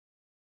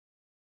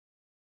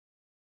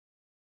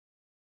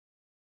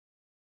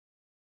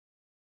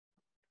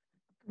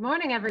Good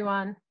morning,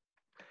 everyone,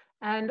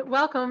 and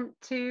welcome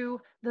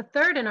to the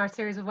third in our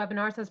series of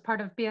webinars as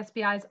part of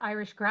BSBI's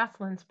Irish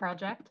Grasslands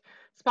Project,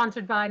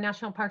 sponsored by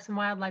National Parks and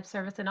Wildlife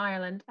Service in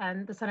Ireland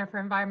and the Centre for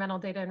Environmental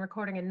Data and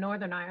Recording in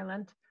Northern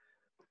Ireland.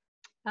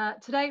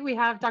 Today we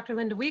have Dr.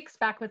 Lynda Weekes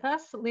back with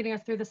us, leading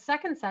us through the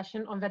second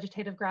session on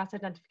vegetative grass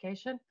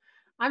identification.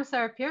 I'm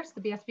Sarah Pearce,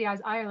 the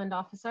BSBI's Ireland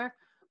Officer.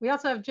 We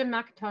also have Jim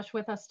McIntosh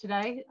with us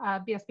today,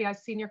 BSBI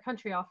Senior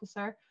Country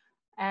Officer,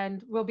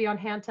 and we'll be on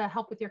hand to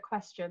help with your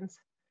questions.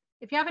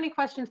 If you have any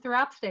questions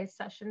throughout today's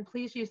session,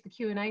 please use the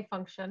Q&A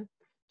function.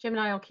 Jim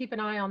and I will keep an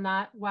eye on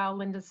that while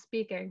Lynda's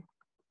speaking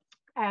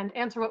and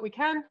answer what we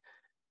can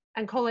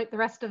and collate the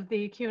rest of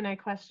the Q&A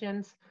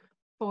questions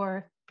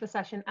for the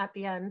session at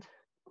the end.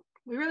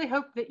 We really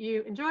hope that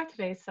you enjoy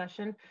today's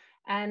session,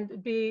 and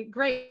it'd be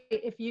great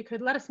if you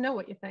could let us know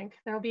what you think.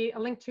 There'll be a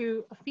link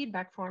to a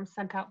feedback form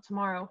sent out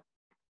tomorrow.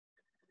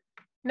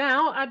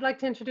 Now, I'd like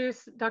to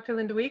introduce Dr.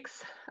 Lynda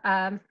Weekes.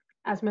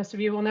 As most of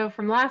you will know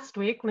from last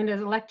week, Lynda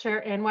is a lecturer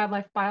in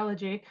wildlife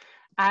biology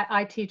at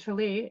IT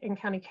Tralee in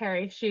County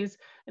Kerry. She's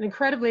an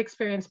incredibly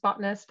experienced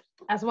botanist,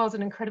 as well as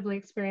an incredibly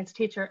experienced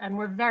teacher, and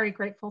we're very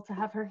grateful to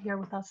have her here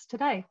with us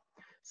today.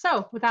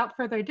 So without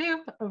further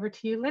ado, over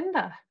to you,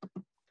 Lynda.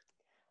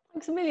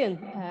 Thanks a million,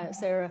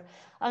 Sarah.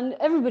 And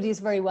everybody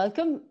is very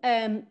welcome.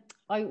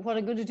 What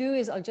I'm going to do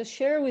is I'll just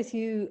share with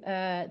you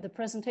the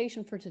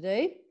presentation for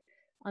today,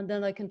 and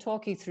then I can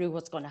talk you through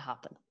what's going to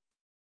happen.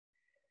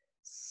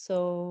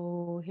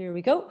 So here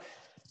we go.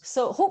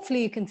 So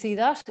hopefully you can see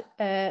that.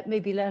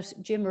 Maybe let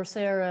Jim or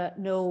Sarah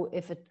know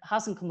if it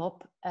hasn't come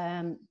up,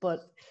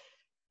 but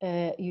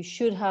you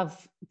should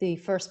have the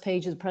first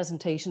page of the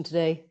presentation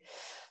today.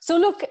 So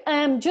look,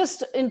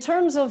 just in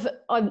terms of,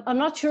 I'm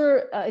not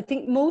sure, I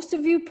think most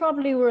of you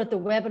probably were at the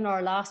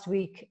webinar last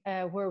week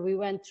where we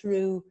went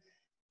through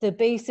the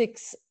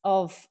basics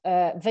of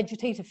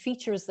vegetative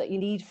features that you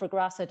need for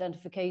grass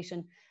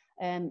identification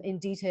in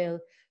detail.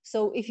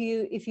 So if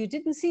you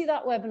didn't see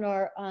that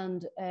webinar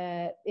and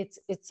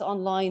it's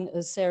online,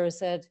 as Sarah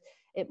said,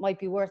 it might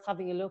be worth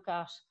having a look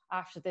at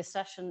after this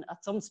session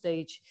at some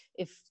stage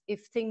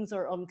if things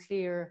are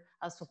unclear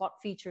as to what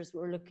features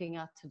we're looking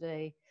at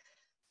today.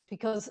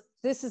 Because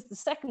this is the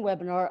second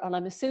webinar, and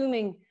I'm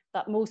assuming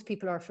that most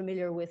people are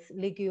familiar with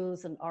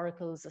ligules and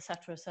auricles,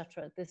 etc.,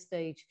 at this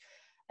stage.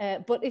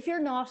 But if you're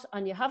not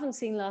and you haven't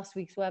seen last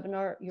week's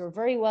webinar, you're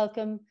very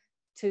welcome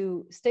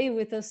to stay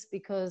with us,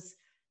 because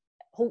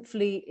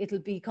hopefully it'll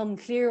become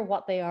clear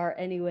what they are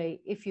anyway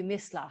if you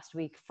missed last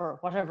week for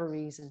whatever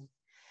reason.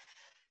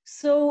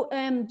 So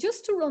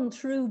just to run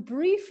through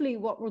briefly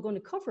what we're going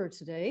to cover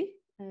today,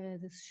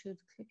 this should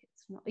click,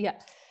 it's not, yeah.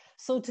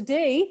 So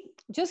today,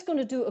 just going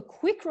to do a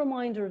quick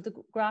reminder of the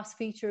grass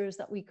features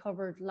that we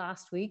covered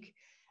last week,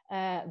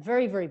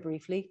 very, very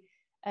briefly.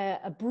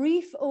 A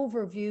brief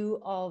overview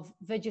of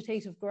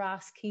vegetative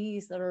grass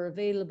keys that are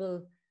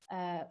available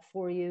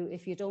for you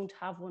if you don't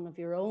have one of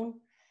your own.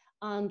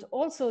 And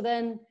also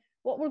then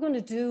what we're going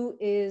to do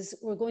is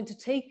we're going to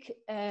take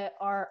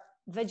our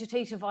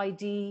vegetative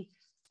ID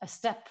a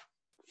step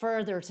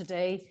further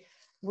today.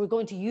 We're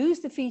going to use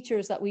the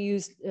features that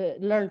we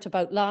learned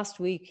about last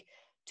week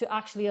to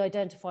actually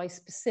identify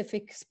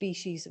specific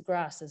species of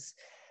grasses.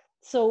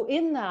 So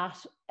in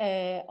that,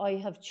 I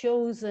have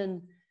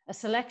chosen a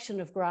selection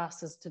of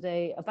grasses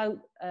today, about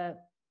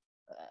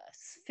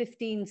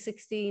 15,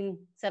 16,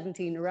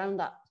 17, around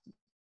that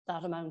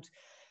amount.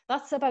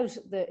 That's about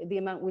the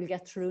amount we'll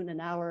get through in an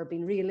hour,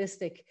 being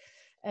realistic.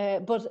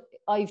 But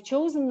I've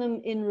chosen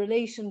them in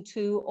relation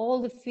to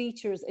all the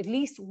features. At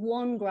least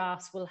one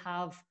grass will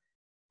have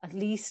at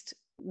least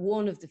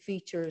one of the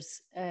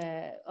features,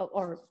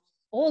 or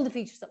all the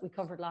features that we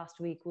covered last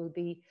week will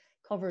be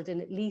covered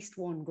in at least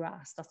one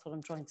grass. That's what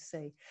I'm trying to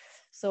say.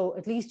 So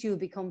at least you'll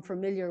become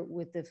familiar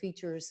with the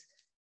features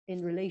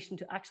in relation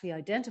to actually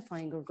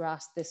identifying a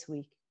grass this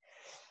week.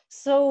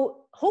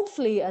 So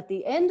hopefully at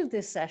the end of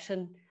this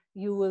session,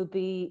 you will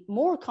be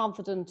more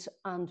confident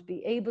and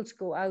be able to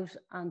go out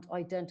and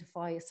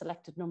identify a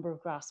selected number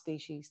of grass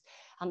species.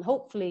 And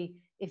hopefully,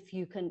 if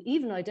you can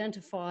even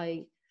identify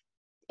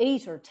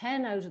 8 or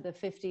 10 out of the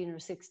 15 or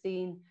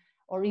 16,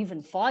 or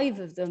even 5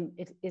 of them,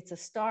 it's a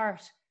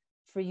start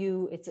for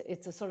you.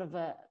 It's a sort of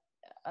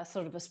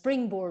a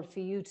springboard for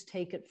you to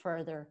take it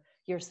further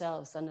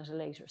yourselves and at a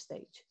later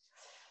stage.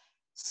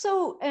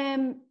 So,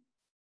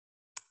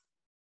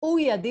 oh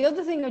yeah, the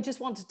other thing I just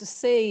wanted to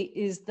say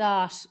is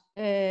that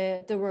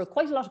there were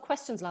quite a lot of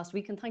questions last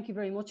week, and thank you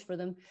very much for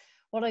them.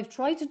 What I've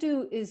tried to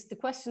do is the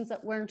questions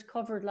that weren't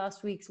covered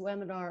last week's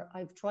webinar,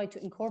 I've tried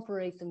to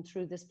incorporate them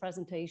through this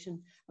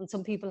presentation, and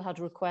some people had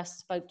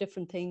requests about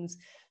different things.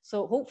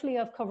 So hopefully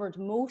I've covered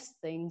most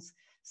things.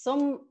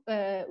 Some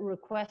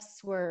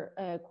requests were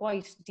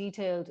quite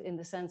detailed in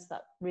the sense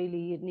that really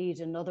you'd need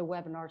another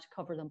webinar to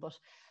cover them, but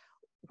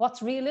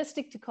what's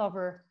realistic to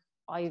cover,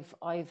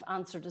 I've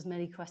answered as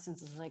many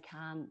questions as I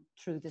can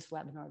through this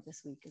webinar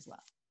this week as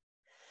well.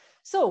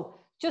 So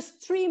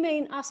just 3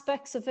 main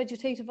aspects of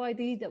vegetative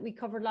ID that we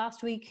covered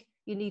last week.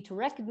 You need to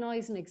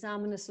recognize and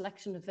examine a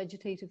selection of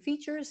vegetative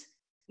features.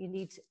 You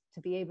need to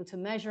be able to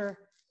measure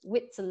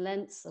widths and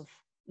lengths of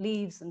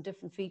leaves and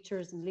different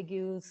features and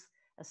ligules,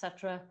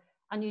 etc.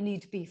 And you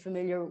need to be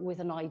familiar with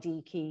an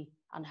ID key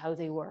and how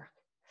they work.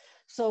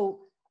 So,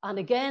 and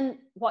again,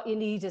 what you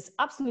need is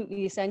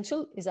absolutely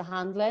essential is a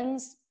hand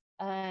lens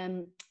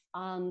and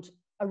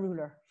a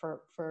ruler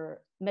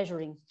for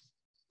measuring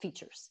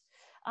features,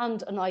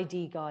 and an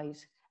ID guide.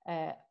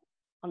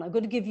 And I'm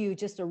going to give you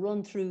just a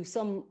run through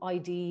some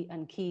ID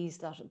and keys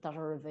that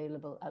are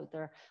available out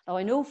there. Now,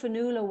 I know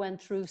Fionnuala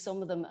went through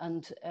some of them,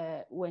 and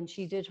when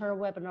she did her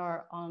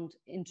webinar on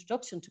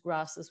introduction to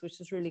grasses, which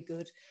was really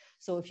good.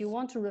 So if you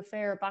want to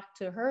refer back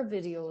to her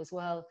video as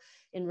well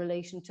in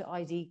relation to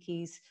ID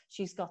keys,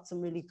 she's got some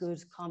really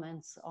good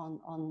comments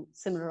on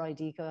similar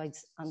ID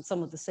guides and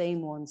some of the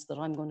same ones that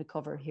I'm going to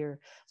cover here.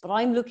 But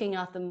I'm looking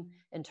at them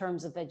in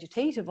terms of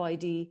vegetative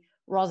ID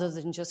rather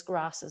than just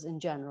grasses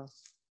in general.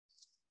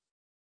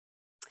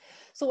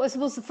 So I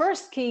suppose the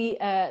first key,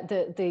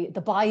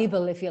 the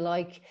Bible, if you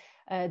like,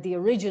 the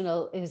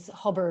original is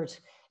Hubbard.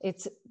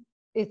 It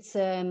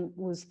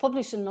was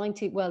published in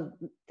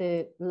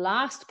the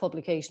last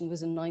publication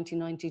was in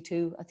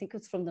 1992. I think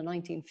it's from the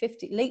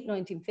late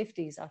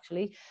 1950s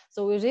actually.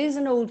 So it is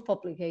an old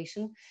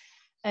publication.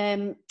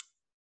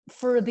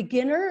 For a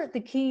beginner,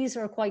 the keys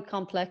are quite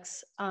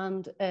complex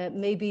and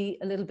maybe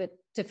a little bit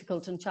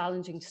difficult and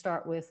challenging to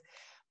start with.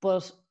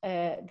 But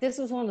this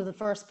was one of the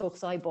first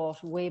books I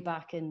bought way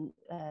back in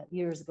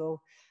years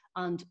ago.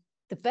 And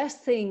the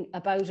best thing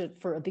about it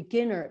for a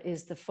beginner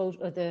is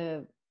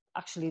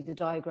actually the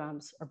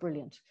diagrams are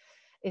brilliant.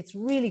 It's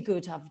really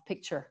good to have a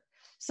picture.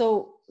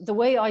 So the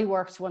way I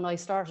worked when I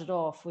started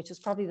off, which is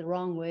probably the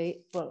wrong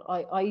way, but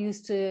I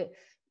used to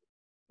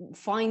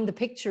find the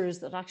pictures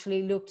that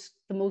actually looked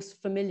the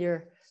most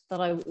familiar,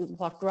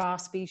 what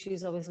grass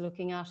species I was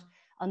looking at.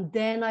 And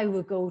then I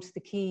would go to the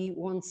key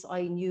once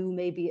I knew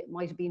maybe it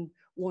might have been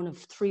one of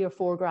 3 or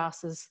 4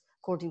 grasses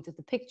according to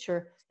the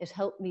picture. It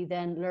helped me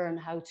then learn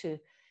how to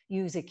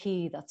use a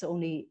key that's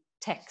only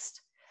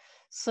text.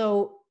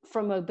 So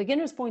from a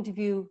beginner's point of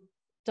view,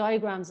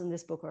 diagrams in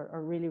this book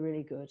are really,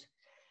 really good.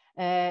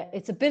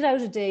 It's a bit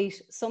out of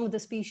date. Some of the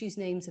species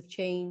names have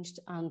changed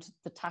and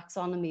the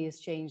taxonomy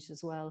has changed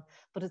as well,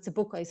 but it's a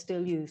book I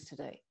still use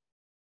today.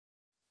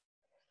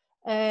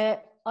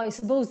 I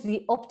suppose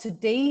the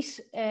up-to-date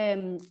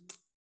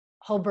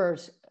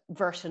Hubbard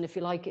version, if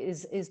you like,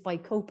 is by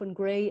Cope and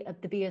Gray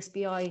at the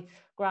BSBI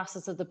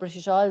Grasses of the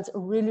British Isles, a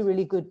really,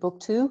 really good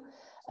book too.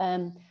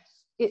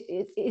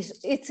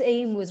 Its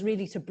aim was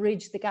really to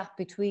bridge the gap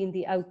between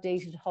the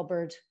outdated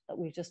Hubbard that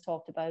we just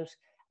talked about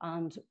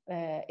and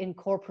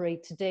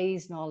incorporate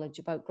today's knowledge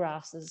about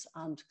grasses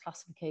and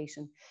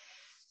classification.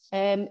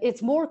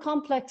 It's more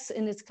complex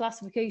in its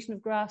classification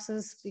of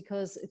grasses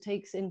because it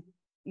takes in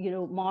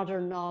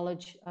modern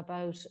knowledge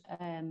about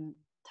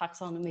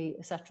taxonomy,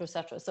 etc.,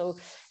 etc. So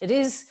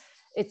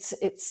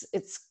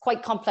it's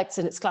quite complex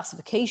in its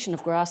classification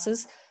of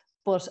grasses,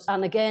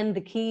 and again,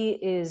 the key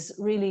is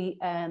really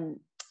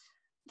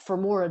for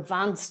more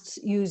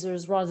advanced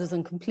users rather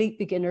than complete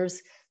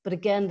beginners. But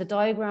again, the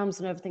diagrams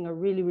and everything are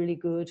really, really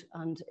good,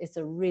 and it's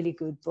a really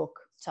good book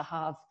to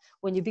have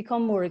when you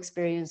become more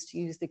experienced to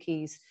use the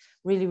keys.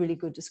 Really, really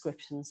good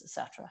descriptions,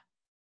 etc.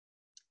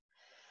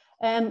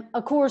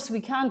 Of course, we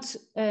can't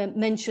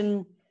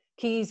mention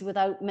keys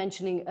without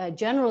mentioning a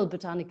general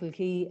botanical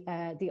key,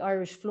 the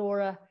Irish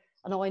Flora.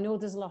 I know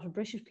there's a lot of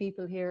British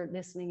people here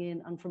listening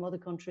in and from other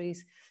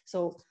countries.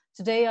 So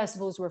today, I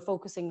suppose we're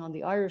focusing on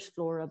the Irish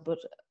Flora, but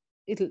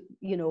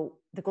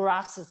the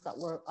grasses that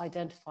we're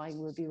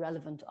identifying will be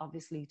relevant,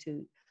 obviously,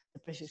 to the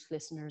British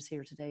listeners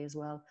here today as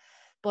well.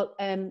 But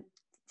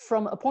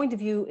from a point of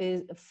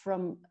view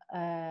from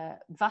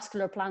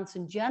vascular plants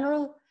in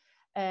general,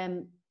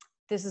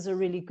 this is a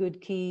really good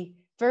key.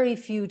 Very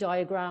few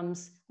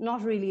diagrams,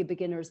 not really a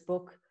beginner's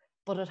book,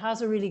 but it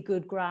has a really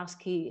good grass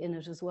key in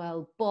it as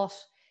well. But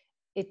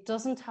it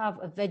doesn't have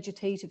a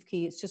vegetative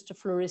key. It's just a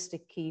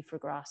floristic key for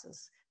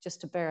grasses, just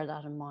to bear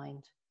that in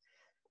mind.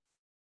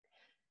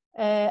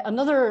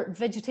 Another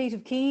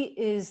vegetative key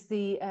is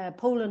the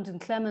Poland and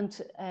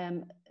Clement,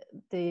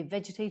 the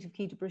vegetative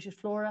key to British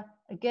Flora.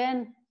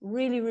 Again,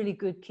 really, really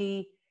good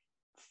key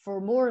for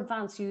more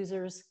advanced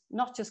users,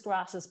 not just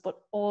grasses,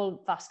 but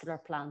all vascular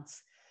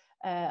plants.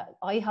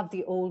 I have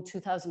the old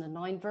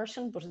 2009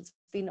 version, but it's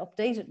been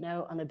updated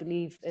now, and I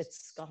believe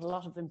it's got a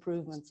lot of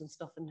improvements and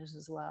stuff in it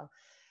as well.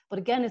 But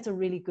again, it's a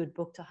really good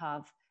book to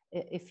have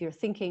if you're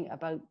thinking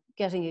about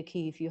getting a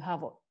key. If you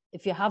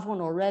have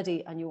one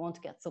already and you want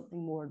to get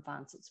something more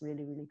advanced, it's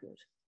really, really good.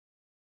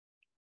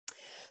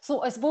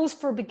 So I suppose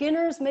for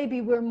beginners,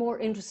 maybe we're more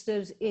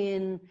interested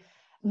in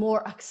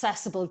more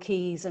accessible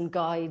keys and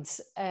guides,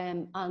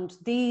 and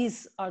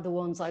these are the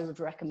ones I would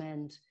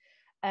recommend.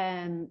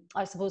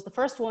 I suppose the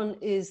first one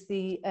is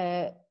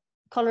the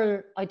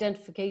Colour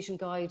Identification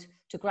Guide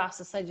to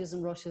Grasses, Sedges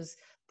and Rushes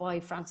by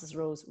Frances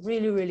Rose.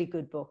 Really, really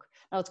good book.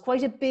 Now, it's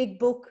quite a big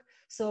book,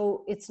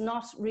 so it's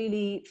not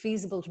really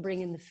feasible to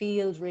bring in the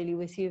field really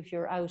with you if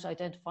you're out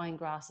identifying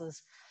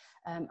grasses.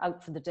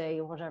 out for the day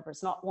or whatever.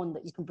 It's not one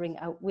that you can bring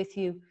out with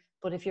you,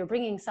 but if you're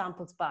bringing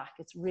samples back,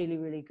 it's really,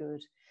 really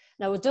good.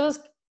 Now it does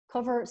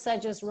cover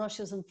sedges,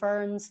 rushes and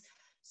ferns.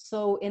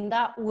 So in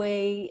that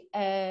way,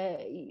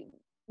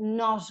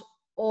 not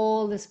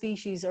all the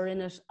species are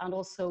in it, and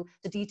also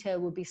the detail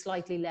will be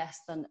slightly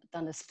less than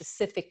a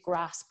specific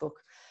grass book,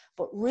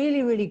 but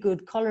really, really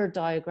good colored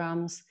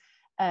diagrams,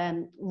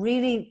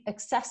 really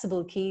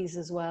accessible keys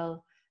as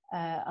well,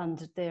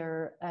 and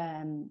they're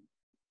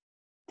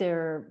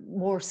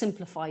more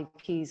simplified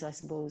keys, I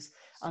suppose,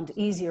 and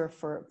easier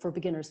for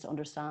beginners to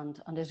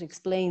understand, and it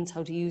explains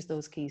how to use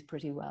those keys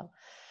pretty well.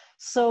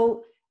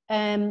 So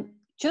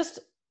just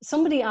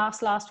somebody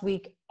asked last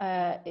week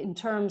in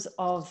terms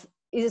of,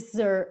 is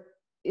there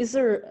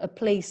a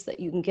place that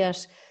you can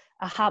get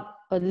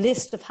a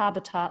list of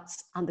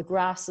habitats and the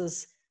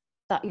grasses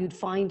that you'd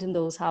find in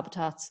those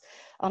habitats?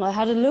 And I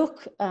had a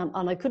look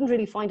and I couldn't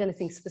really find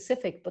anything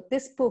specific, but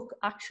this book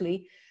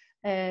actually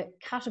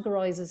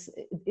categorizes,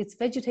 its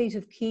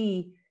vegetative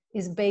key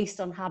is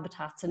based on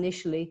habitats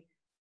initially.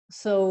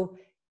 So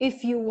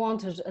if you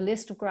wanted a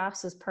list of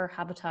grasses per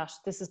habitat,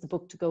 this is the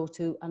book to go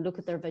to and look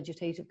at their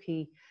vegetative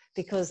key,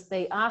 because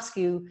they ask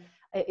you,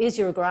 is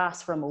your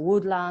grass from a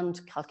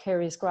woodland,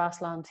 calcareous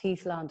grassland,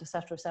 heathland,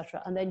 etc.,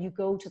 etc., and then you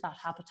go to that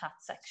habitat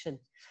section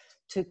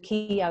to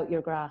key out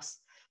your grass.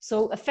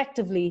 So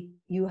effectively,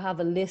 you have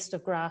a list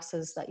of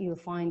grasses that you'll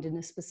find in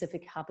a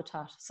specific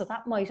habitat. So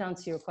that might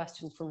answer your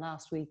question from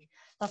last week.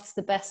 That's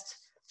the best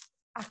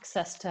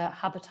access to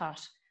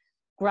habitat,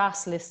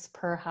 grass lists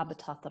per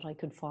habitat that I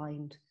could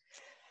find.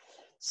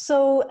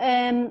 So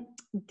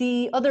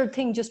the other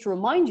thing just to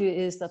remind you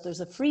is that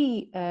there's a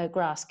free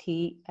grass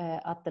key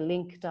at the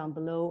link down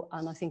below,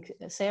 and I think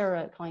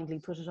Sarah kindly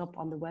put it up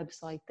on the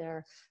website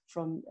there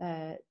from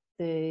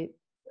the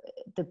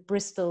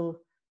Bristol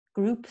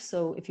group.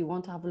 So if you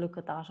want to have a look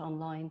at that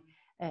online,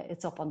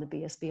 it's up on the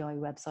BSBI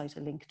website, a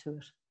link to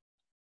it.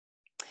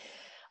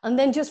 And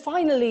then just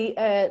finally,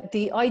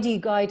 the ID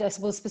guide, I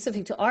suppose,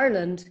 specific to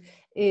Ireland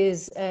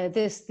is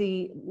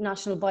the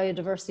National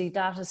Biodiversity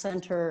Data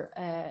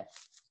Centre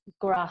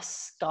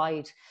grass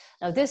guide.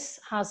 Now this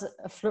has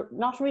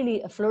not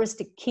really a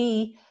floristic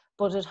key,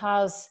 but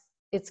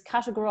it's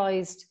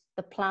categorized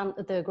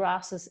the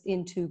grasses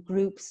into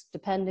groups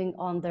depending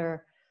on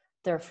their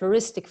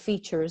floristic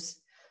features,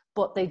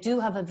 but they do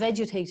have a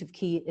vegetative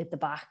key at the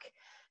back.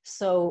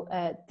 So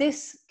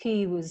this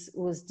key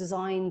was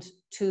designed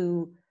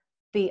to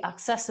be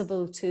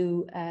accessible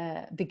to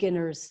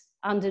beginners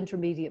and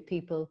intermediate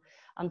people,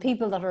 and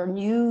people that are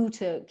new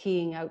to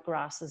keying out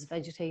grasses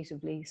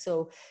vegetatively.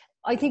 So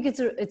I think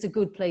it's a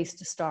good place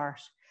to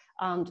start,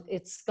 and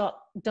it's got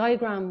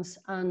diagrams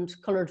and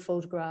colored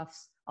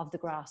photographs of the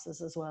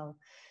grasses as well.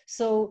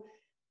 So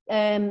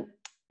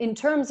in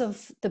terms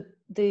of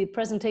the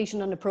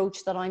presentation and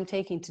approach that I'm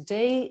taking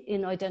today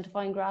in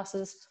identifying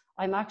grasses,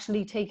 I'm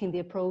actually taking the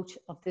approach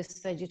of this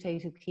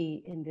vegetative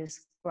key in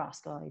this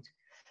grass guide.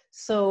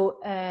 So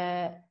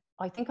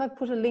I think I've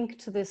put a link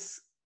to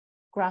this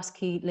grass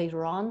key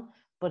later on,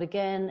 but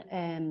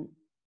again,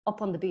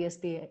 up on the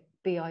BSBI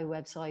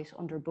website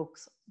under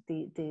books,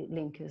 the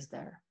link is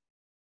there.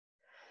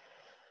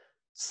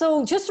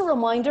 So just a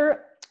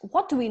reminder,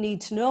 what do we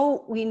need to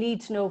know? We need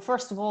to know,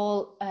 first of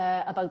all,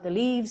 about the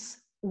leaves,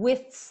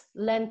 width,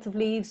 length of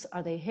leaves.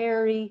 Are they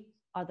hairy?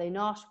 Are they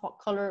not? What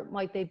color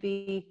might they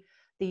be?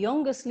 The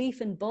youngest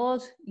leaf in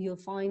bud you'll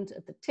find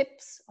at the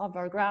tips of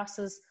our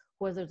grasses,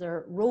 whether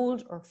they're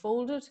rolled or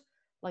folded,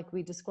 like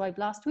we described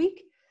last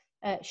week.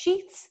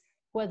 Sheaths,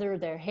 whether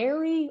they're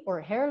hairy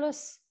or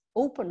hairless,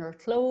 open or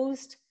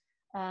closed.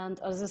 And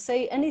as I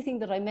say, anything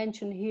that I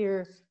mention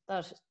here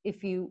that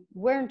if you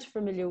weren't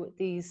familiar with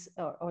these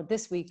or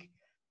this week,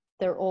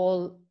 they're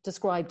all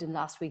described in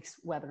last week's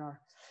webinar.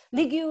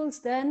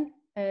 Ligules then,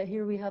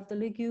 here we have the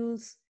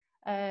ligules.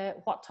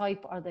 What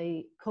type are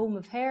they? Comb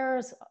of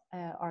hairs?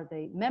 Are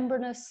they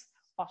membranous?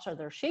 What are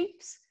their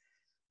shapes?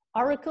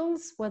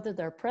 Auricles, whether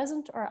they're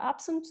present or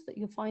absent, that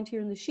you'll find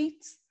here in the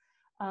sheets.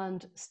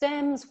 And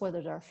stems,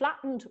 whether they're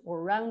flattened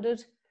or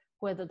rounded,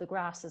 whether the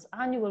grass is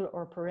annual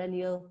or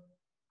perennial,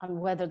 and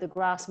whether the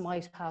grass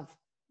might have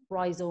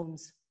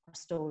rhizomes or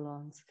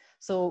stolons.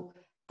 So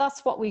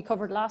that's what we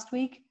covered last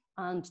week.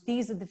 And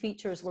these are the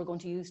features we're going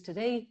to use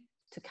today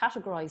to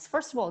categorize,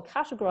 first of all,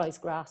 categorize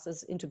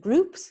grasses into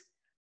groups,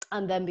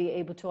 and then be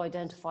able to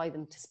identify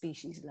them to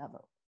species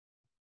level.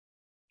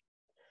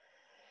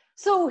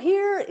 So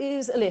here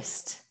is a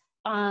list,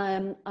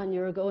 and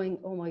you're going,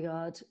 oh my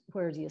God,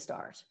 where do you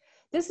start?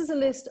 This is a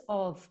list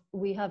of,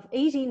 we have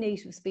 80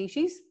 native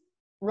species,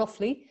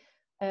 roughly.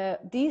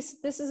 This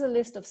is a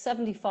list of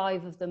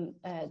 75 of them,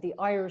 the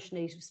Irish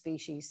native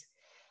species,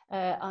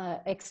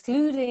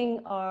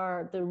 excluding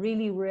the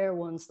really rare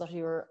ones that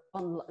you're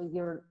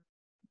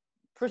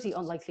pretty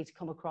unlikely to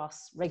come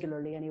across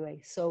regularly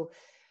anyway. So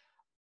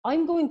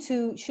I'm going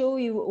to show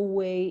you a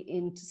way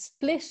to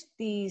split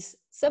these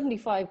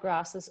 75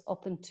 grasses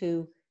up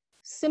into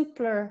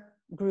simpler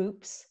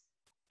groups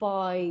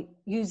by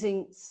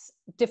using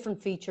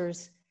different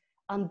features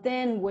And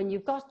then when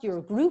you've got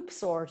your group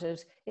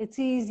sorted, it's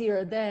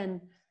easier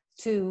then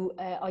to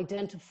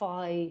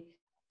identify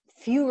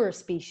fewer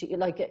species,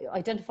 like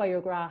identify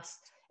your grass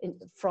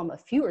from a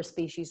fewer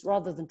species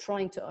rather than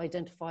trying to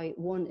identify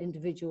one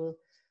individual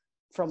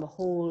from a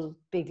whole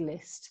big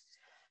list.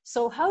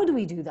 So how do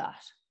we do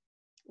that?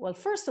 Well,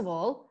 first of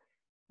all,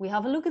 we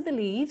have a look at the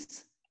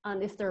leaves,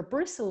 and if they're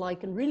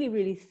bristle-like and really,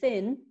 really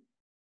thin,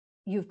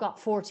 you've got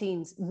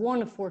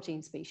 1 of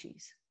 14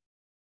 species.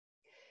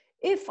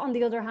 If, on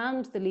the other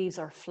hand, the leaves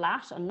are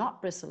flat and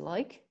not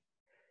bristle-like,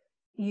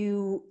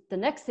 the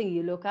next thing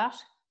you look at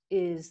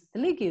is the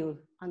ligule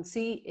and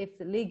see if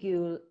the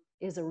ligule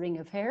is a ring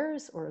of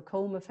hairs or a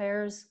comb of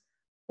hairs,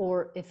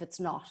 or if it's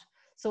not.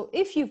 So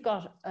if you've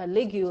got a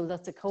ligule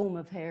that's a comb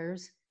of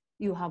hairs,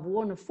 you have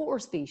 1 of 4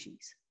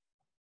 species.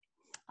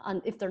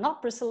 And if they're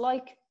not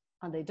bristle-like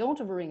and they don't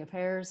have a ring of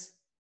hairs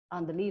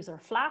and the leaves are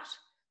flat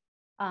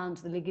and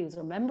the ligules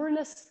are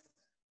membranous,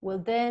 well,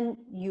 then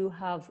you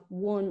have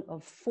 1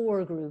 of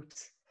 4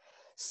 groups.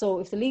 So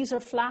if the leaves are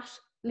flat,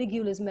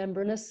 ligule is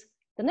membranous.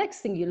 The next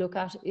thing you look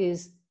at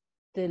is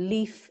the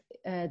leaf,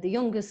 the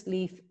youngest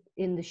leaf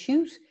in the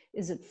shoot.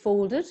 Is it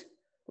folded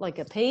like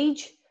a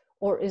page,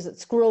 or is it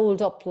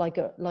scrolled up like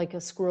a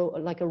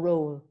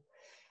roll?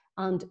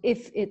 And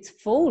if it's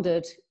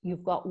folded,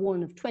 you've got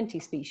 1 of 20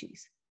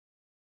 species.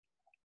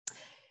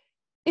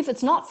 If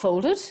it's not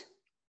folded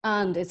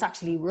and it's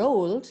actually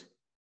rolled,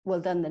 well,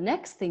 then the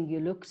next thing you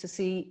look to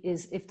see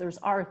is if there's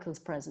auricles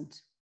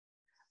present.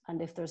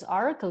 And if there's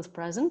auricles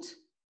present,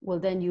 well,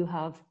 then you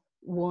have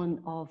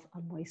 1 of,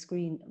 on my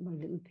screen, my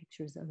little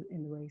picture's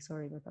in the way,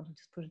 sorry about that, I'll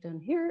just put it down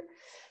here.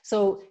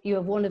 So you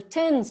have 1 of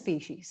 10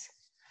 species.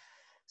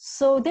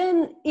 So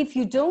then if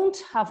you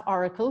don't have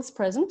auricles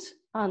present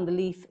and the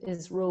leaf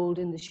is rolled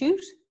in the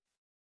shoot,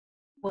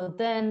 well,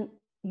 then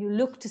you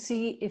look to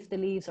see if the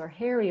leaves are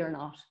hairy or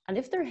not. And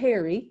if they're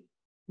hairy,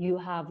 you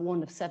have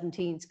 1 of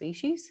 17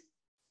 species.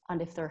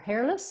 And if they're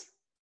hairless,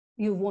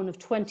 you have 1 of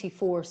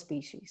 24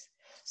 species.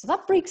 So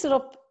that breaks it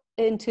up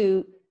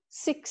into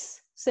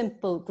 6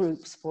 simple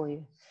groups for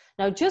you.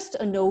 Now, just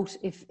a note,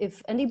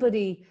 if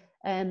anybody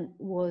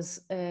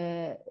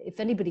if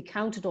anybody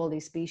counted all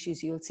these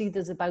species, you'll see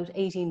there's about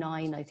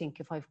 89, I think,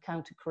 if I've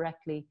counted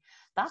correctly.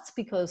 That's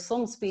because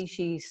some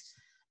species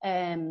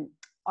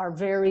are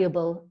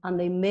variable and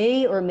they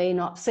may or may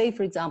not, say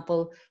for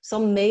example,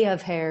 some may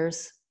have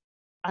hairs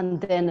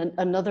and then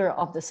another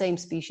of the same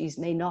species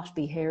may not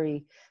be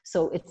hairy.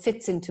 So it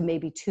fits into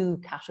maybe 2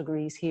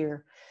 categories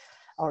here,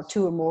 or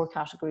 2 or more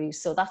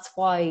categories. So that's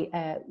why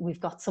we've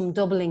got some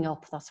doubling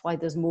up. That's why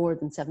there's more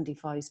than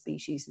 75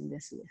 species in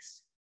this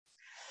list.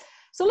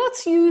 So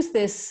let's use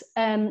this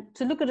to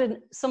look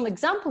at some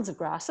examples of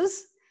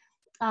grasses.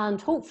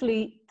 And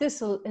hopefully this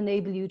will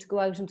enable you to go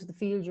out into the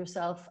field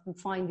yourself and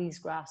find these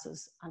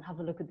grasses and have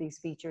a look at these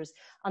features.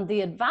 And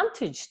the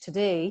advantage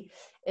today,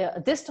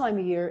 at this time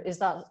of year, is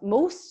that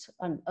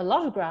a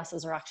lot of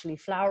grasses are actually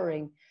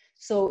flowering.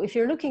 So if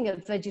you're looking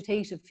at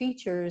vegetative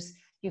features,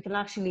 you can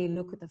actually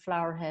look at the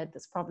flower head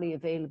that's probably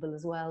available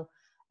as well.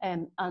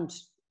 And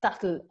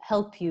that'll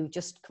help you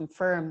just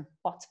confirm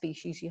what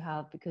species you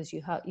have, because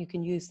you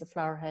can use the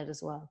flower head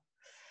as well.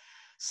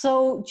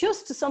 So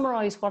just to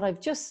summarize what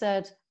I've just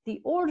said, the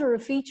order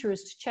of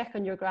features to check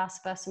on your grass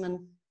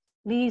specimen: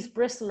 leaves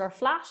bristle or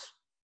flat.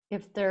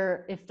 If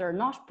they're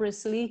not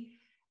bristly,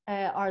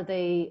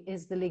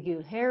 is the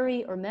ligule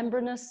hairy or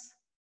membranous?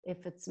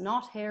 If it's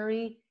not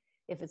hairy,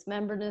 if it's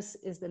membranous,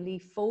 is the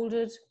leaf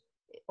folded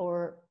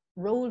or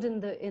rolled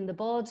in the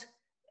bud,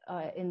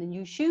 in the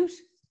new shoot?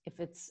 If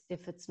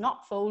it's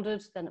not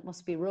folded, then it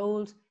must be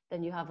rolled.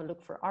 Then you have a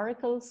look for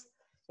auricles.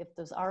 If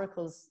those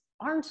auricles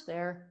aren't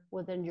there,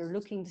 well, then you're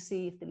looking to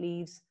see if the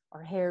leaves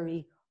are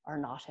hairy or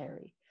not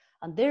hairy.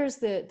 And there's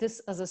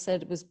this, as I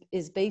said,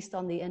 is based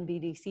on the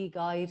NBDC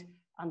guide,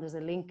 and there's a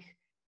link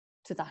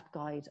to that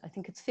guide. I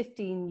think it's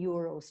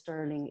 €15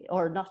 sterling,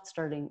 or not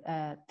sterling,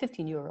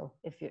 €15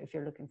 if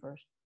you're looking for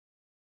it.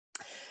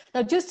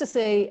 Now, just to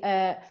say,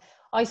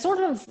 I sort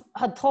of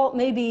had thought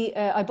maybe,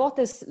 I bought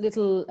this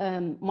little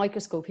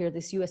microscope here,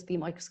 this USB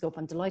microscope.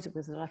 I'm delighted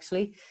with it,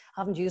 actually.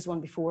 I haven't used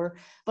one before.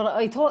 But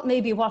I thought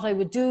maybe what I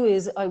would do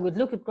is I would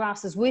look at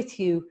grasses with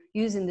you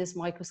using this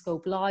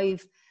microscope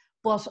live.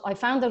 But I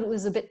found that it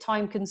was a bit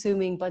time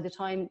consuming by the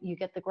time you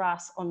get the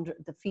grass under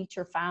the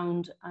feature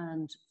found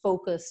and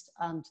focused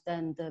and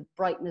then the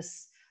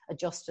brightness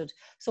adjusted.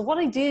 So what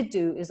I did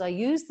do is I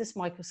used this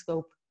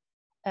microscope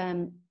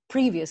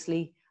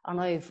previously,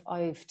 and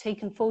I've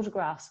taken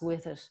photographs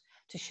with it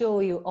to show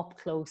you up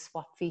close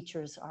what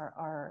features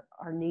are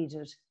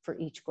needed for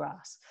each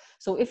grass.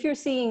 So if you're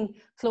seeing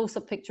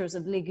close-up pictures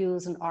of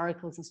ligules and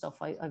auricles and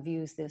stuff, I've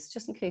used this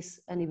just in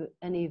case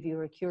any of you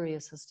are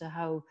curious as to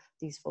how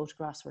these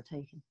photographs were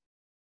taken.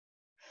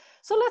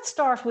 So let's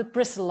start with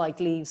bristle-like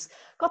leaves.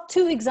 Got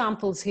 2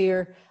 examples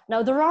here.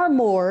 Now there are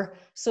more,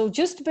 so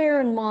just bear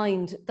in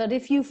mind that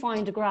if you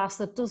find a grass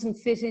that doesn't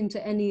fit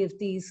into any of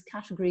these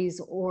categories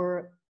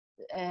or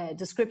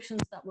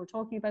descriptions that we're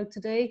talking about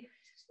today,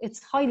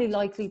 it's highly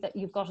likely that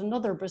you've got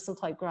another bristle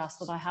type grass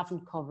that I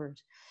haven't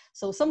covered.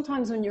 So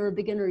sometimes when you're a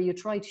beginner, you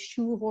try to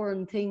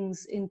shoehorn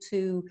things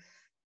into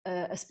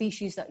a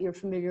species that you're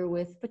familiar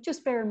with, but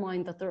just bear in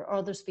mind that there are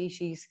other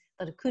species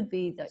that it could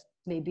be that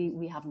maybe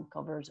we haven't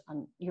covered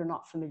and you're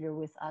not familiar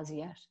with as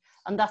yet.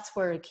 And that's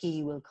where a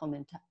key will come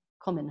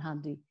in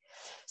handy.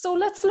 So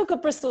let's look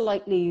at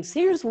bristle-like leaves.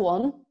 Here's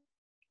one.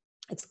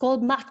 It's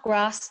called mat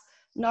grass,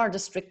 Narda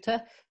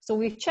stricta. So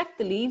we've checked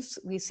the leaves.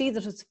 We see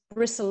that it's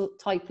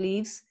bristle-type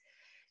leaves.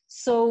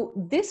 So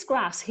this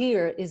grass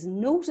here is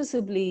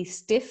noticeably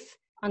stiff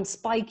and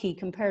spiky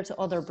compared to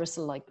other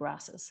bristle-like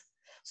grasses.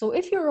 So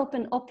if you're up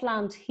in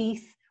upland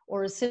heath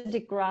or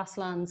acidic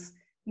grasslands,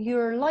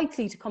 you're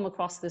likely to come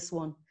across this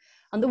one.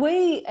 And the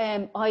way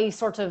I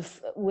sort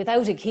of,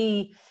 without a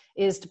key,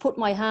 is to put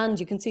my hand,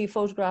 you can see a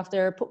photograph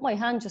there, put my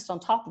hand just on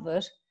top of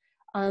it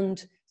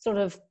and sort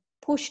of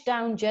push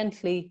down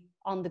gently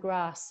on the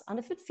grass. And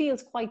if it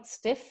feels quite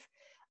stiff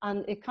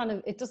and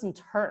it doesn't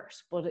hurt,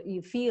 but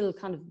you feel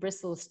kind of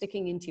bristles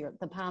sticking into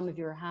the palm of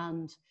your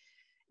hand,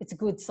 it's a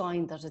good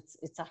sign that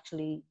it's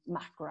actually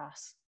mat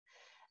grass.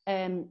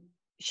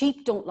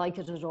 Sheep don't like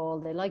it at all.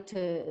 They like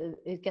to,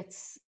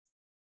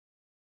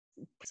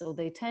 so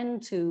they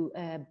tend to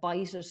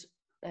bite it,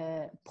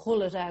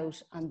 pull it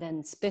out and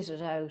then spit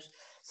it out.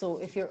 So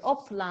if you're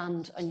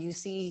upland and you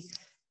see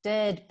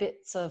dead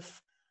bits of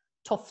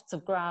tufts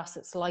of grass,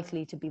 it's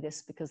likely to be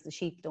this because the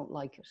sheep don't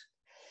like it.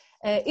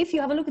 If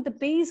you have a look at the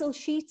basal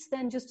sheets,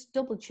 then just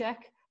double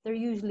check. They're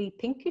usually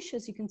pinkish,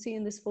 as you can see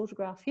in this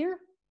photograph here.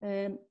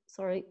 Here,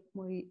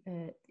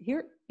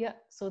 yeah,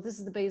 so this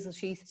is the basal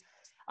sheath.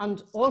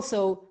 And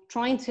also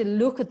trying to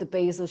look at the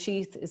basal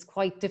sheath is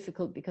quite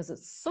difficult because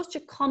it's such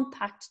a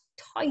compact,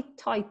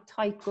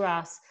 tight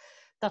grass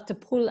that to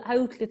pull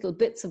out little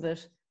bits of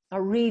it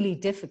are really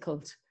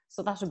difficult.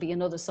 So that would be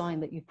another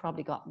sign that you've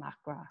probably got mat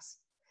grass.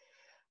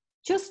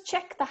 Just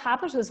check the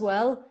habit as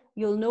well.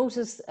 You'll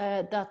notice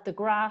that the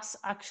grass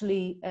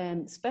actually,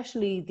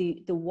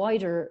 especially the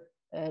wider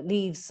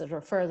leaves that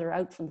are further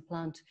out from the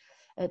plant,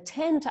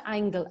 tend to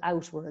angle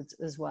outwards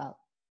as well.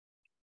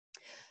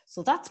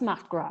 So that's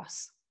mat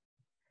grass.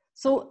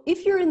 So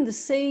if you're in the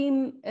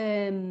same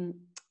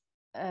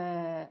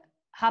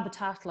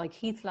habitat like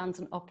heathlands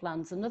and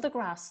uplands, another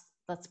grass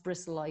that's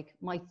bristle-like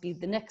might be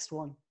the next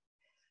one.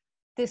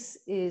 This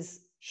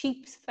is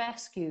sheep's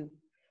fescue.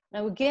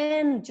 Now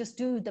again, just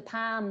do the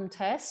palm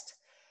test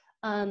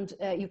and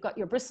you've got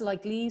your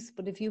bristle-like leaves,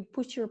 but if you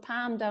put your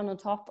palm down on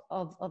top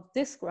of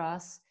this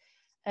grass,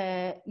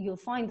 you'll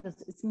find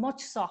that it's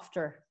much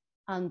softer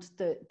and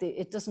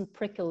it doesn't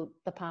prickle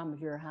the palm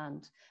of your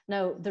hand.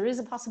 Now, there is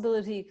a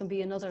possibility it can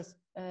be another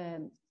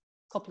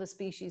couple of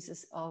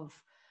species of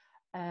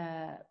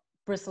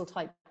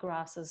bristle-type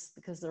grasses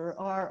because there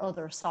are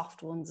other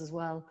soft ones as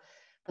well.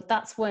 But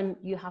that's when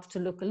you have to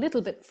look a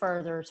little bit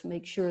further to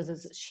make sure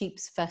that it's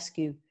sheep's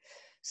fescue.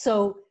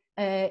 So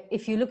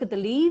if you look at the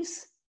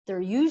leaves,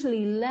 they're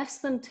usually less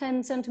than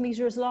 10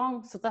 centimeters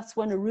long. So that's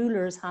when a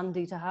ruler is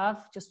handy to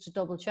have, just to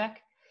double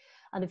check.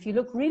 And if you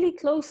look really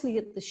closely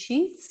at the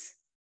sheaths,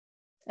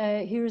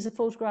 here's a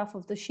photograph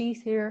of the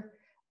sheath here.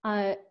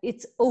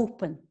 It's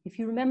open. If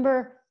you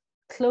remember,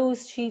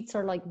 closed sheets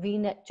are like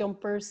V-neck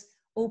jumpers.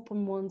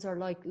 Open ones are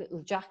like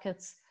little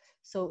jackets.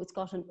 So it's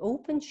got an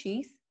open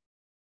sheath.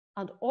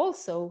 And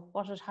also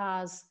what it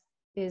has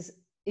is,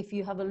 if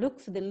you have a look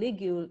for the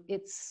ligule,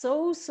 it's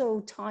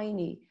so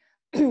tiny.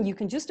 You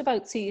can just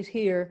about see it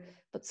here,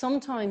 but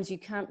sometimes you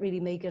can't really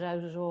make it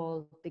out at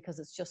all because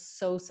it's just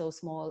so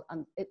small.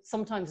 And it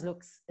sometimes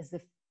looks as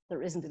if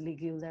there isn't a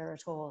ligule there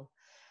at all.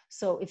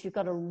 So if you've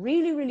got a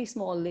really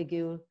small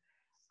ligule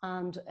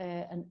and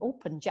an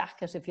open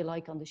jacket, if you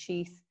like, on the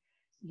sheath,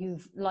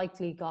 you've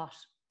likely got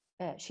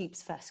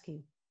sheep's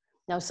fescue.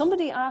 Now,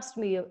 somebody asked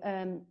me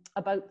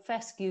about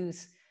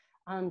fescues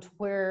and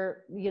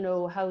where,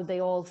 how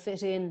they all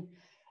fit in.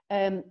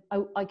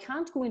 I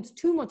can't go into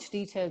too much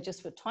detail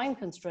just with time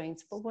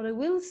constraints, but what I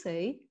will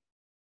say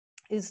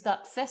is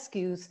that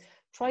fescues,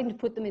 trying to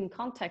put them in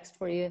context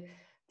for you,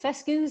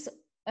 fescues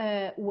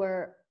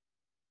were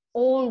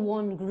all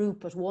one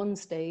group at one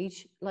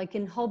stage. Like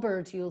in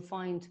Hubbard, you'll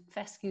find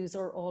fescues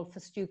are all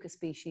Festuca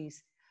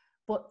species.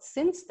 But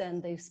since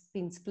then, they've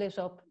been split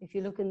up. If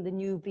you look in the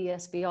new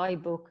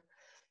BSBI book,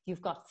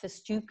 you've got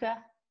Festuca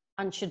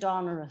and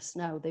Schedonorus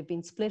now. They've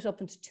been split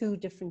up into two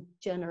different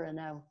genera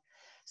now.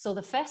 So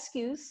the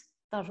fescues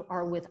that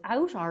are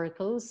without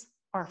auricles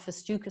are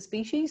Festuca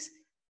species,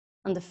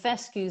 and the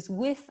fescues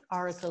with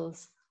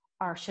auricles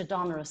are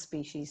Schedonorus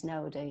species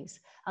nowadays,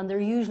 and they're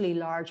usually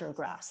larger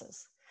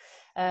grasses.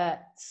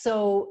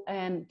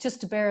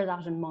 Just to bear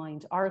that in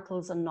mind,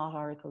 auricles and not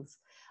auricles.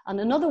 And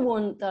another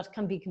one that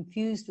can be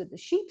confused with the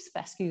sheep's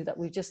fescue that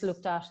we've just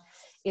looked at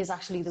is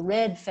actually the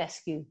red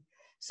fescue.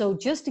 So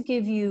just to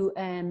give you,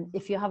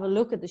 if you have a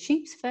look at the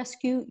sheep's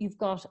fescue, you've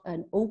got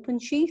an open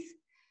sheath,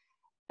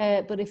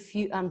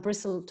 and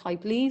bristle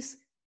type leaves.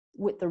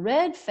 With the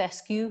red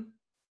fescue,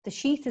 the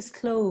sheath is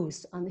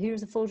closed, and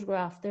here's a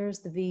photograph. There's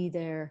the V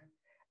there.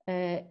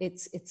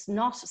 It's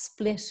not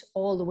split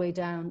all the way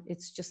down.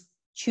 It's just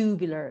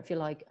tubular, if you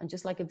like, and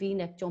just like a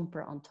V-neck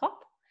jumper on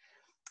top.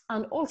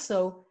 And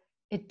also,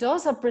 it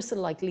does have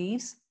bristle-like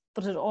leaves,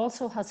 but it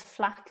also has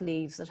flat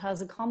leaves. It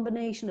has a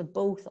combination of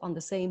both on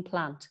the same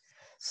plant.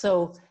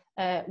 So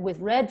with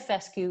red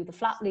fescue, the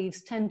flat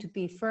leaves tend to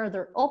be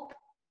further up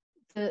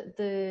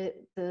the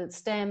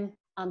stem,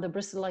 and the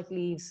bristle-like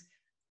leaves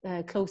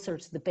closer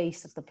to the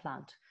base of the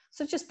plant.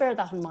 So just bear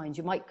that in mind.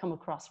 You might come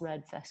across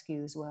red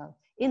fescue as well,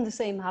 in the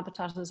same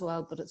habitat as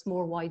well, but it's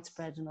more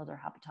widespread in other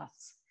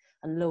habitats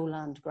and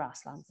lowland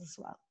grasslands as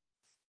well.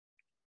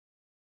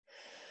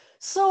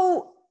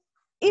 So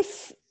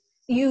if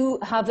you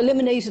have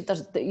eliminated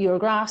that your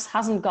grass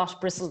hasn't got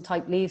bristle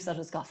type leaves, that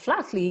it's got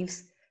flat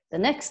leaves, the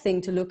next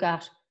thing to look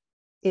at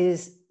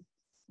is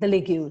the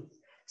ligule.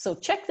 So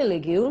check the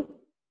ligule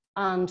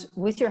and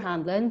with your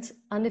hand lens,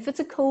 and if it's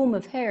a comb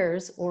of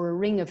hairs or a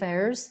ring of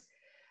hairs,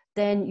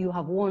 then you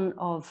have one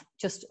of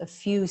just a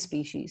few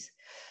species.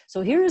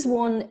 So here is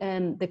one,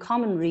 the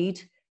common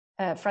reed,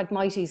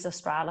 Phragmites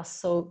australis.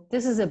 So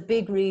this is a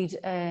big reed,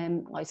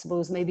 I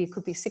suppose maybe it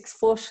could be 6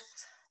 foot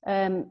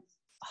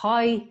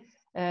high.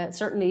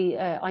 Certainly,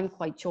 I'm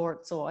quite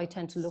short, so I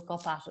tend to look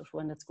up at it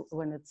when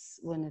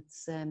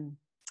it's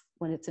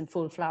in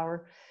full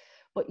flower.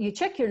 But you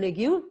check your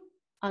ligule,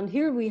 and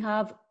here we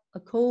have a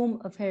comb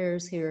of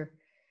hairs here.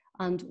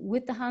 And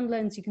with the hand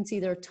lens, you can see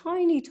there are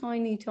tiny,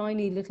 tiny,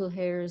 tiny little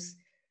hairs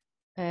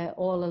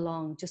all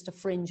along, just a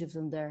fringe of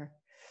them there.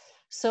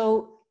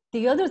 So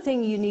the other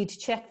thing you need to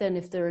check then,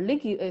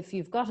 if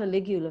you've got a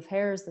ligule of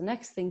hairs, the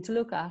next thing to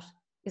look at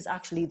is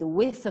actually the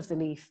width of the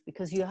leaf,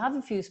 because you have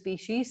a few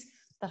species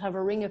that have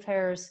a ring of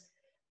hairs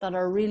that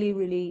are really,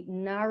 really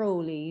narrow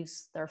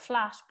leaves. They're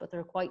flat, but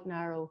they're quite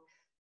narrow.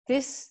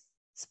 This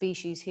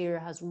species here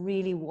has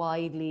really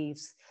wide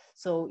leaves.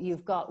 So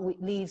you've got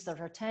leaves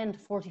that are 10 to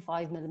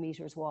 45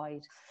 millimeters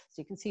wide.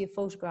 So you can see a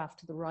photograph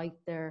to the right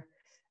there,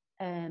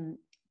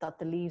 that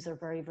the leaves are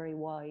very, very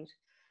wide.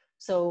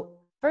 So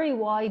very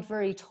wide,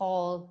 very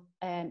tall,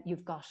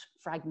 you've got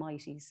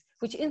Phragmites,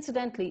 which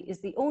incidentally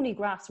is the only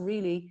grass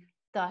really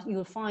that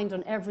you'll find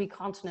on every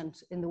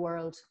continent in the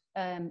world.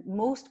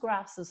 Most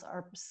grasses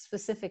are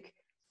specific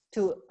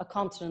to a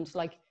continent,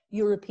 like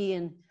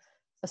European,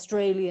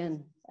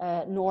 Australian,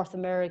 North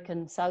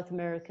American, South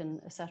American,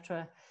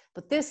 etc.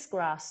 But this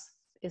grass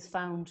is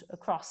found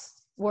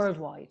across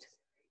worldwide.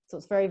 So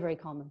it's very, very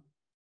common.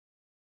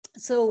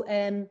 So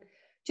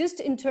just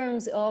in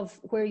terms of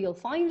where you'll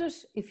find it,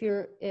 if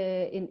you're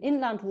in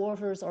inland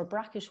waters or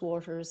brackish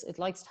waters, it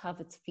likes to have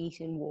its feet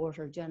in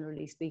water,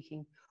 generally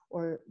speaking,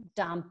 or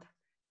damp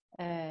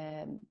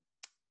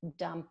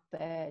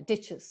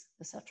ditches,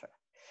 etc.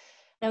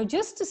 Now,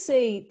 just to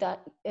say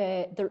that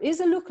there is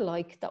a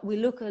lookalike that we'll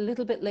look a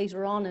little bit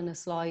later on in a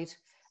slide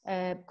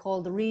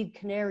called the reed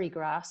canary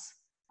grass,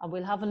 and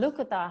we'll have a look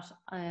at that.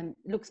 It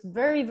looks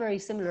very, very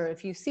similar.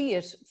 If you see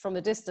it from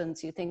a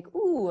distance, you think,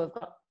 ooh, I've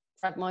got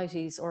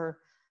Phragmites, or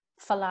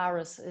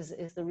Phalaris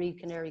is the reed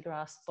canary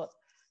grass, but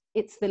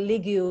it's the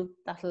ligule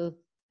that'll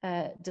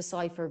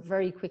decipher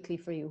very quickly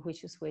for you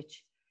which is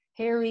which.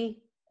 Hairy,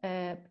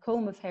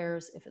 comb of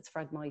hairs if it's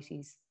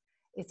Phragmites.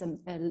 It's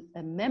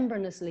a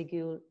membranous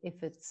ligule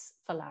if it's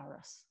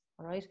Phalaris,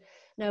 all right?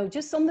 Now,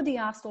 just somebody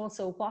asked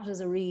also, what is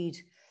a reed?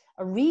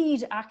 A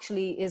reed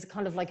actually is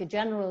kind of like a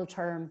general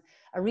term.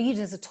 A reed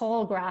is a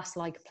tall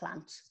grass-like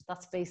plant.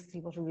 That's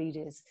basically what a reed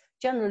is.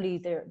 Generally,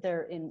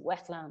 they're in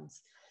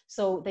wetlands.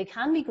 So they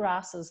can be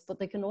grasses, but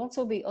they can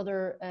also be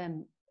other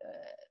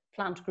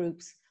plant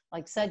groups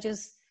like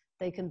sedges.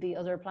 They can be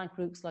other plant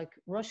groups like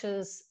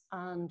rushes,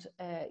 and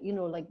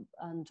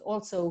and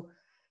also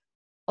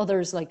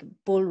others like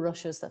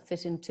bulrushes that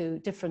fit into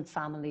different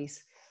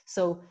families.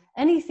 So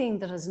anything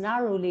that has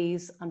narrow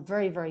leaves and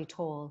very, very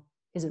tall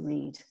is a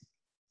reed.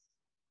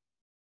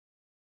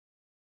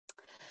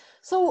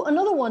 So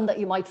another one that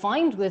you might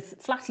find with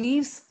flat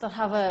leaves that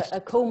have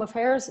a comb of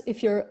hairs,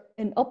 if you're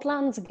in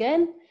uplands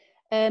again,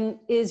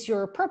 is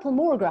your purple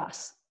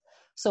moorgrass.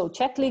 So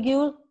check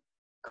ligule,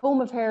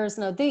 comb of hairs.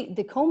 Now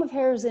the comb of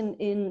hairs in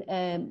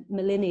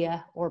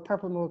Melinia or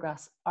purple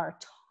moorgrass are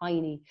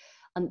tiny.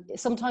 And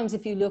sometimes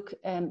if you look,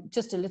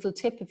 just a little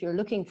tip if you're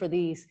looking for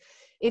these,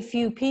 if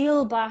you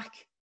peel back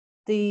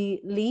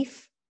the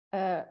leaf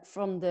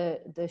from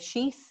the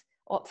sheath,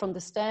 from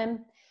the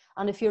stem,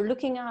 and if you're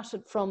looking at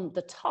it from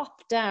the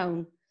top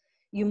down,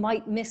 you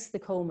might miss the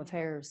comb of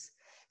hairs.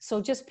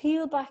 So just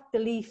peel back the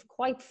leaf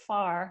quite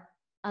far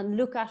and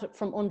look at it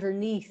from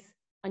underneath,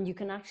 and you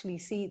can actually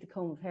see the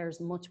comb of hairs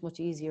much, much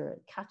easier.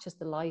 It catches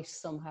the light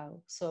somehow.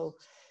 So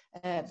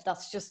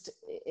that's just,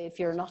 if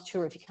you're not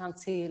sure, if you can't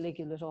see a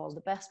ligule at all,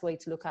 the best way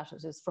to look at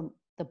it is from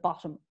the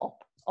bottom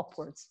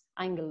upwards,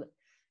 angle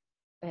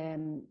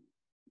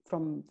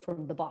from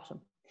the bottom.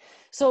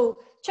 So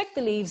check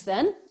the leaves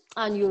then,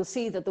 and you'll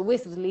see that the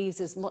width of the leaves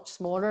is much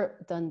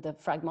smaller than the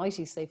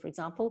Phragmites, say, for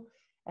example,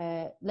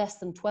 less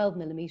than 12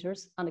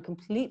 millimeters, and a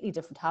completely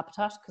different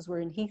habitat because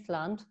we're in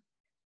heathland.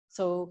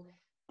 So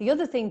the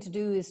other thing to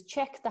do is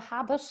check the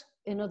habit.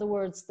 In other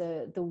words,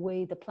 the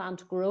way the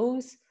plant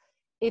grows.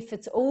 if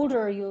it's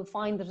older, you'll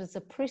find that it's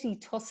a pretty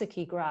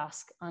tussocky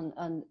grass,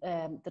 and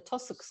the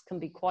tussocks can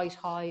be quite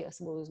high, I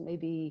suppose,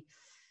 maybe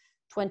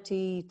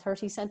 20,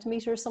 30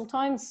 centimeters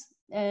sometimes.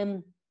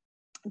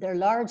 They're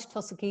large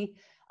tussocky,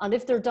 and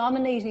if they're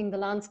dominating the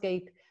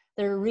landscape,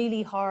 they're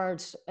really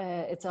hard.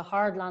 It's a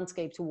hard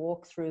landscape to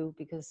walk through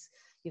because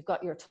you've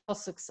got your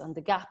tussocks and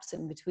the gaps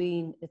in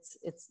between.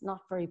 It's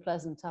not very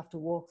pleasant to have to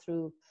walk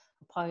through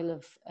a pile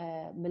of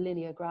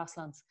millennia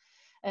grasslands.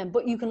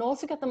 But you can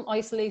also get them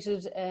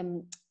isolated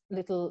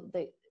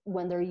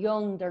when they're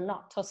young, they're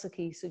not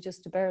tussocky, so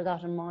just to bear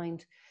that in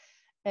mind.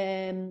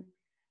 And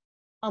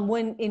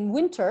when in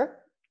winter,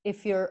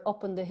 if you're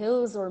up in the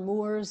hills or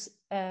moors,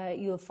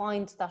 you'll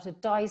find that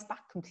it dies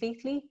back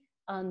completely,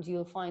 and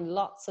you'll find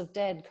lots of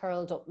dead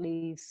curled up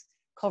leaves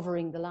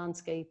covering the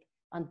landscape,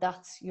 and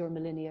that's your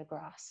millennia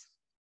grass.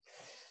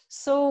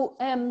 So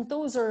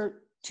those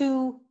are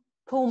two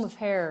comb of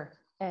hair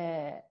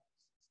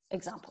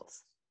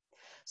examples.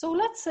 So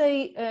let's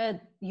say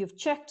you've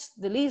checked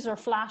the leaves are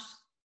flat,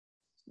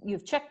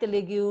 you've checked the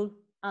ligule,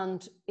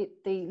 and the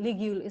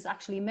ligule is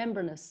actually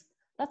membranous.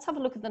 Let's have a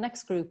look at the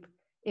next group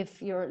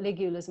if your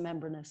ligule is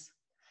membranous.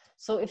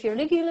 So if your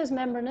ligule is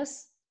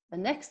membranous, the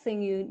next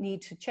thing you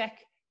need to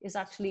check is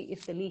actually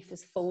if the leaf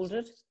is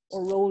folded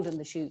or rolled in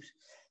the shoot.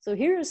 So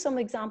here are some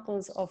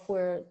examples of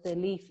where the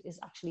leaf is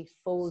actually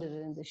folded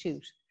in the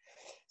shoot.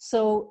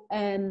 So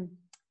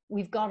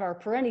we've got our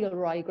perennial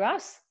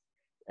ryegrass,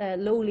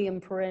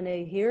 Lolium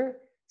perenne here.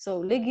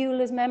 So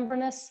ligule is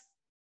membranous,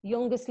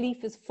 youngest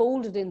leaf is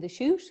folded in the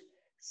shoot.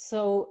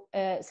 So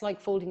it's like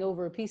folding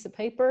over a piece of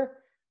paper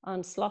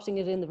and slotting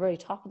it in the very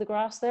top of the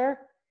grass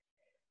there.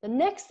 The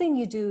next thing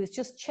you do is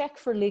just check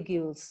for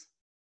ligules.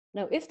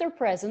 Now, if they're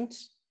present,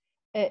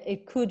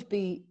 it could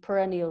be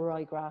perennial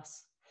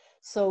ryegrass.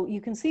 So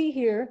you can see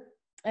here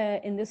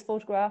in this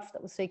photograph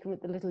that was taken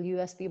with the little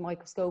USB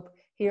microscope,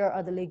 here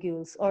are the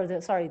ligules, or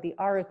the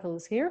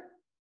auricles here.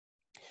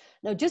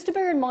 Now, just to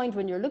bear in mind,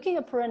 when you're looking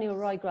at perennial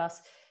ryegrass,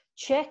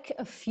 check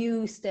a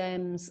few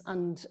stems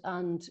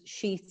and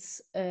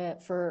sheaths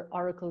for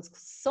auricles.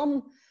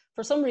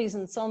 For some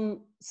reason,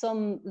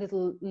 some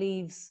little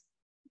leaves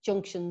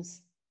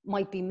junctions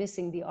might be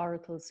missing the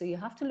auricles. So you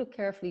have to look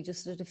carefully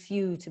just at a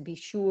few to be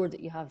sure that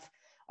you have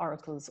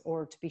auricles,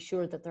 or to be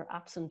sure that they're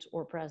absent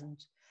or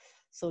present.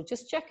 So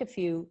just check a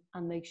few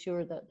and make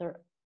sure that they're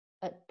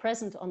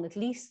present on at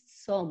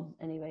least some,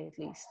 anyway, at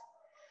least.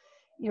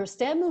 Your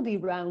stem will be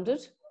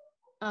rounded,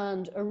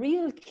 and a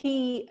real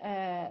key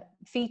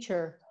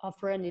feature of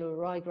perennial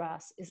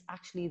ryegrass is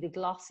actually the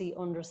glossy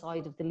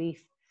underside of the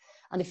leaf.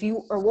 And if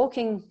you are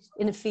walking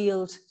in a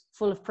field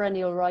full of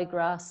perennial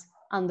ryegrass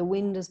and the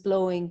wind is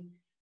blowing,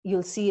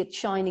 you'll see it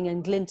shining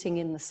and glinting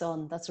in the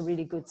sun. That's a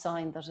really good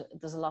sign that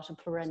there's a lot of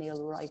perennial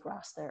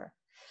ryegrass there.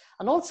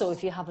 And also,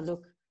 if you have a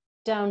look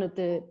down at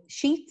the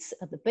sheaths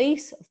at the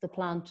base of the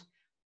plant,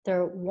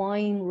 they're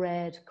wine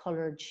red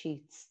colored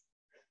sheaths.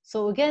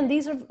 So again,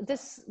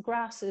 this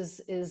grass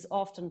is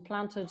often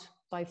planted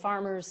by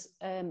farmers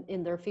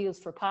in their fields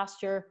for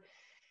pasture.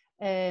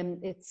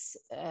 It's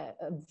a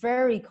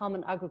very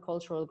common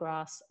agricultural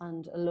grass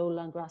and a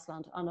lowland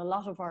grassland, and a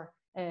lot of our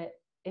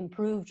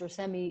improved or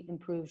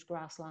semi-improved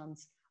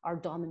grasslands are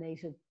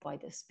dominated by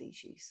this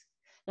species.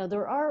 Now,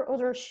 there are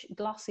other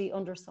glossy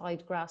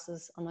underside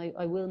grasses, and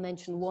I will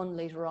mention one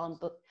later on,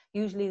 but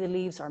usually the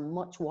leaves are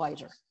much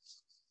wider.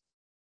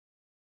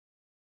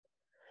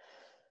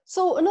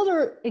 So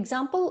another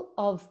example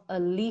of a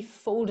leaf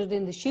folded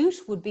in the shoot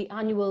would be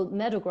annual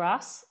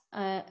meadowgrass.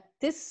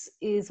 This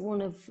is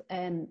one of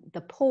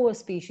the POA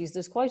species.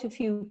 There's quite a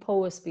few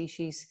POA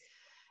species.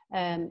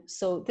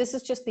 So this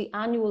is just the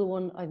annual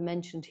one I've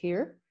mentioned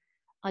here.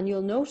 And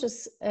you'll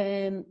notice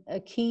a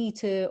key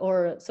to,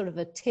 or sort of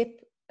a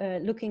tip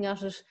looking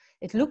at it,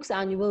 it looks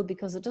annual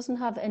because it doesn't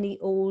have any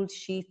old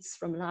sheaths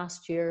from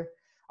last year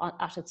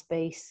at its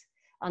base.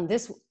 And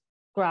this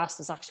grass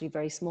is actually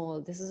very small.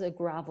 This is a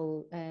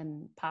gravel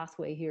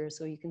pathway here.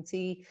 So you can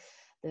see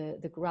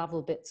the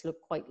gravel bits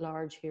look quite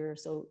large here.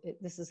 So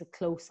this is a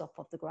close-up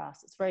of the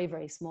grass. It's very,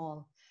 very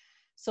small.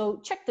 So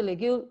check the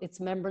ligule, it's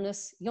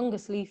membranous,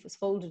 youngest leaf is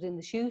folded in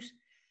the shoot.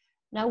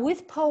 Now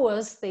with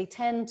POAs, they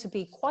tend to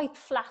be quite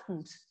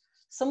flattened.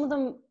 Some of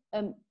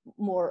them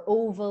more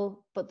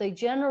oval, but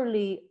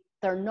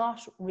they're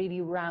not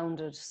really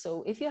rounded.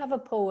 So if you have a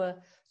POA,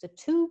 the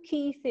two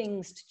key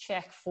things to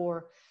check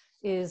for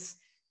is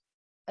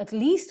at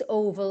least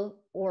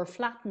oval or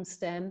flattened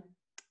stem.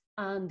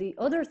 And the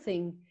other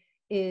thing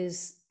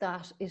is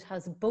that it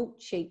has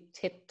boat-shaped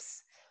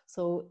tips.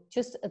 So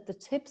just at the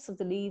tips of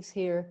the leaves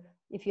here,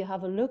 if you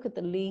have a look at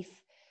the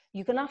leaf,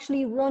 you can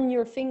actually run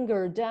your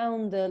finger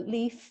down the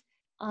leaf,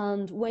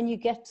 and when you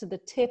get to the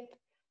tip,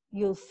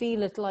 you'll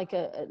feel it like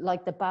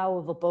the bow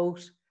of a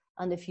boat.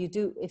 And if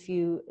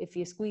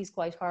you squeeze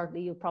quite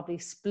hardly, you'll probably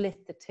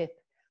split the tip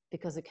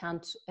because it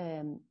can't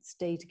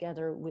stay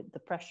together with the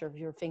pressure of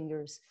your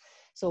fingers.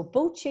 So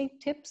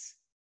boat-shaped tips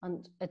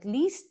and at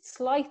least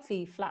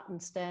slightly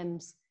flattened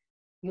stems,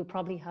 you'll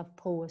probably have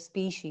POA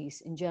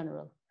species in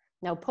general.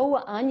 Now,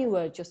 Poa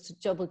annua, just to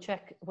double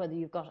check whether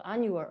you've got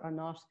annua or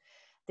not,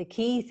 the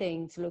key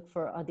thing to look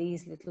for are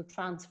these little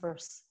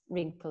transverse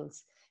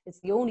wrinkles. It's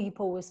the only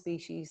Poa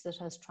species that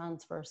has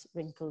transverse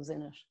wrinkles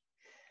in it.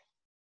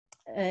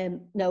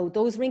 Now,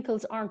 those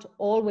wrinkles aren't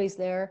always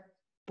there,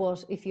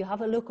 but if you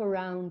have a look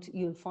around,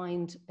 you'll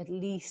find at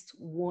least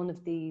one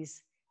of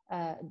these.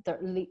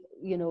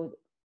 You know,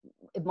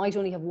 it might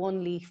only have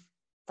one leaf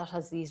that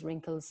has these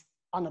wrinkles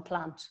on a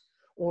plant,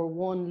 or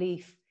one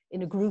leaf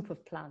in a group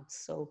of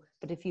plants. So,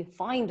 but if you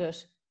find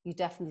it, you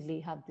definitely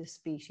have this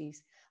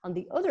species. And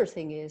the other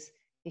thing is,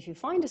 if you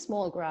find a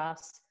small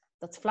grass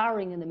that's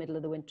flowering in the middle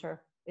of the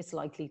winter, it's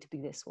likely to be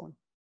this one.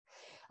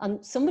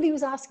 And somebody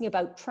was asking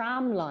about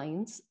tram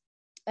lines.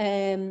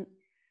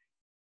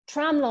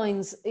 Tram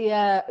lines,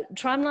 yeah,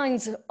 tram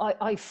lines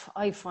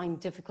I find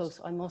difficult,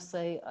 I must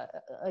say.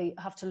 I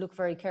have to look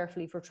very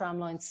carefully for tram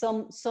lines.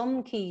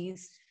 Some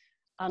keys,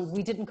 and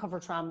we didn't cover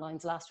tram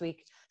lines last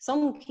week,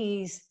 some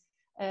keys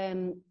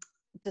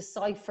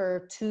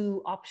decipher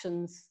two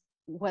options,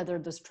 whether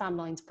there's tram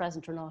lines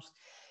present or not.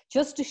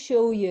 Just to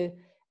show you,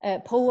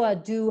 Poa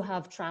do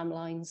have tram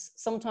lines.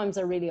 Sometimes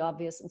they're really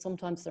obvious and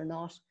sometimes they're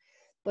not.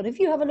 But if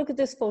you have a look at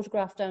this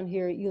photograph down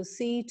here, you'll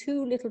see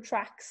two little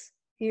tracks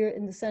here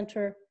in the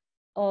center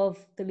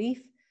of the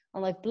leaf,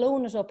 and I've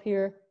blown it up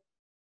here.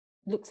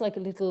 Looks like a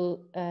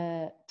little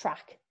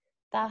track.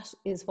 That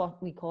is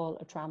what we call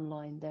a tram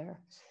line there.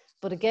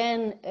 But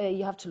again,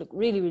 you have to look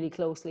really, really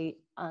closely,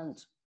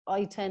 and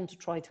I tend to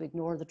try to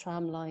ignore the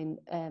tram line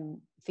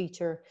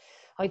feature.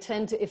 I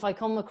tend to, if I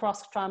come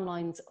across tram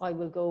lines, I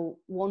will go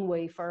one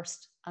way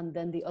first and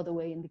then the other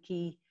way in the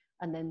key,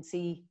 and then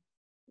see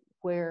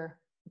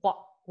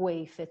what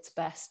way fits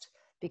best,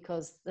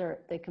 because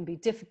they can be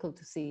difficult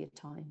to see at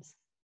times.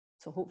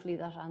 So hopefully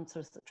that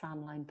answers the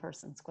tramline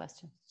person's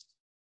question.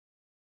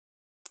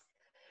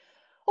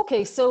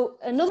 Okay, so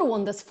another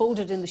one that's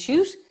folded in the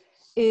shoot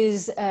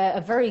is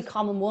a very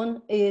common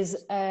one,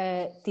 is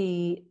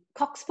the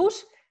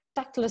cocksfoot,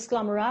 Dactylus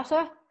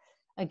glomerata.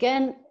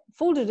 Again,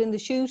 folded in the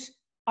shoot,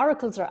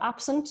 auricles are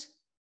absent,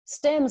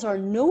 stems are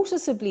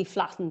noticeably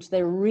flattened.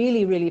 They're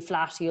really, really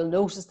flat. You'll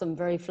notice them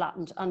very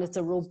flattened, and it's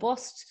a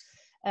robust,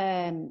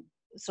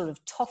 sort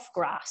of tough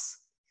grass.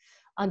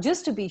 And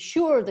just to be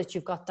sure that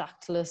you've got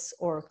Dactylus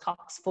or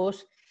cocksfoot,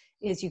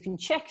 is you can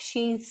check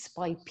sheaths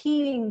by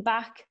peeling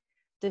back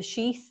the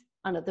sheath,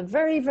 and at the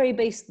very, very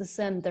base of the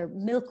stem, they're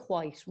milk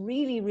white,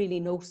 really, really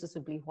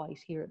noticeably white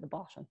here at the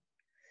bottom.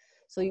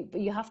 So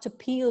you have to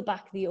peel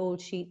back the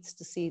old sheets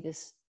to see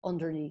this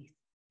underneath.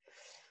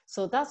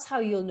 So that's how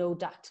you'll know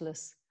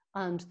Dactylus.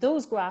 And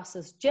those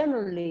grasses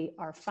generally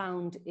are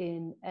found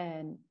in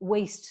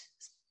waste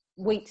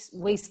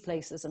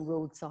places and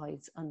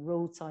roadsides and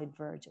roadside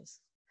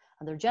verges.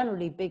 And they're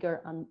generally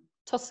bigger and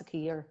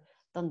tussockier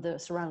than the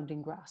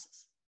surrounding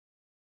grasses.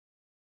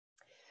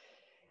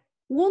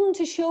 One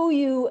to show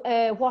you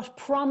what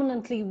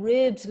prominently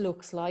ribbed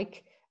looks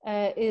like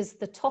is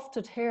the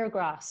tufted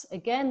hairgrass.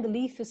 Again, the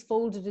leaf is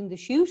folded in the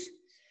shoot,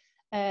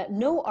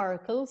 no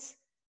auricles,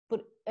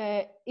 but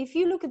if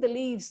you look at the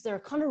leaves, they're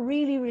kind of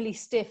really, really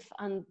stiff,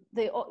 and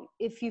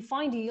if you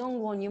find a young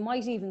one, you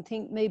might even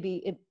think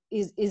maybe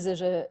is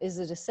it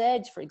a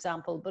sedge, for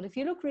example. But if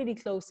you look really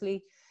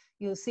closely,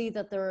 you'll see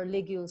that there are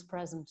ligules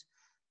present.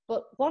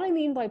 But what I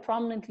mean by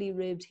prominently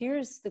ribbed,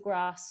 here's the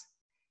grass.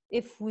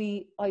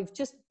 I've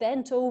just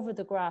bent over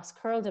the grass,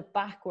 curled it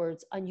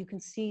backwards, and you can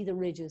see the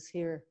ridges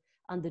here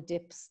and the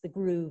dips, the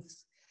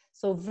grooves.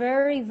 So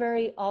very,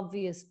 very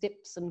obvious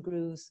dips and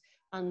grooves.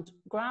 And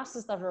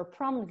grasses that are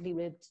prominently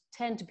ribbed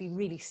tend to be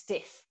really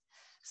stiff.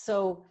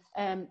 So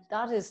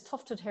that is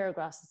tufted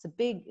hairgrass.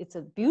 It's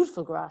a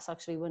beautiful grass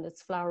actually when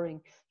it's flowering.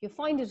 You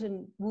find it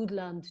in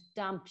woodland,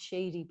 damp,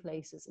 shady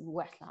places and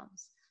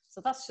wetlands.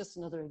 So that's just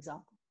another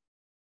example.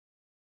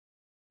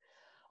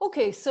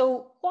 Okay,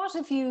 so what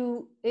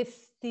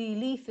if the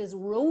leaf is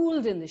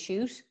rolled in the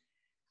shoot?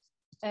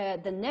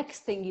 The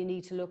next thing you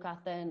need to look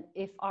at then,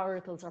 if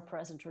auricles are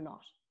present or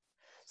not.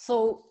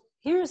 So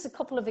here's a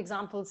couple of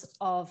examples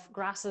of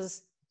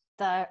grasses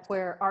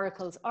where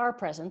auricles are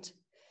present.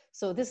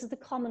 So this is the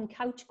common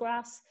couch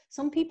grass.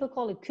 Some people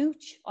call it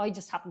couch. I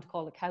just happen to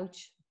call it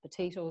couch.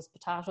 Potatoes,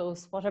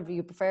 whatever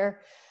you prefer.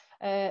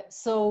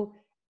 So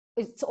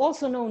it's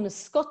also known as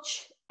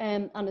scutch,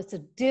 and it's a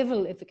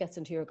devil if it gets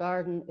into your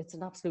garden. It's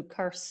an absolute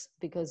curse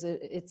because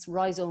its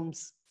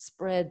rhizomes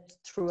spread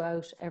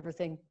throughout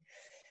everything.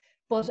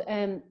 But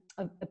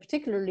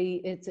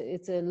particularly,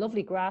 it's a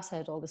lovely grass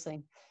head all the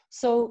same.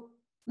 So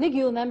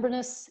ligule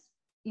membranous,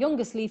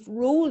 youngest leaf,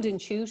 rolled in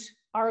shoot,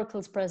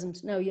 auricles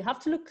present. Now you have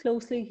to look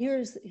closely. Here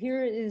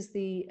is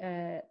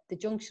the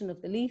junction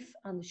of the leaf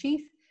and the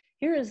sheath.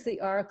 Here is the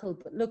auricle,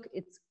 but look,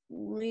 it's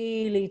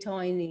really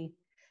tiny.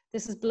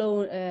 This is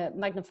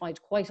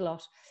magnified quite a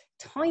lot.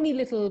 Tiny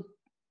little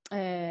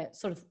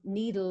sort of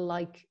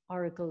needle-like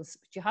auricles,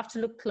 but you have to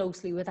look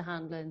closely with a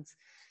hand lens.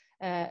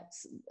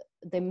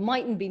 They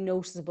mightn't be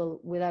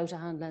noticeable without a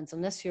hand lens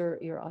unless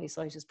your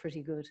eyesight is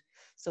pretty good.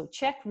 So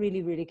check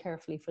really, really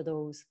carefully for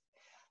those.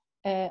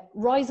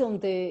 Rhizome,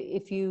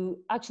 if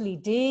you actually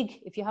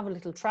dig, if you have a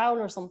little trowel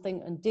or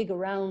something and dig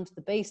around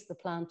the base of the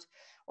plant,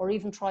 or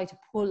even try to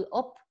pull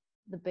up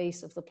the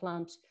base of the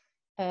plant,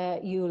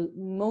 you'll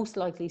most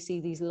likely see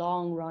these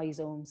long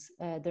rhizomes.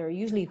 They're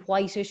usually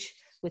whitish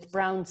with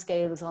brown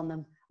scales on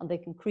them, and they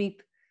can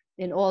creep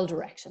in all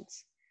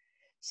directions.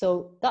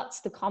 So that's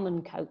the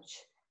common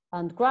couch.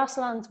 And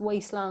grasslands,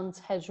 wastelands,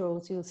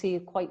 hedgerows, you'll see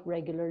it quite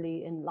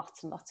regularly in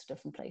lots and lots of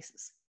different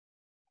places.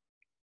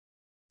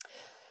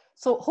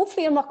 So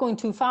hopefully I'm not going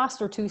too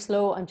fast or too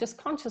slow. I'm just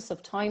conscious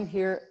of time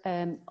here.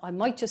 I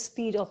might just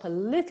speed up a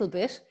little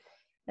bit,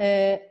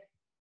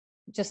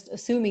 just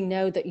assuming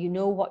now that you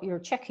know what you're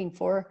checking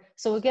for.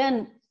 So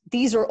again,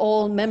 these are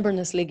all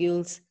membranous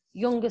ligules.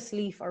 Youngest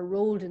leaf are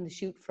rolled in the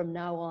shoot from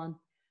now on.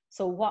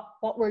 So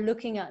what we're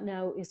looking at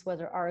now is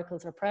whether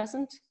auricles are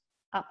present,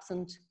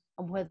 absent,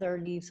 and whether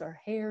leaves are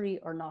hairy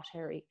or not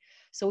hairy.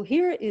 So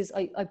here is,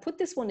 I put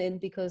this one in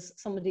because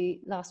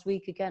somebody last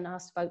week again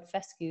asked about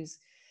fescues.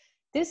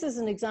 This is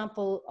an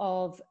example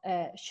of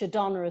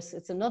Schedonorus.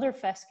 It's another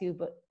fescue,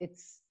 but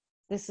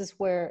this is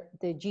where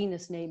the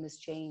genus name is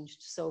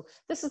changed. So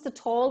this is the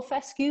tall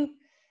fescue,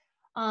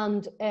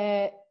 and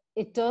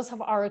it does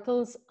have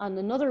auricles. And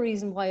another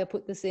reason why I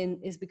put this in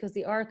is because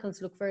the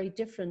auricles look very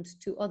different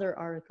to other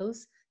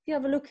auricles. If you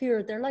have a look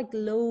here, they're like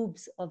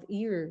lobes of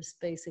ears,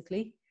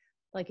 basically,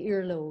 like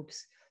earlobes.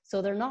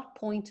 So they're not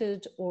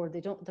pointed, or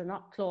they're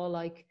not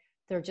claw-like.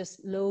 They're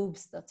just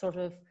lobes that sort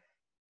of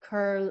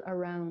curl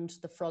around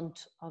the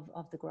front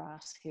of the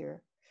grass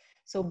here.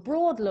 So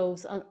broad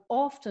lobes, and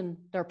often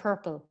they're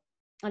purple.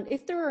 And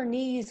if there are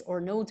knees or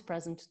nodes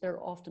present,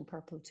 they're often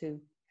purple too.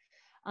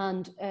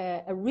 And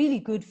a really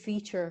good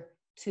feature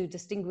to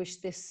distinguish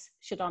this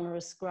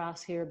Schedonorus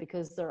grass here,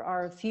 because there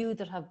are a few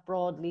that have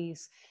broad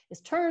leaves,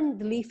 is turn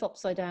the leaf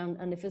upside down,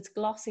 and if it's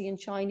glossy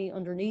and shiny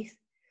underneath,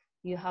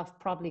 you have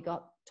probably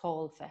got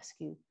tall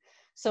fescue.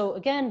 So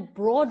again,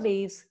 broad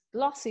leaves,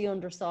 glossy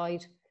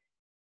underside,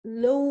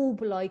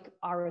 lobe-like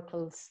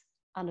auricles,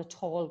 and a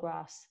tall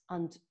grass,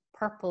 and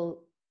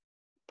purple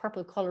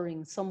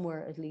colouring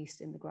somewhere at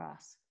least in the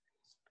grass.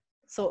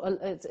 So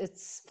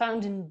it's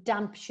found in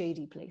damp,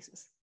 shady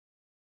places.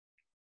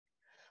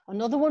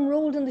 Another one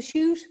rolled in the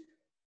shoot,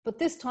 but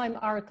this time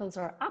auricles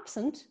are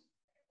absent.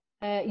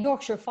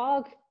 Yorkshire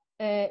fog,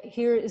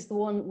 here is the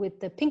one with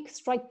the pink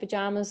striped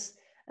pajamas.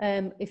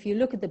 If you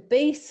look at the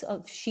base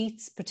of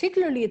sheets,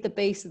 particularly at the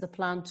base of the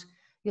plant,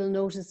 you'll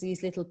notice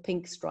these little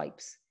pink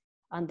stripes,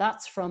 and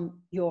that's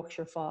from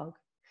Yorkshire fog.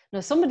 Now,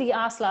 somebody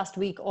asked last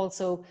week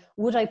also,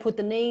 would I put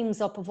the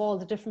names up of all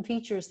the different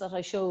features that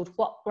I showed,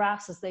 what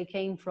grasses they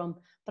came from?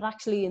 But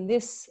actually in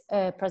this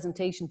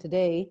presentation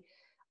today,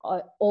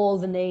 all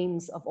the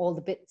names of all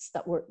the bits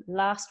that were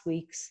last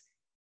week's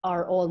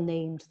are all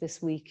named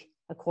this week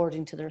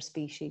according to their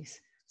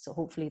species. So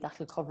hopefully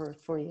that'll cover it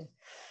for you.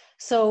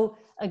 So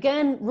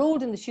again,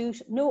 rolled in the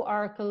shoot, no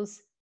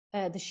auricles.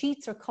 The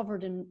sheets are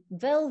covered in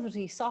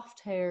velvety soft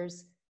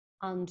hairs,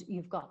 and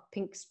you've got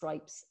pink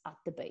stripes at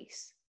the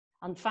base,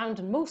 and found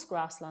in most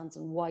grasslands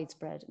and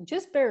widespread. And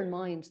just bear in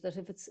mind that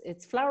if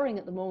it's flowering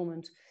at the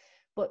moment,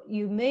 but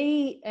you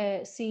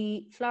may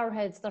see flower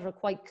heads that are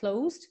quite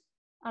closed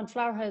and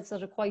flower heads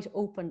that are quite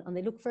open, and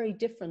they look very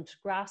different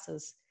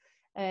grasses,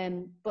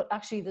 but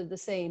actually they're the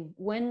same.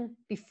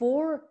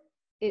 Before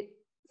it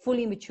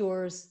fully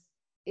matures,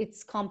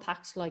 it's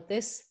compact like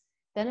this,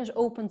 then it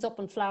opens up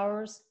and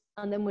flowers,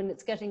 and then when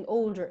it's getting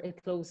older,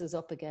 it closes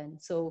up again.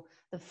 So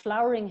the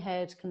flowering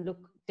head can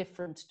look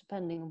different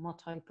depending on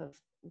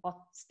what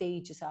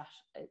stage it's at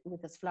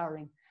with its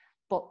flowering.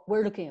 But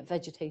we're looking at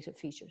vegetative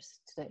features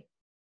today.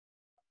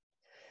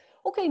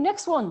 Okay,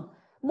 next one.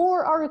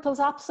 More auricles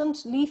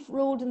absent, leaf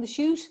rolled in the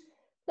shoot.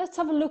 Let's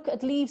have a look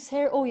at leaves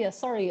here. Oh yeah,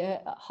 sorry,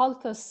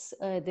 Halcus,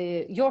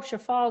 the Yorkshire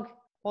fog.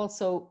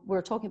 Also,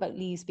 we're talking about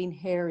leaves being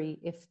hairy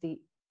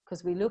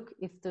because we look,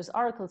 if those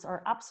auricles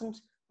are absent,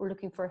 we're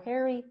looking for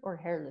hairy or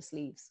hairless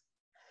leaves.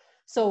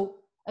 So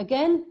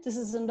again, this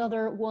is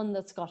another one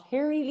that's got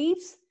hairy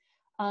leaves,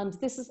 and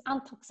this is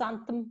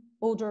Anthoxanthum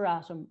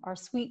odoratum, our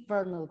sweet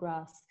vernal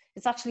grass.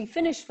 It's actually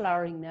finished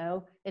flowering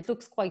now. It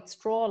looks quite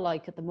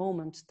straw-like at the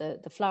moment, the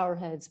flower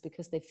heads,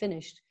 because they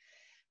finished.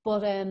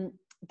 But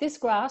this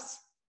grass,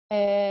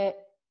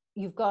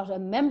 you've got a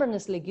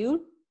membranous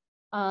ligule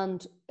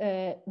and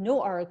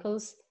no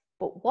auricles,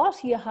 but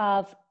what you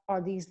have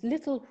are these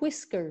little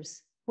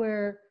whiskers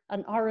where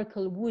an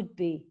auricle would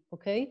be,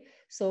 okay?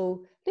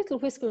 So little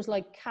whiskers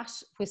like cat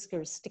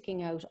whiskers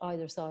sticking out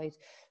either side.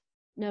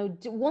 Now,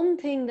 one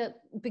thing that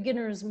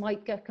beginners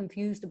might get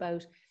confused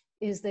about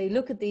is they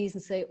look at these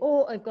and say,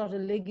 oh, I've got a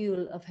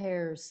ligule of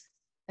hairs,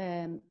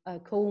 a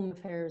comb of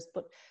hairs,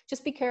 but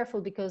just be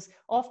careful, because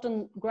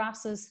often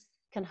grasses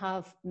can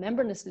have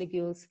membranous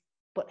ligules,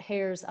 but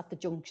hairs at the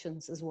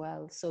junctions as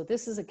well. So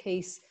this is a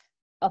case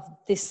of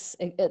this,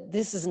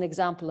 this is an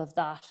example of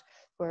that,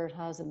 where it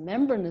has a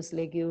membranous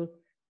ligule,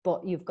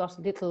 but you've got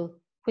little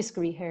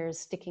whiskery hairs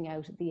sticking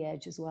out at the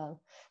edge as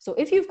well. So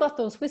if you've got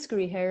those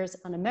whiskery hairs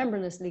and a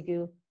membranous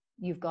ligule,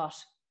 you've got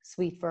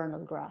sweet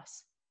vernal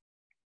grass.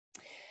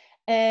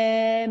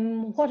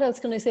 What else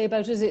can I say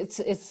about it?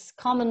 It's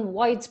common,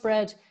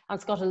 widespread, and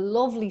it's got a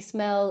lovely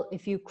smell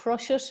if you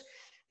crush it,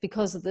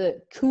 because of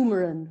the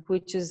coumarin,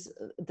 which is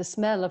the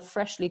smell of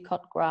freshly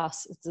cut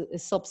grass. It's a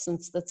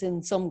substance that's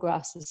in some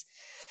grasses.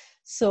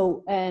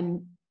 So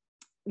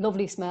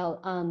lovely smell,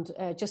 and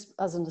just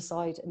as an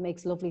aside, it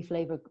makes lovely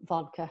flavored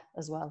vodka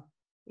as well.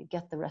 You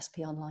get the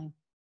recipe online.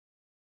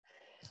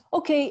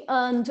 Okay,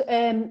 and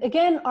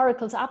again,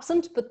 auricle's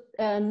absent, but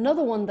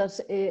another one that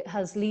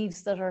has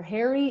leaves that are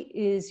hairy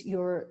is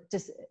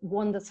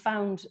one that's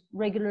found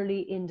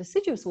regularly in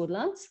deciduous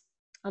woodlands,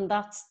 and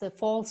that's the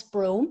false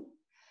brome.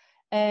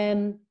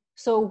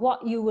 So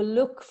what you will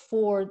look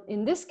for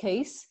in this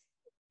case,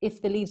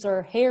 if the leaves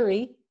are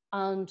hairy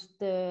and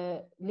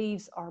the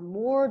leaves are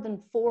more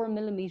than 4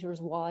 millimeters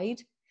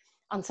wide,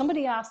 and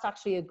somebody asked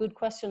actually a good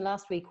question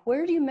last week,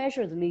 where do you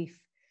measure the leaf?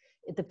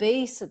 At the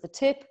base, at the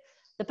tip?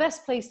 The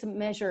best place to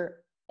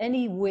measure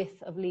any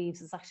width of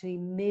leaves is actually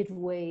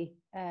midway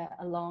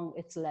along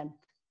its length.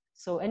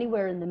 So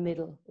anywhere in the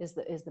middle is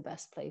the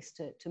best place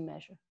to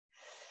measure.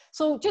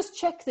 So just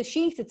check the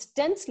sheath. It's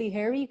densely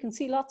hairy. You can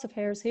see lots of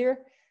hairs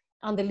here,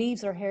 and the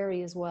leaves are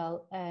hairy as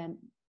well.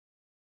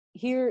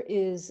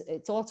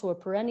 It's also a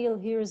perennial.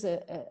 Here's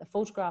a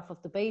photograph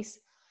of the base.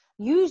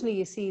 Usually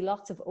you see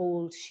lots of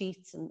old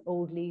sheaths and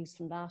old leaves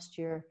from last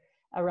year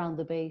around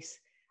the base.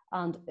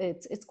 And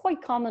it's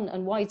quite common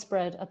and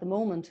widespread at the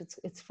moment.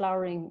 It's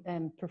flowering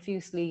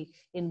profusely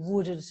in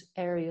wooded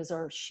areas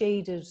or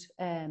shaded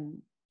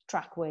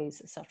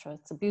trackways, etc.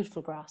 It's a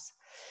beautiful grass.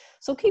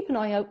 So keep an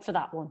eye out for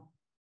that one.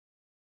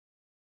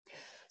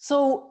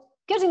 So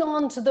getting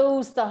on to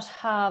those that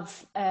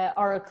have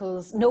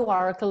auricles, no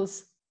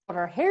auricles, but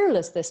are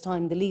hairless this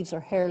time. The leaves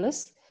are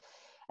hairless.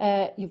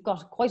 You've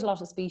got quite a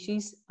lot of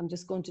species. I'm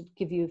just going to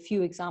give you a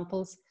few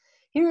examples.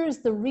 Here's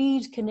the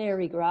reed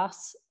canary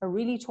grass, a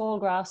really tall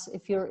grass.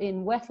 If you're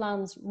in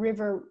wetlands,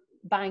 river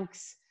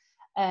banks,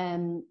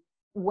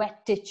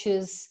 wet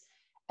ditches,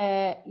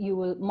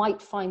 you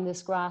might find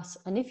this grass.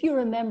 And if you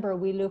remember,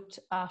 we looked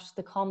at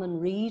the common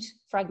reed,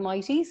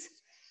 Phragmites,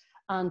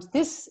 and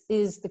this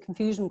is the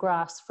confusion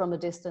grass from a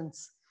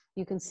distance.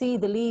 You can see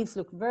the leaves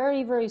look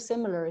very, very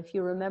similar, if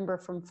you remember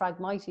from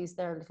Phragmites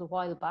there a little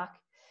while back.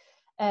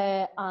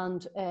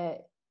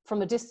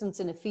 From a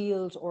distance in a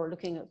field or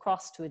looking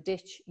across to a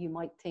ditch, you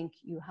might think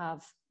you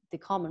have the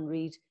common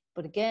reed.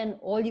 But again,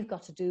 all you've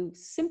got to do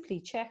is simply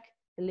check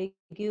the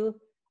ligule.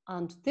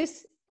 And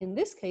in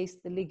this case,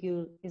 the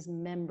ligule is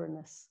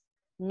membranous,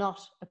 not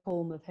a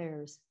comb of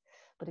hairs.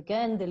 But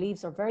again, the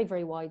leaves are very,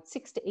 very wide,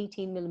 6 to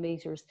 18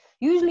 millimeters.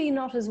 Usually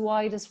not as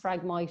wide as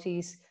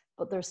Phragmites,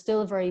 but they're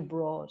still very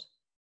broad.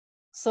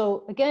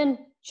 So again,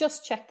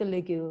 just check the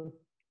ligule.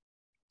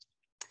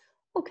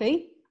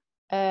 Okay.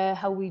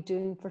 How are we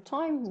doing for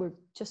time? We're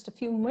just a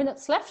few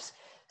minutes left.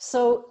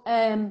 So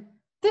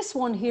this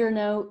one here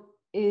now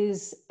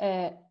is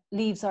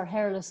leaves are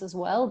hairless as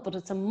well, but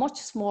it's a much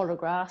smaller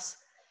grass.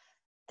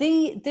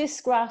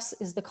 This grass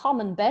is the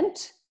common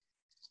bent,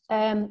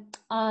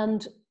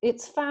 and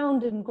it's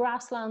found in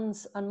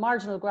grasslands and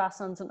marginal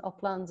grasslands and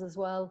uplands as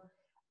well.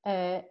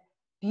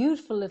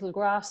 Beautiful little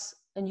grass,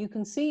 and you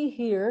can see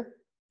here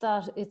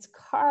that it's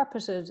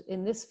carpeted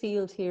in this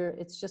field here.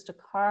 It's just a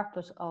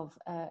carpet of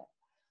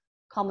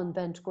common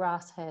bent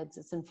grass heads.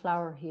 It's in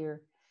flower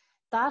here.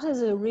 That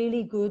is a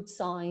really good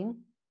sign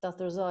that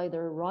there's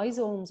either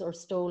rhizomes or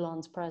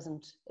stolons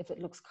present if it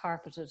looks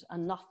carpeted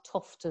and not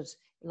tufted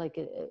like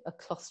a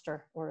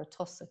cluster or a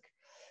tussock.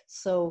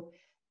 So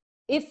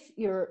if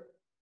you're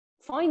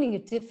finding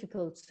it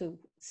difficult to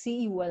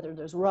see whether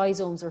there's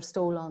rhizomes or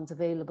stolons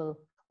available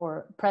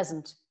or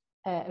present,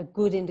 a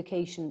good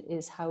indication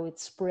is how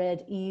it's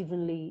spread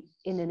evenly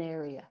in an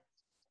area.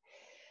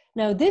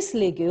 Now this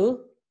ligule,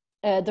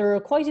 there are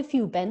quite a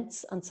few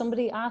bents, and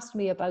somebody asked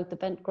me about the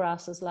bent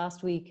grasses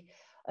last week.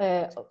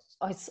 I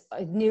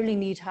nearly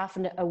need half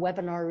a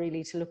webinar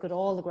really to look at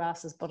all the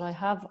grasses, but I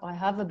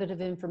have a bit of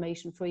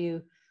information for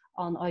you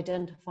on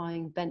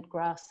identifying bent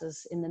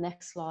grasses in the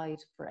next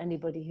slide for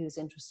anybody who's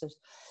interested.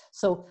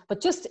 So,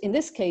 but just in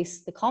this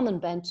case, the common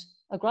bent,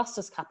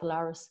 Agrostis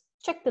capillaris,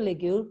 check the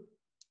ligule.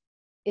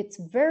 It's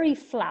very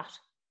flat.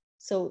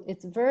 So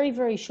it's very,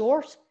 very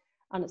short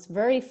and it's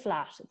very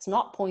flat. It's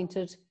not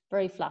pointed,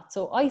 very flat.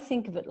 So I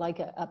think of it like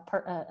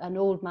an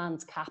old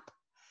man's cap.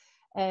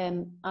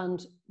 And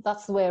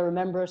that's the way I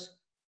remember it.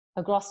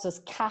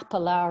 Agrostis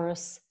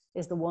capillaris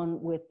is the one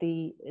with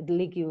the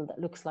ligule that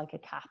looks like a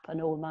cap,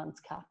 an old man's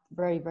cap,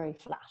 very, very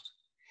flat.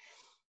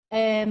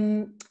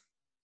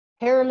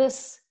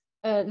 Hairless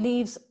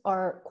leaves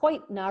are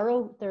quite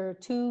narrow. They're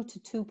 2 to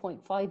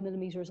 2.5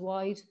 millimeters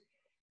wide.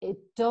 It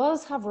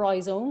does have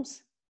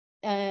rhizomes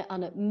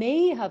and it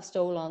may have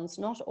stolons,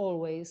 not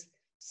always.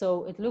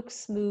 So it looks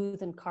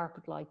smooth and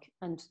carpet-like,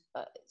 and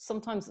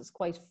sometimes it's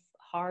quite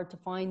hard to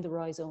find the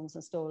rhizomes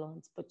and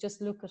stolons, but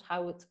just look at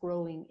how it's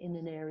growing in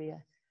an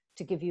area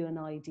to give you an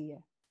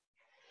idea.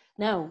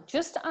 Now,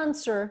 just to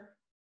answer,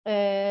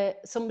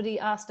 somebody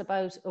asked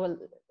about, well,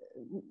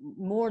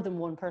 more than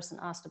one person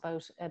asked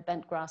about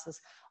bent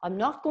grasses. I'm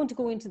not going to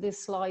go into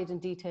this slide in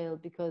detail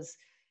because,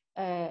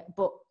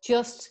 but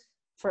just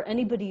for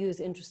anybody who's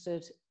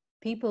interested,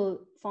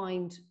 people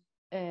find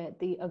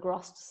the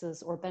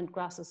agrostaces or bent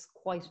grasses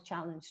quite a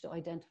challenge to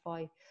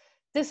identify.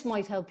 This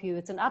might help you.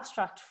 It's an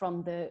abstract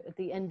from the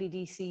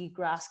NBDC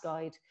Grass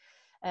Guide.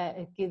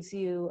 It gives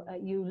you,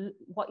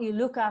 what you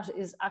look at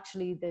is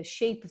actually the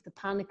shape of the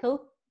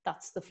panicle.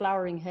 That's the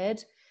flowering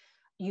head.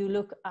 You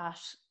look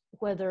at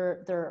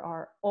whether there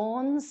are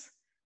awns,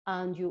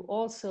 and you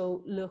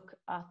also look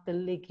at the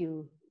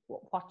ligule,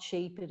 what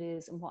shape it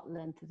is and what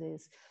length it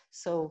is.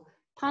 So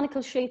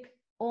panicle shape,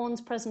 awns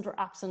present or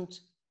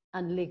absent,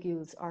 and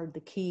ligules are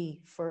the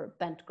key for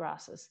bent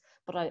grasses.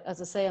 But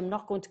as I say, I'm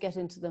not going to get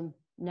into them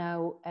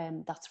now.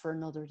 That's for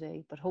another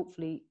day. But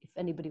hopefully, if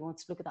anybody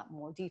wants to look at that in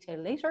more detail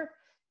later,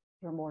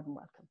 you're more than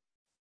welcome.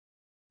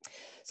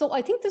 So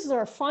I think this is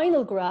our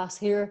final grass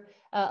here,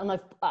 and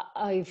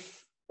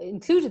I've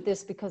included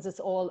this because it's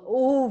all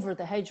over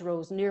the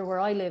hedgerows, near where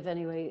I live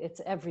anyway.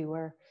 It's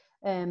everywhere.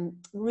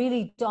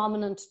 Really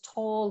dominant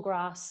tall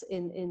grass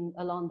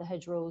along the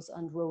hedgerows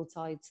and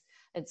roadsides.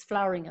 It's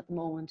flowering at the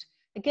moment.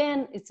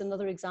 Again, it's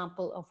another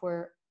example of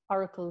where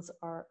auricles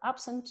are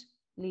absent,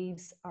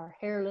 leaves are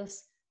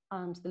hairless,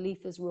 and the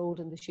leaf is rolled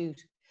in the shoot.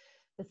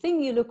 The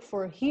thing you look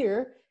for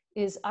here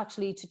is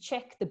actually to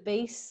check the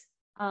base,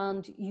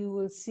 and you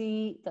will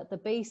see that the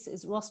base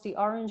is rusty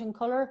orange in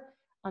color.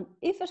 And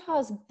if it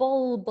has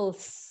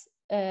bulbous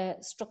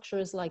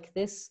structures like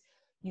this,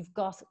 you've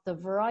got the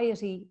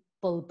variety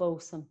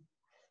bulbosum.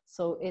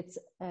 So it's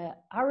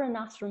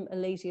Arundinaceus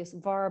elateus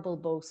var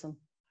bulbosum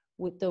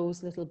with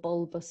those little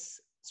bulbous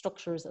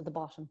structures at the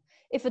bottom.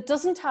 If it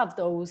doesn't have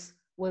those,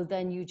 well,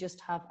 then you just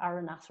have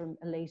Arundinaceus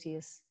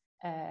elateus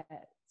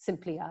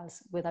simply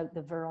as, without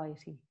the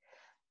variety.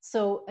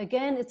 So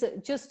again, it's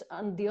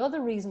and the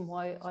other reason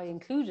why I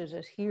included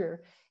it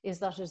here is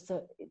that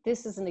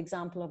this is an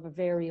example of a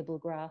variable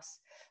grass.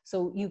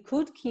 So you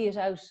could key it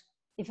out.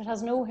 If it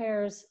has no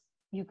hairs,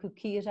 you could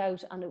key it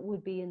out and it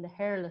would be in the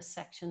hairless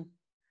section.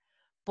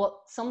 But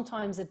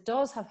sometimes it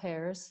does have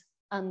hairs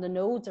and the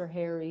nodes are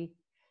hairy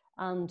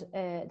and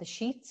the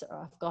sheets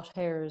have got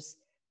hairs,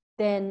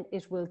 then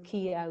it will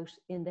key out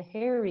in the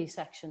hairy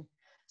section.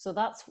 So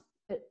that's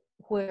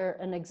where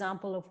an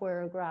example of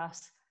where a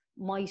grass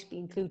might be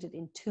included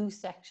in two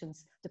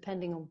sections,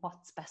 depending on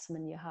what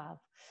specimen you have.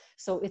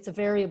 So it's a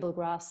variable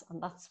grass,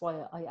 and that's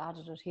why I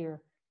added it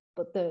here.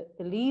 But the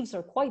leaves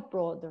are quite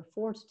broad. They're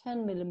 4 to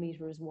 10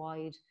 millimeters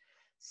wide.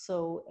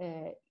 So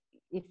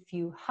if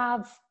you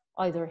have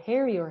either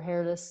hairy or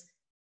hairless,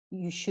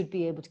 you should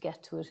be able to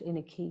get to it in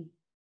a key.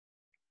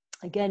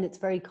 Again, it's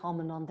very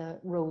common on the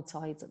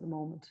roadsides at the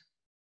moment.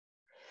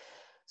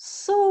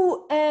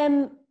 So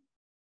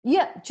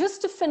yeah,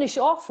 just to finish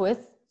off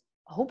with,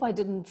 I hope I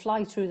didn't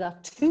fly through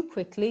that too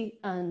quickly,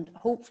 and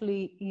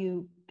hopefully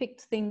you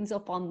picked things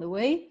up on the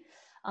way.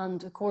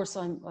 And of course,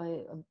 I'm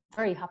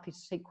very happy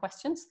to take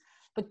questions.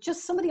 But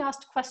just somebody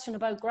asked a question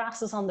about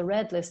grasses on the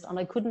red list, and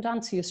I couldn't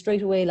answer you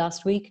straight away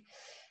last week.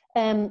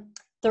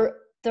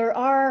 There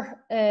are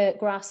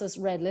grasses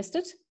red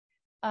listed,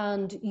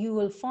 and you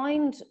will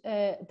find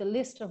the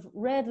list of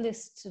red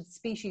listed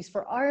species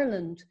for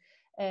Ireland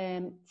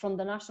from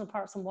the National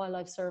Parks and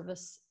Wildlife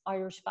Service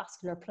Irish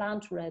Vascular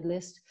Plant Red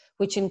List,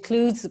 which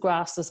includes the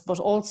grasses, but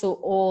also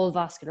all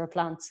vascular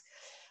plants.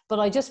 But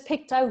I just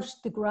picked out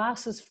the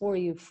grasses for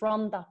you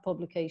from that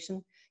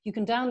publication. You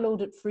can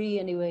download it free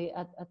anyway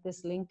at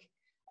this link.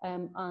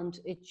 And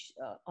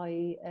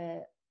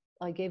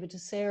I gave it to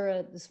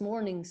Sarah this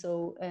morning.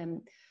 So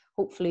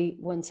hopefully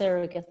when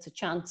Sarah gets a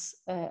chance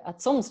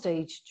at some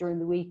stage during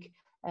the week,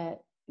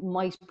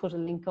 might put a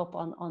link up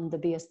on the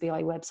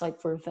BSBI website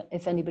for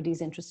if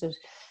anybody's interested.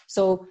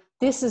 So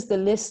this is the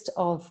list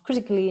of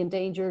critically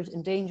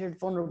endangered,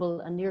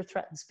 vulnerable and near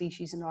threatened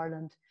species in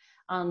Ireland,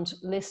 and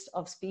list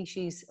of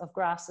species of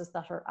grasses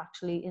that are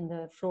actually in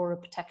the Flora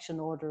protection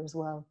order as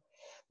well.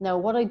 Now,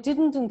 what I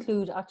didn't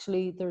include,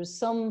 actually, there's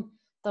some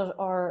that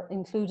are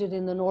included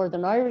in the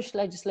Northern Irish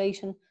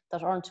legislation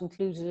that aren't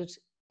included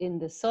in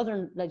the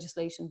Southern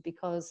legislation,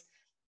 because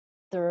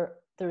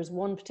there's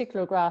one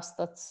particular grass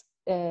that's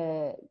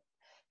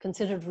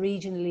considered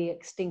regionally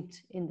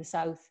extinct in the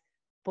south,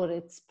 but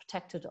it's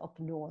protected up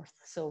north.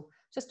 So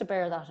just to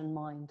bear that in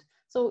mind.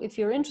 So if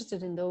you're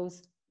interested in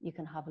those, you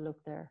can have a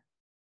look there.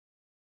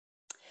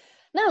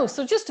 Now,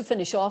 so just to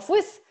finish off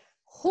with,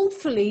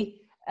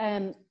 hopefully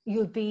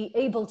you'll be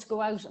able to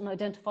go out and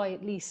identify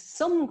at least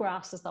some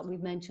grasses that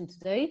we've mentioned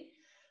today.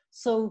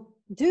 So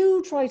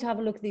do try to have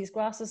a look at these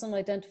grasses and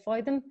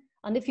identify them.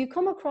 And if you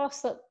come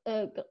across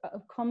a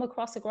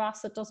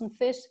grass that doesn't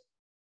fit,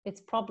 it's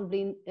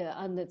probably,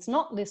 and it's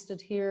not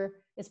listed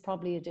here, it's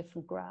probably a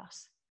different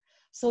grass.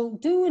 So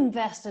do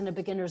invest in a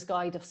beginner's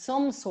guide of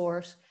some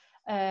sort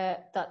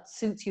that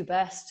suits you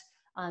best,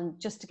 and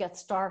just to get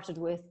started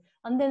with.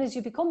 And then as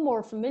you become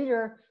more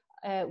familiar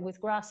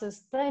with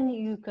grasses, then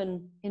you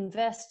can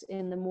invest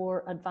in the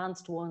more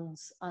advanced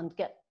ones and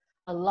get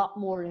a lot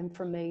more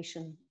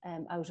information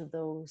out of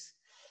those.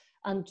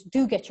 And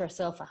do get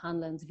yourself a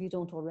hand lens if you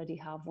don't already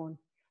have one.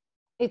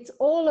 It's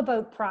all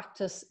about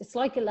practice. It's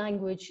like a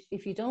language.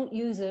 If you don't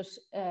use it,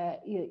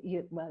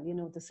 well, you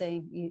know the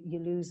saying, you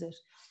lose it.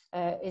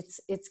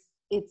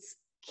 It's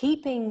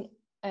keeping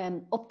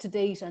up to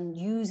date and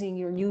using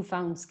your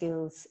newfound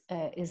skills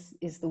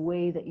is the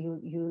way that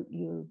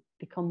you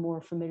become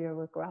more familiar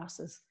with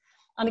grasses.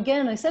 And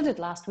again, I said it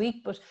last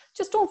week, but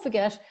just don't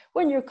forget,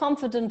 when you're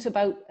confident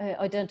about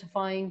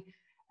identifying,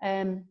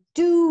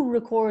 do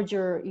record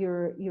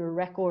your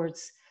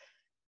records.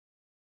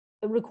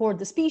 Record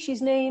the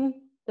species name,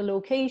 the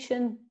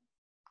location,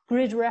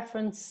 grid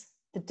reference,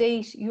 the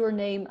date, your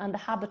name, and the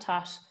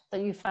habitat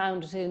that you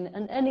found it in,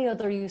 and any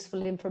other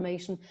useful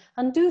information,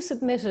 and do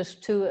submit it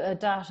to a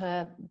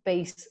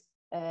database,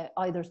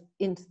 either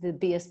into the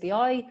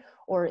BSBI,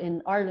 or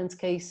in Ireland's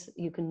case,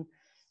 you can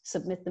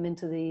submit them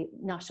into the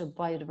National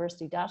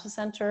Biodiversity Data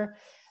Centre,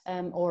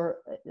 or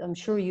I'm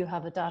sure you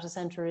have a data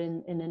centre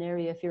in an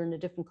area if you're in a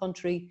different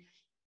country.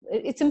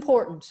 It's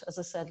important, as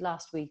I said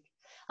last week.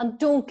 And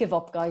don't give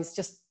up, guys.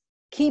 Just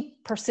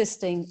keep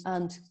persisting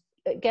and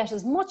get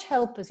as much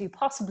help as you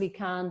possibly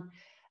can.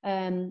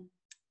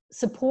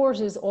 Support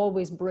is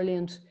always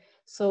brilliant.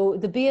 So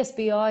the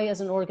BSBI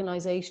as an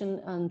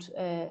organisation, and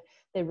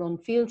they run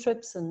field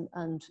trips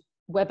and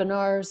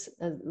webinars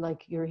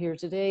like you're here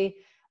today,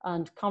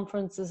 and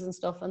conferences and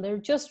stuff, and they're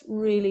just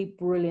really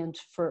brilliant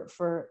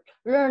for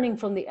learning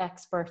from the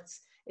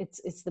experts.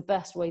 It's the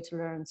best way to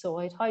learn. So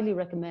I'd highly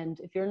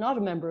recommend, if you're not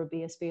a member of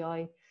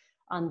BSBI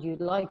and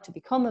you'd like to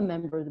become a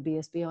member of the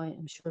BSBI,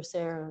 I'm sure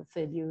Sarah will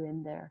fill you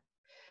in there.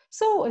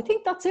 So I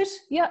think that's it.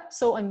 Yeah,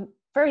 so I'm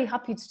very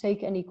happy to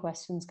take any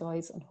questions,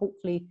 guys, and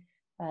hopefully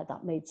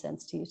that made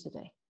sense to you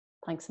today.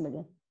 Thanks a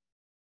million.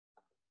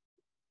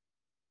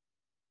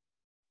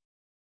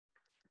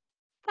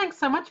 Thanks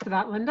so much for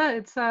that, Lynda.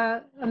 It's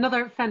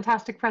another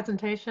fantastic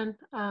presentation,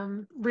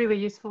 really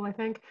useful, I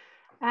think.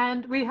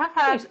 And we have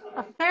had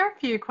a fair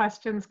few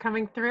questions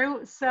coming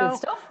through, so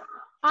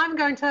I'm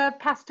going to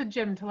pass to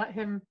Jim to let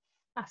him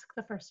ask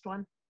the first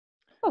one.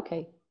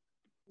 Okay.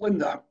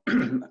 Lynda,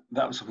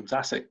 that was a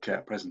fantastic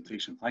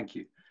presentation, thank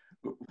you.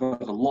 We've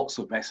had lots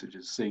of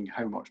messages saying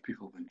how much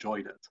people have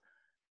enjoyed it.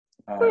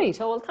 Great,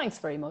 oh, well, thanks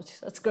very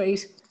much, that's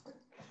great.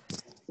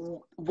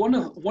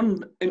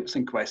 One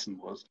interesting question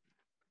was,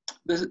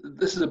 this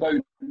is about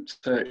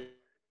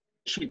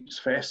sheep's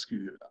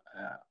fescue,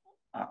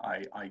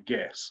 I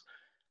guess.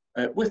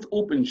 With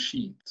open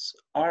sheets,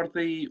 are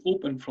they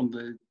open from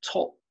the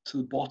top to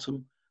the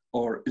bottom,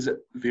 or is it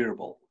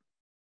variable?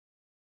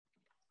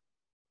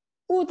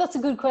 Oh, that's a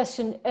good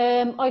question.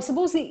 I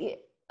suppose the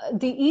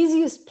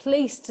easiest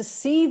place to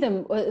see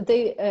them,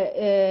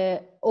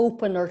 they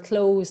open or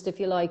closed, if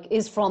you like,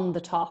 is from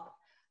the top.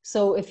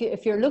 So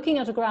if you're looking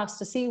at a grass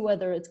to see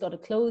whether it's got a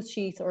closed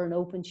sheath or an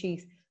open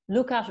sheath,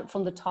 look at it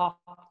from the top,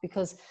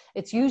 because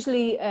it's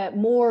usually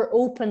more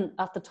open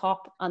at the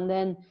top, and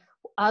then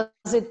as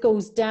it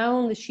goes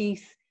down the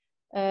sheath,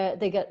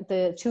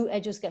 the two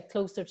edges get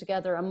closer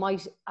together and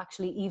might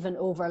actually even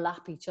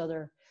overlap each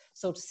other.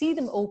 So to see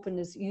them open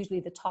is usually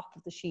the top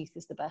of the sheath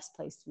is the best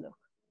place to look.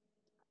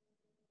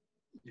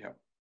 Yeah.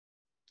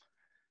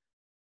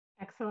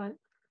 Excellent.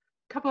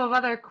 A couple of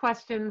other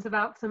questions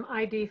about some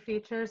ID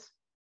features.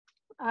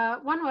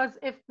 One was,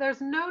 if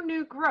there's no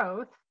new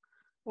growth,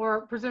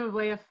 or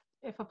presumably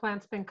if a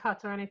plant's been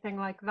cut or anything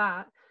like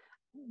that,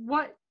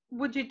 what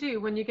would you do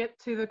when you get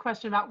to the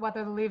question about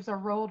whether the leaves are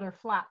rolled or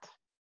flat?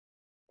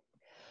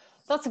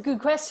 That's a good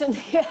question.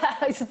 Yeah,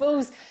 I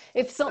suppose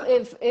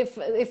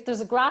if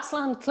there's a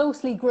grassland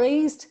closely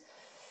grazed,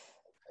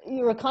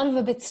 you're kind of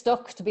a bit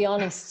stuck, to be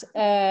honest.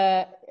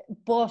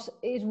 But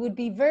it would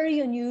be very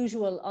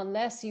unusual,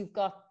 unless you've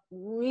got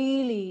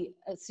really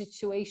a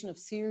situation of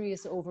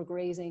serious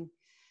overgrazing.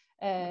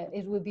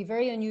 It would be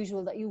very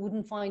unusual that you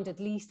wouldn't find at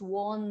least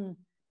one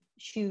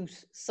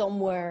shoot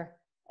somewhere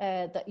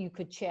that you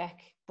could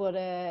check. But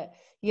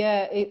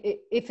yeah,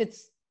 if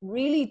it's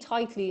really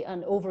tightly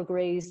and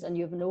overgrazed, and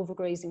you have an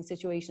overgrazing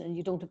situation and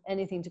you don't have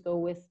anything to go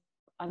with,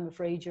 I'm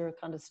afraid you're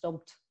kind of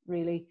stumped,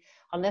 really.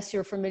 Unless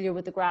you're familiar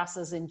with the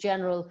grasses in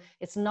general,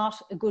 it's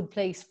not a good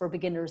place for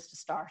beginners to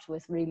start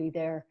with, really,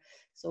 there.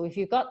 So if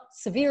you've got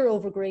severe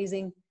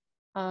overgrazing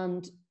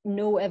and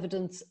no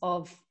evidence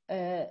of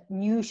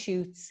new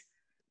shoots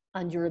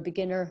and you're a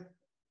beginner,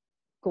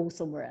 go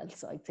somewhere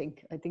else, I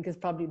think is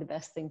probably the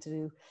best thing to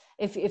do.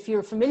 If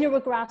you're familiar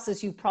with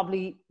grasses, you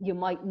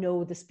might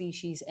know the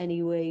species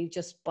anyway,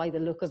 just by the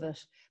look of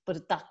it,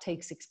 but that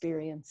takes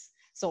experience.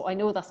 So I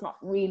know that's not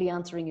really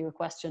answering your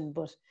question,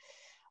 but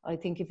I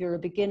think if you're a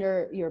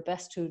beginner, you're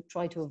best to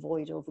try to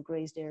avoid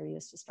overgrazed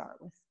areas to start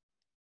with.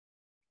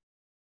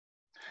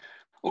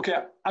 Okay,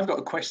 I've got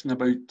a question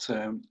about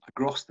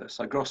Agrostis,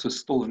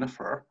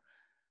 stolonifer.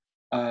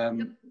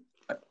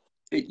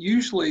 It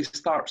usually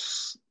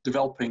starts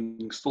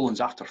developing stolons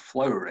after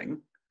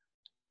flowering,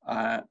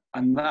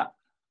 and that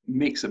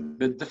makes it a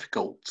bit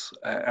difficult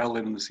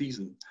earlier in the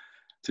season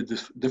to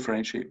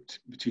differentiate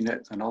between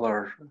it and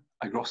other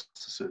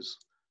agrostises.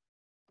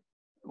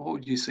 What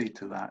would you say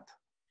to that?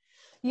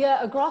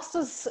 Yeah,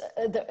 agrostas,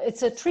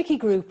 it's a tricky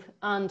group,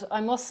 and I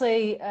must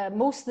say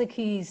most of the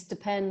keys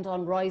depend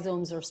on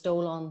rhizomes or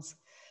stolons.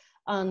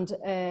 And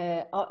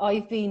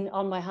I've been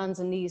on my hands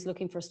and knees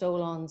looking for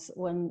stolons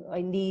when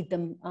I need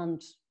them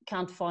and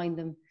can't find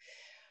them.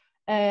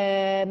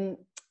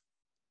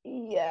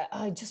 Yeah,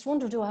 I just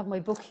wonder, do I have my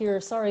book here?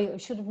 Sorry, I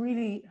should have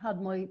really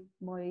had my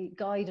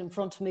guide in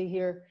front of me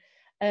here.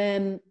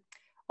 I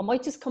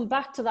might just come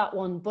back to that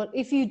one. But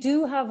if you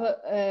do have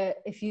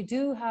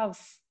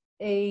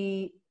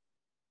a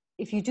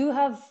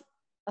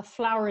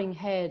flowering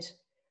head,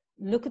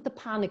 look at the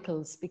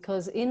panicles,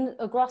 because in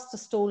Agrosta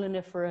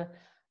stolonifera,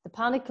 the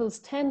panicles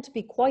tend to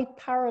be quite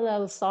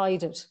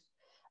parallel-sided.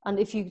 And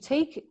if you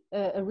take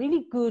a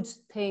really good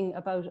thing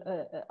about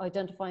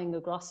identifying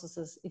agrostas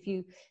is if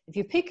you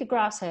pick a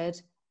grass head,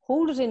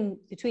 hold it in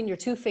between your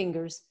two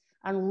fingers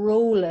and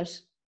roll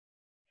it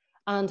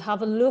and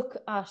have a look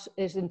at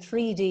it in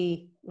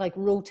 3D, like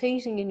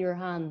rotating in your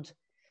hand.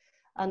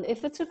 And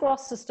if it's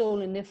Agrosta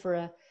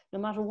stolonifera, no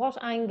matter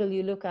what angle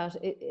you look at,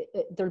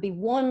 there'll be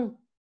one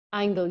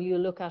angle you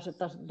look at it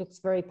that looks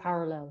very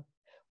parallel.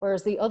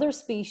 Whereas the other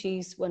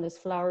species, when it's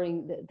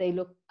flowering, they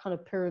look kind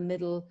of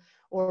pyramidal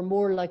or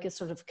more like a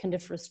sort of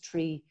coniferous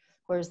tree.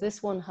 Whereas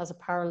this one has a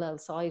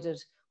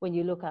parallel-sided, when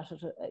you look at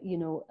it, you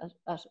know,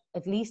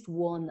 at least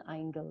one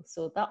angle.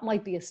 So that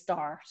might be a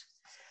start.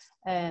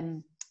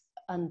 And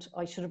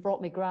I should have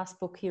brought my grass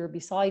book here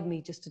beside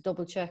me just to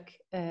double check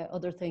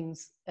other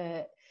things,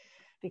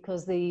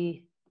 because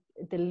the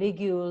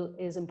ligule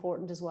is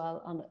important as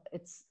well, and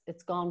it's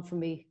gone for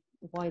me.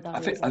 Why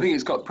that is? I think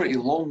it's got pretty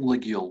long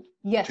ligule.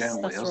 Yes,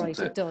 generally, that's right.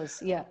 It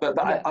does. Yeah. But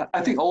yeah,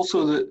 I think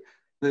also that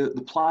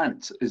the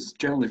plant is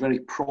generally very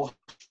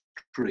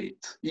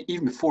prostrate,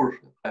 even before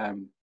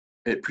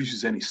it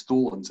produces any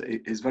stolons.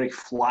 It is very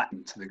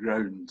flattened to the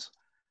ground.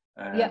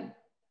 Yeah.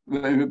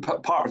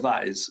 Part of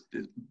that is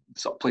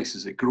sort of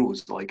places it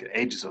grows, like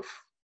edges of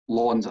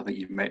lawns. I think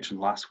you mentioned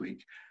last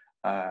week.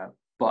 But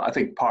I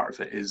think part of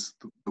it is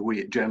the way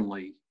it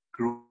generally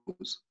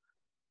grows.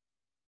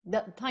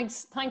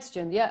 Thanks,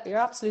 Jim. Yeah, you're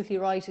absolutely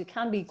right. It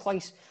can be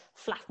quite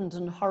flattened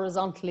and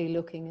horizontally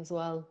looking as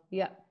well.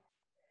 Yeah,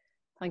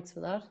 thanks for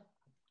that.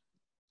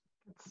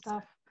 Good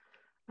stuff.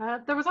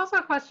 There was also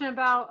a question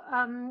about,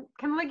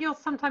 can ligules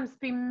sometimes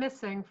be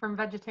missing from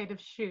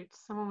vegetative shoots?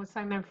 Someone was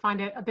saying they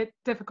find it a bit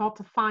difficult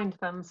to find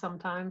them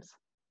sometimes.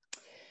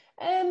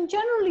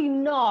 Generally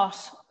not.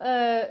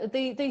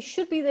 They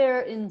should be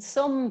there in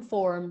some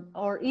form,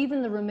 or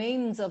even the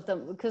remains of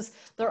them, because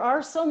there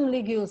are some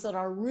ligules that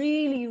are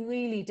really,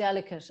 really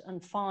delicate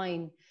and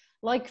fine.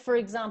 Like, for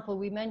example,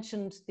 we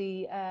mentioned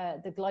the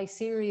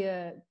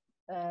Glyceria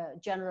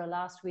genera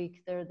last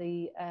week. They're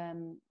the,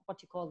 what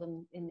do you call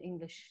them in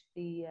English?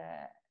 The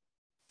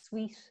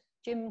sweet,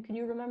 Jim, can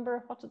you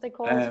remember? What did they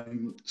call it?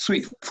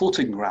 Sweet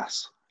floating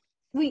grass.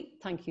 Sweet,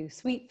 thank you.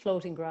 Sweet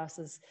floating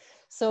grasses.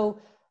 So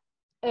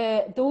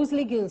those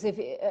ligules, if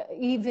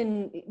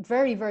even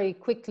very, very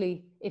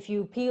quickly, if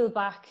you peel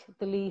back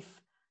the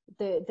leaf,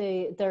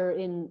 they're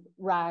in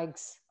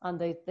rags and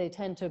they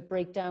tend to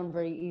break down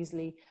very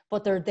easily,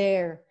 but they're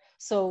there.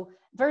 So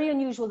very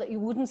unusual that you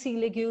wouldn't see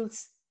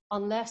ligules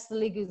unless the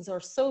ligules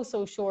are so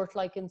short,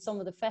 like in some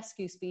of the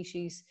fescue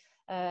species.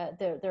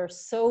 They're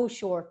so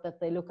short that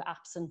they look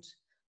absent,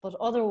 but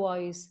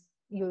otherwise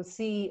you'll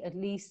see, at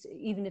least,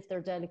 even if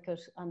they're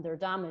delicate and they're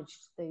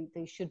damaged,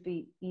 they should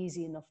be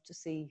easy enough to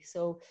see.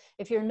 So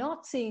if you're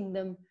not seeing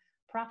them,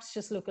 perhaps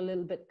just look a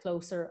little bit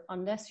closer,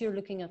 unless you're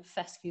looking at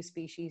fescue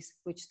species,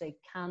 which they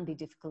can be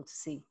difficult to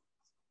see.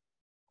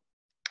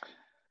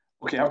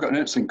 Okay, I've got an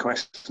interesting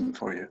question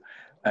for you.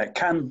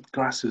 Can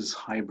grasses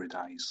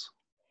hybridize?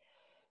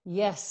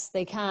 Yes,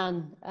 they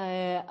can.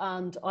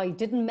 And I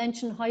didn't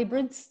mention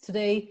hybrids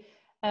today,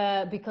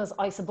 because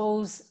I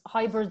suppose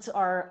hybrids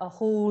are a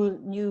whole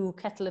new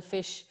kettle of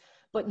fish,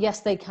 but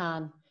yes, they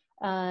can.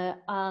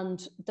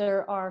 And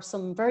there are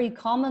some very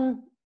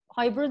common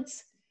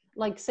hybrids,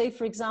 like, say,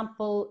 for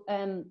example,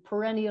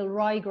 perennial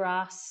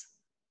ryegrass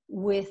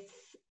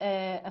with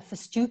a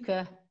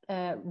festuca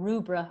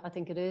rubra, I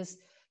think it is,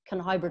 can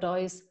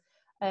hybridize.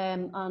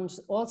 And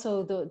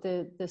also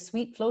the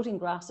sweet floating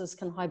grasses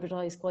can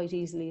hybridize quite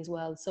easily as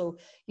well. So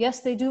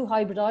yes, they do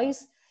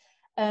hybridize.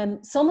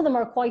 Some of them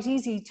are quite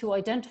easy to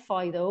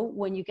identify, though,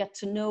 when you get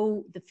to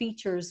know the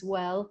features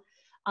well,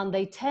 and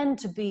they tend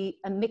to be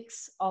a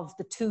mix of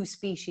the two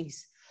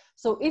species.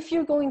 So if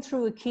you're going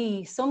through a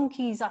key, some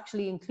keys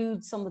actually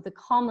include some of the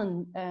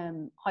common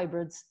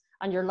hybrids,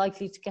 and you're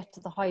likely to get to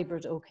the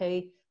hybrid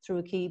okay through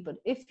a key. But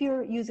if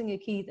you're using a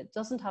key that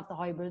doesn't have the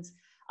hybrids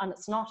and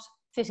it's not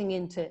fitting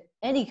into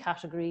any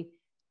category,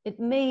 it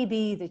may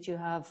be that you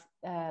have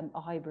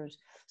a hybrid.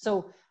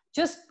 So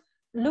just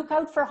look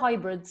out for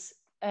hybrids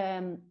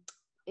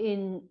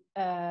in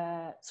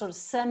sort of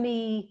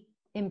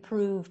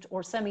semi-improved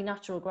or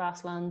semi-natural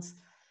grasslands,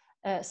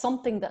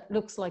 something that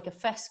looks like a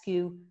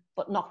fescue,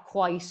 but not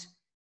quite,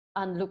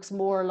 and looks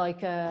more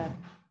like a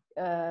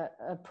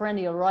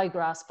perennial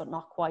ryegrass, but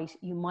not quite.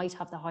 You might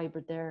have the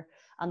hybrid there.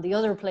 And the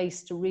other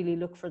place to really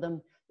look for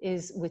them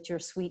is with your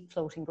sweet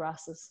floating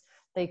grasses.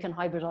 They can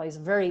hybridize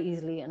very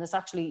easily, and it's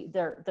actually,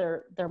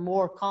 they're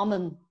more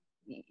common.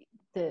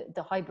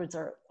 The hybrids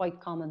are quite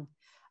common,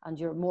 and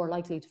you're more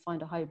likely to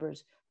find a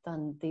hybrid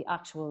than the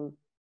actual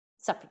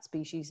separate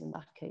species in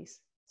that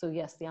case. So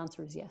yes, the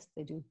answer is yes,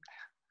 they do.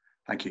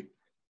 Thank you.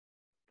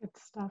 Good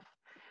stuff.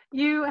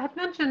 You had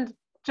mentioned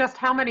just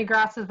how many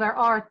grasses there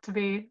are to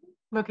be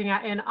looking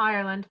at in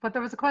Ireland, but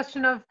there was a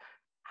question of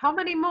how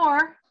many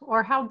more,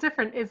 or how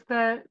different is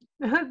the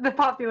the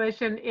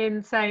population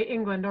in, say,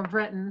 England or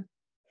Britain?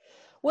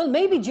 Well,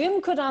 maybe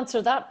Jim could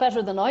answer that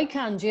better than I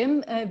can.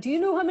 Jim, do you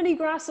know how many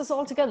grasses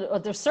altogether? Oh,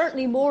 there's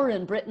certainly more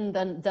in Britain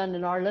than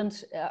in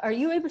Ireland. Are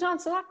you able to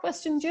answer that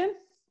question, Jim?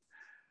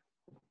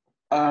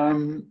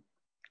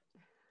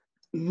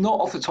 Not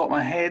off the top of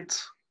my head,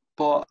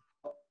 but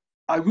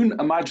I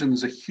wouldn't imagine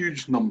there's a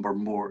huge number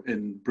more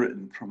in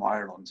Britain from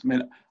Ireland. I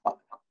mean,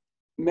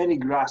 many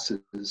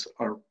grasses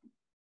are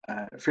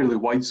fairly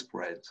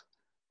widespread.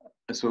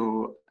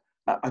 So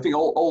I think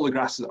all the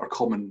grasses that are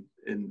common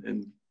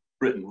in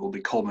Britain will be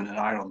common in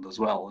Ireland as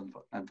well,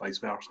 and vice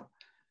versa.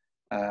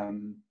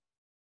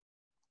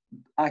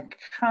 I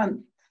can't,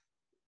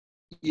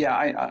 yeah,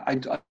 I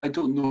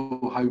don't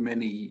know how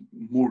many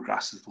more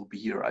grasses will be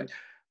here,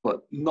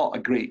 but not a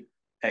great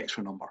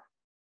extra number.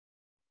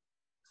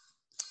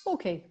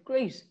 Okay,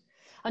 great.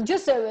 And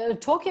just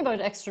talking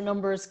about extra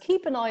numbers,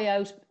 keep an eye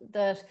out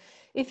that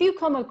if you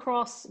come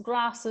across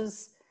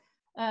grasses,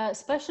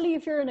 especially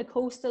if you're in a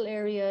coastal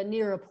area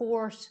near a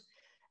port,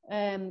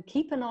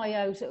 keep an eye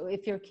out.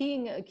 If you're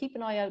keep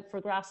an eye out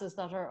for grasses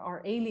that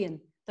are alien.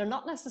 They're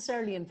not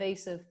necessarily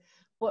invasive,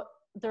 but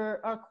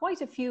there are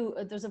quite a few.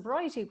 There's a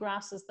variety of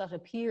grasses that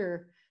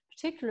appear,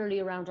 particularly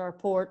around our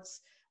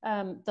ports,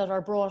 that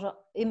are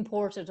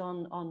imported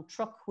on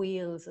truck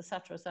wheels,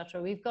 etc.,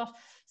 etc. We've got,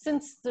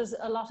 since there's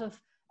a lot of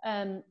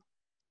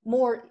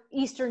more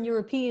Eastern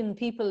European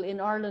people in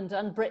Ireland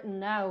and Britain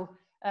now,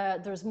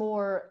 there's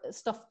more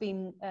stuff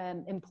being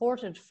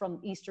imported from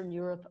Eastern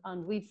Europe,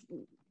 and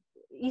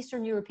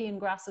Eastern European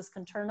grasses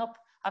can turn up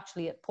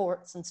actually at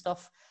ports and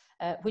stuff,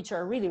 which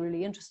are really,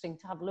 really interesting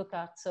to have a look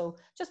at. So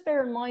just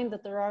bear in mind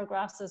that there are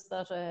grasses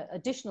that,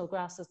 additional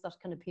grasses that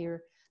can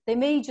appear. They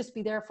may just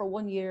be there for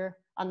 1 year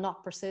and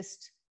not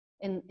persist.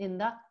 In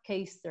that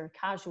case, they're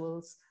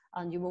casuals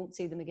and you won't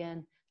see them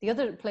again. The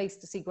other place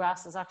to see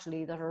grasses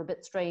actually that are a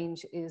bit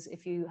strange is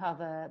if you have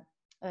a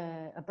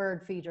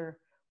bird feeder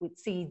with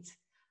seeds.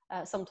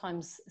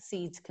 Sometimes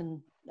seeds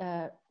can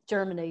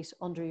germinate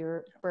under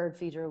your bird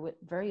feeder with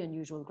very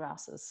unusual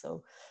grasses.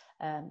 So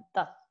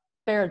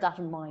bear that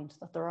in mind,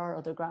 that there are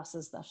other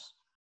grasses that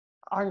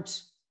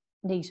aren't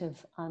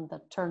native and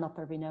that turn up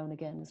every now and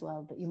again as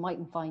well, that you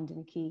mightn't find in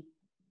a key.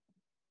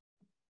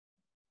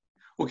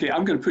 Okay,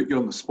 I'm going to put you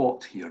on the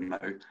spot here now.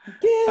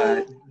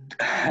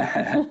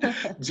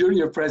 During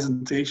your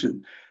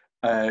presentation,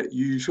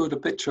 you showed a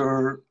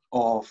picture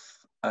of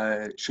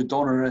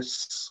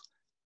Schedonorus.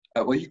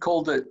 Well, you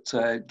called it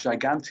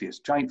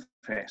giganteus, giant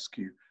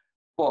fescue.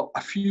 But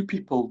a few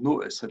people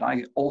noticed, and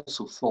I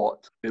also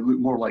thought it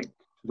looked more like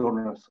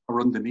Schedonorus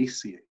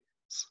arundinaceus,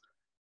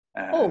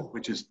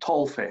 which is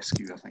tall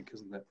fescue, I think,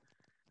 isn't it?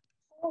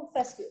 Tall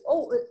fescue.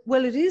 Oh,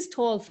 well, it is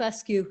tall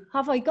fescue.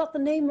 Have I got the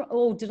name?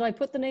 Oh, did I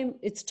put the name?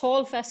 It's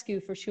tall fescue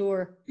for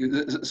sure.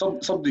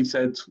 Somebody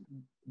said,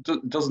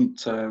 shouldn't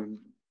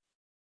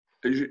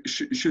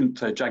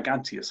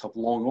giganteus have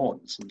long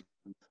awns? And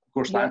of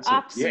course, you're that's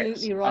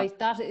absolutely yes. right.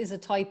 That is a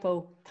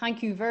typo.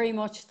 Thank you very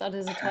much. That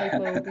is a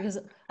typo because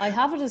I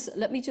have it as,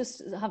 let me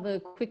just have a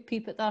quick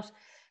peep at that,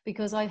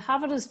 because I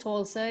have it as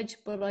tall sedge,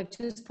 but I've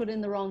just put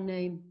in the wrong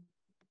name.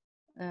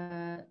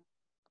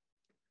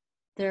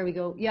 There we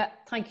go. Yeah,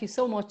 thank you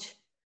so much.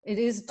 It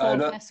is tall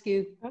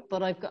fescue,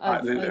 but I've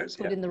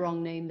put in the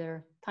wrong name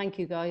there. Thank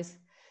you, guys.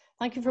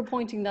 Thank you for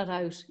pointing that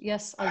out.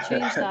 Yes, I'll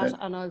change that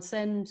and I'll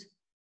send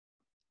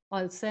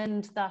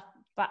that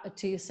back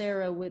to you,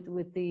 Sarah,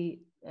 with the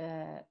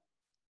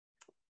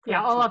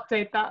yeah, I'll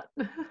update that.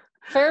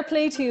 Fair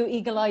play to you,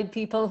 eagle-eyed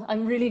people.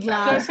 I'm really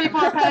glad. Those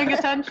people are paying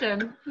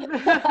attention.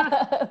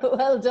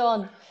 Well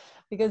done.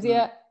 Because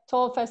yeah,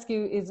 tall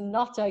fescue is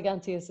not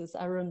giganteus, it's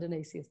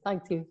arundinaceus.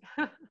 Thank you.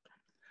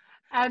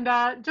 And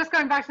just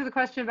going back to the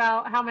question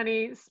about how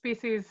many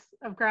species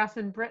of grass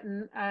in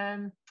Britain,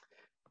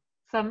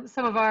 some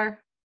of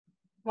our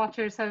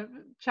watchers have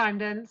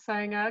chimed in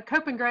saying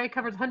Cope and Grey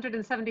covers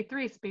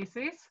 173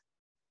 species.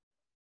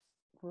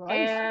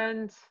 Right.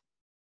 And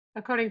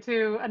according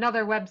to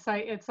another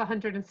website, it's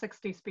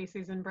 160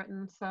 species in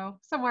Britain. So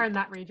somewhere in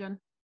that region.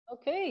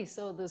 Okay,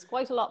 so there's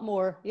quite a lot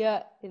more,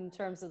 yeah, in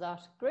terms of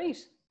that.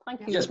 Great. Thank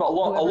you. Yes, but a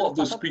lot of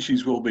those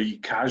species will be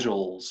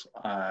casuals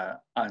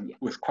and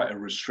with quite a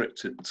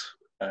restricted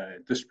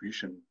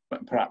distribution,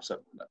 but perhaps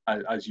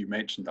as you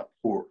mentioned, at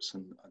ports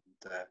and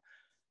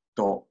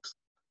docks.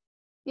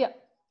 Yeah.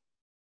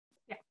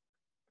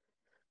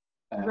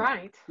 Yeah.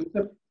 Right.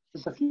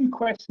 There's a few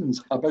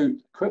questions about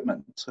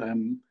equipment,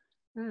 and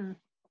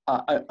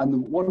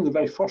one of the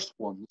very first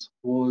ones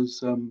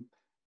was,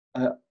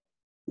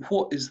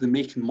 what is the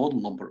make and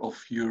model number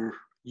of your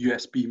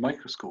USB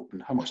microscope,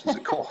 and how much does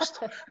it cost?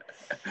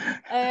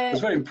 I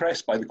was very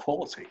impressed by the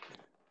quality.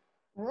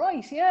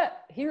 Right, yeah,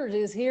 here it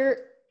is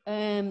here.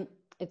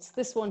 It's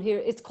this one here.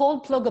 It's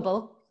called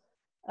Pluggable.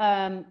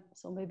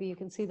 So maybe you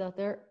can see that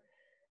there.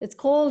 It's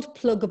called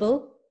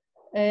Pluggable.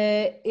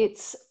 I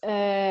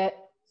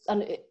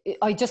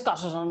just got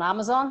it on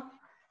Amazon.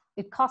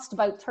 It cost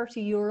about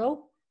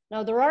 €30.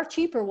 Now there are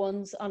cheaper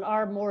ones and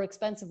are more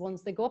expensive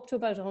ones. They go up to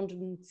about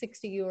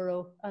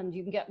 €160, and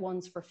you can get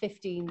ones for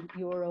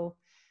 €15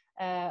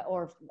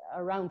 or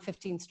around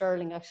 15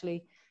 sterling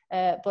actually.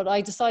 But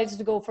I decided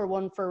to go for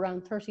one for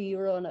around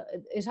 €30, and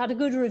it had a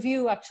good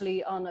review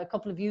actually on a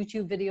couple of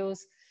YouTube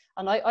videos,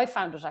 and I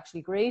found it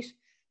actually great.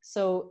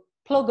 So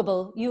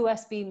Pluggable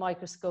USB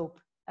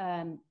microscope.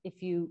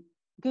 If you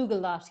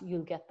Google that,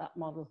 you'll get that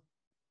model.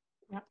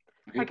 Yeah,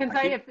 I can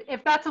say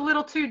if that's a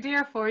little too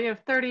dear for you,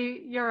 if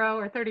 €30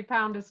 or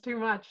 £30 is too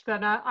much,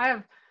 then I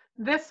have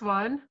this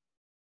one,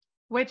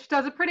 which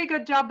does a pretty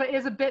good job, but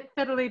is a bit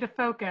fiddly to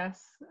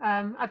focus.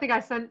 I think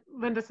I sent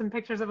Lynda some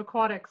pictures of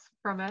aquatics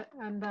from it,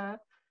 and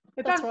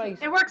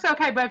it works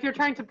okay. But if you're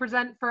trying to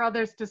present for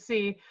others to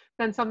see,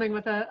 then something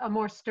with a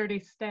more sturdy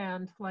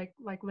stand like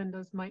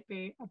Lynda's might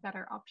be a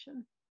better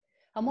option.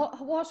 And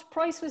what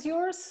price was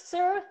yours,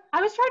 Sarah?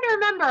 I was trying to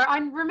remember. I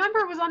remember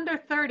it was under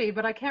 30,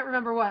 but I can't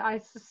remember what. I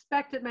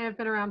suspect it may have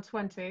been around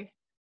 20.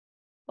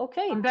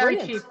 Okay, I'm very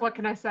brilliant. cheap. What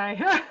can I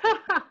say?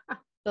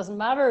 Doesn't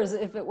matter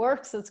if it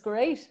works. It's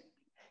great.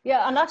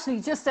 Yeah, and actually,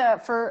 just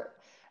there's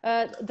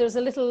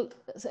a little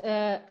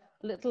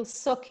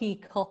sucky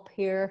cup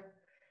here,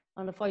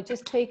 and if I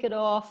just take it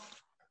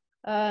off,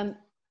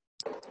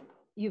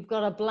 you've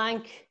got a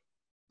blank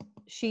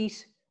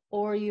sheet,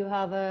 or you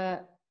have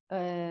a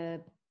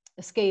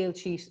scale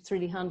sheet. It's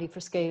really handy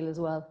for scale as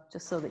well,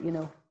 just so that you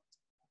know.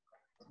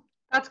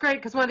 That's great,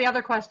 because one of the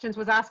other questions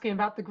was asking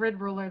about the grid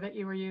ruler that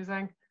you were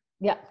using.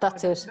 Yeah,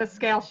 that's it. The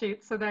scale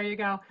sheet. So there you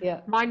go.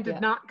 Yeah. Mine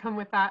did not come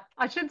with that.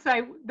 I should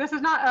say this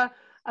is not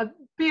a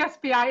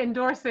BSBI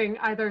endorsing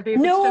either of these.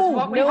 No, it's just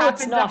what we happen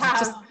it's not. to have. It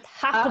just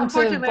happened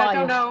unfortunately, to buy I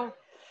don't know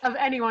of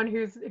anyone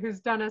who's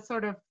done a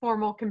sort of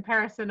formal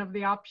comparison of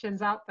the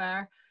options out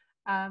there.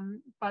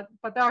 But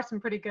there are some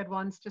pretty good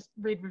ones. Just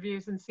read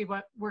reviews and see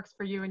what works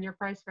for you in your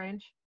price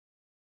range.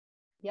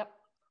 Yep.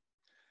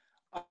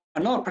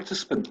 Another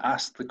participant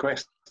asked the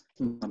question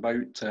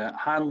about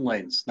hand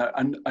lens. Now,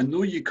 I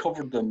know you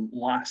covered them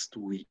last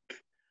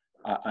week,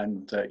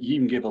 and you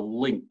even gave a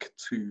link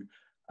to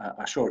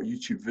a short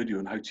YouTube video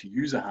on how to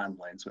use a hand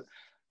lens.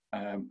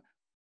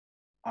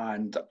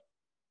 And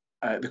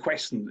the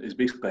question is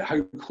basically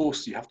how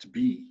close do you have to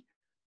be?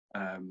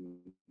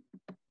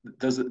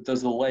 Does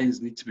the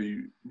lens need to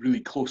be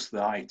really close to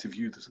the eye to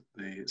view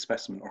the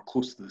specimen, or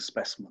close to the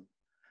specimen?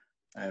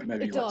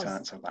 Maybe you'd like to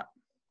answer that.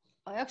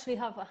 I actually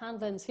have a hand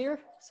lens here.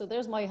 So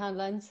there's my hand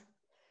lens.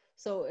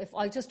 So if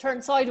I just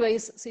turn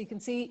sideways so you can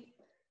see,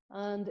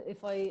 and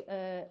if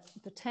I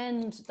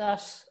pretend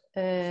that,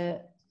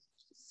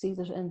 see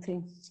there's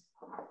anything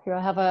here,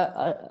 I have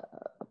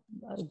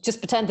just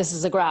pretend this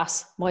is a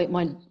grass, my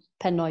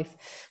pen knife.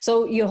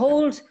 So you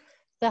hold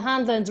the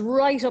hand lens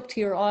right up to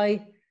your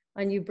eye,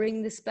 and you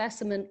bring the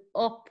specimen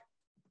up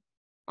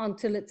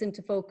until it's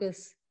into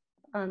focus,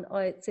 and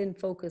it's in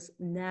focus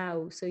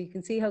now. So you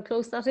can see how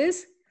close that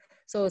is.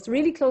 So it's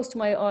really close to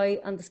my eye,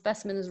 and the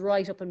specimen is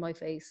right up in my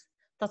face.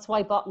 That's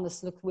why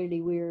botanists look really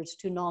weird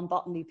to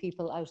non-botany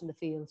people out in the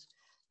field.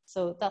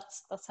 So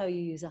that's how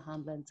you use a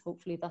hand lens.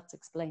 Hopefully that's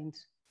explained.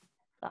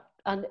 That.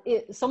 And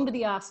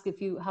somebody asked if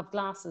you have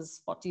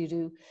glasses, what do you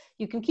do?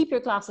 You can keep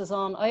your glasses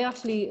on.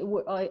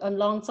 I'm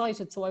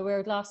long-sighted, so I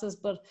wear glasses,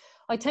 but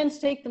I tend to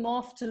take them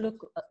off to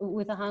look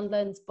with a hand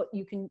lens, but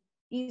you can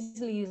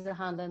easily use a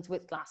hand lens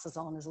with glasses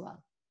on as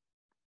well.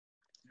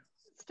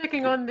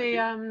 Sticking on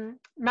the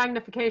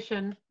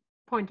magnification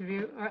point of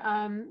view,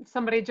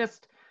 somebody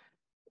just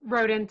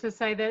wrote in to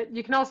say that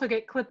you can also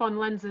get clip-on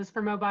lenses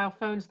for mobile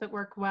phones that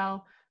work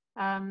well.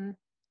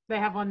 They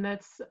have one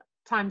that's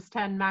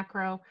 ×10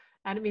 macro,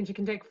 and it means you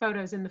can take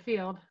photos in the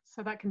field.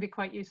 So that can be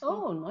quite useful.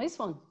 Oh, nice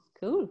one.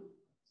 Cool.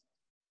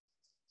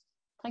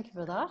 Thank you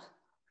for that.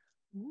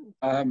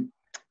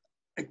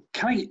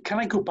 Can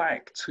I go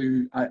back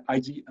to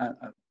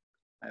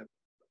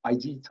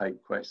ID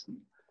type question?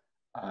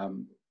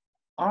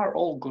 Are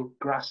all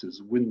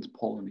grasses wind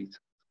pollinated?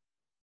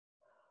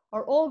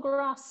 Are all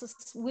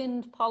grasses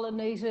wind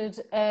pollinated?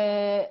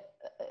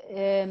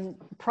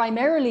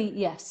 Primarily,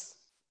 yes,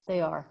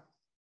 they are.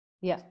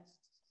 Yeah,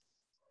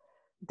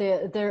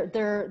 they're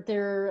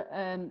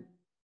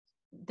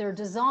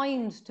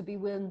designed to be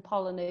wind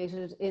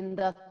pollinated in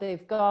that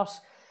they've got.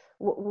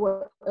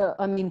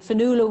 I mean,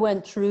 Fanula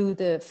went through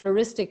the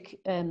floristic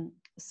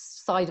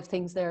side of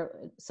things there.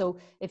 So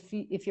if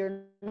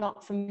you're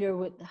not familiar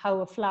with how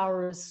a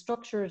flower is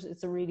structured,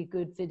 it's a really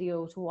good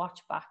video to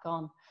watch back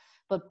on.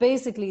 But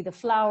basically the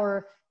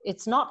flower,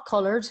 it's not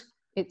colored,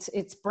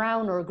 it's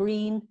brown or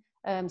green.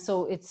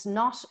 So it's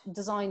not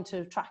designed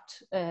to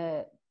attract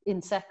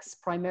insects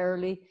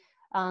primarily.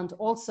 And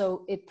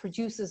also it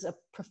produces a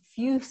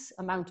profuse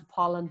amount of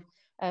pollen.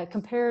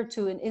 compared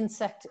to an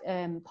insect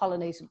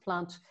pollinated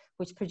plant,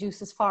 which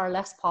produces far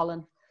less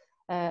pollen.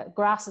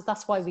 Grasses,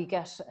 that's why we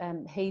get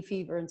hay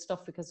fever and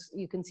stuff, because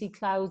you can see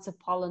clouds of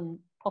pollen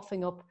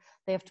puffing up.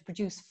 They have to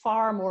produce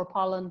far more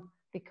pollen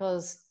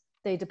because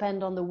they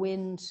depend on the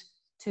wind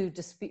to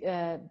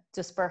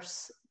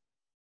disperse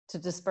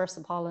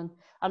the pollen.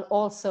 And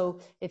also,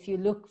 if you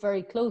look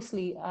very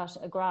closely at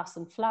a grass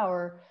and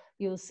flower,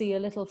 you'll see a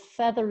little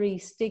feathery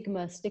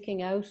stigma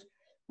sticking out,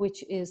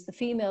 which is the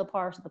female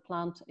part of the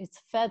plant. It's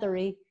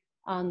feathery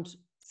and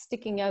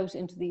sticking out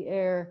into the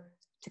air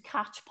to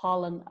catch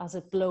pollen as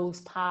it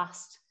blows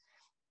past.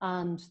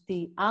 And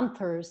the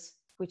anthers,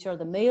 which are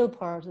the male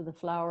part of the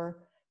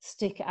flower,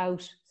 stick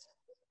out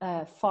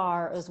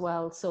far as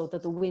well, so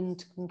that the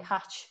wind can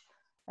catch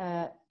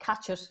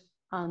it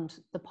and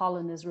the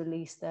pollen is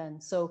released then.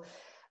 So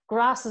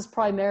grasses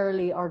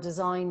primarily are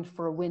designed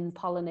for wind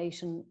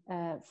pollination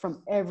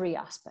from every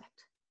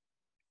aspect.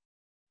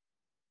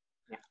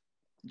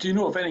 Do you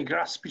know of any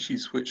grass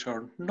species which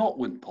are not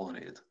wind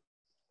pollinated?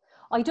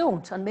 I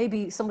don't, and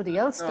maybe somebody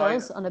else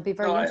does, and I'd be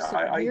very interested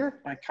to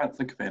hear. I can't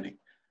think of any.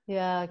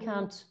 Yeah, I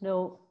can't,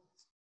 no.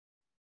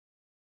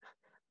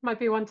 Might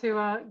be one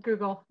to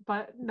Google,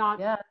 but not.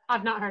 Yeah.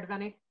 I've not heard of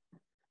any.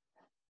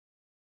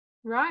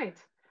 Right.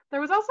 There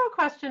was also a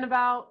question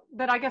about,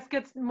 that I guess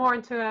gets more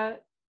into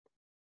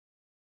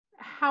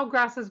how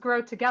grasses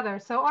grow together.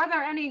 So are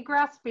there any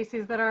grass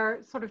species that are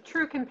sort of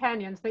true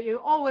companions that you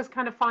always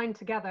kind of find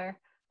together?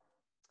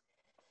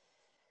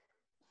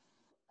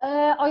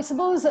 I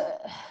suppose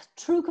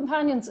true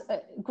companions,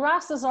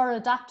 grasses are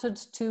adapted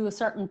to a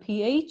certain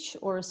pH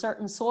or a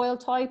certain soil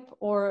type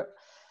or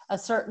a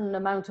certain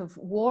amount of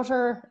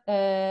water.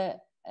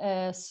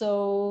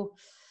 So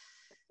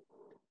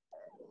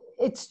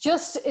it's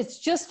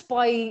just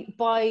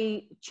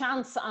by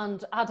chance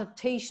and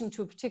adaptation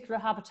to a particular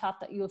habitat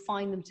that you'll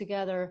find them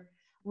together,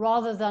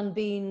 rather than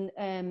being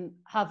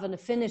have an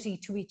affinity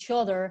to each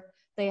other.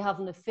 They have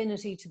an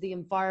affinity to the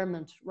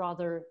environment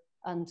rather,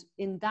 and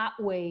in that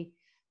way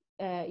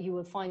you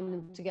will find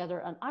them together.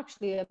 And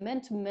actually, I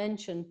meant to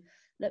mention,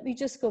 let me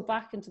just go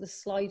back into the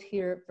slide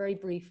here very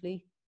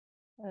briefly.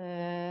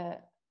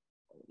 Let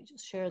me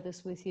just share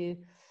this with you.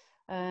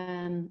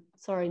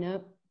 Sorry,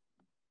 no.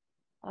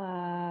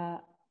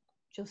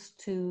 Just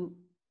to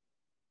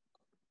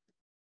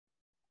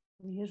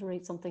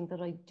reiterate something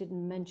that I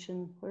didn't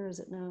mention. Where is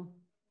it now?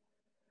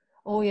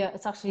 Oh yeah,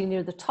 it's actually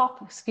near the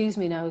top. Excuse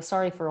me now,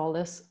 sorry for all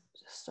this.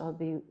 Just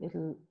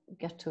it'll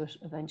get to it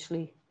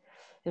eventually.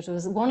 It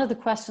was one of the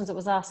questions that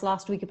was asked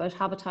last week about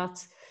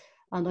habitats,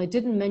 and I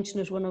didn't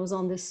mention it when I was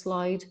on this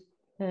slide.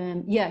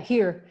 Yeah,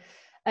 here.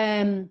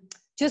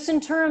 Just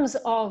in terms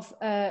of,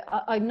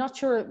 I'm not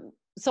sure,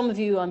 some of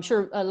you, I'm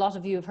sure a lot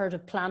of you have heard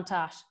of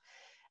Plantat.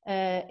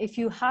 If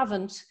you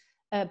haven't,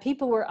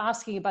 people were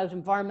asking about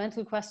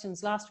environmental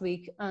questions last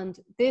week, and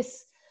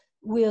this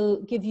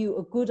will give you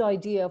a good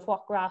idea of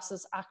what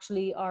grasses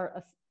actually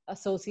are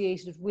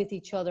associated with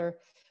each other.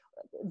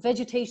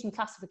 Vegetation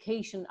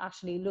classification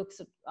actually looks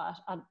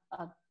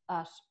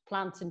at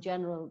plants in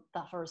general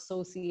that are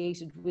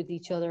associated with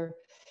each other,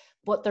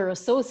 but they're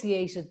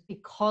associated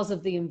because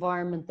of the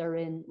environment they're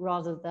in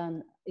rather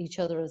than each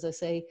other, as I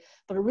say.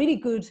 But a really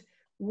good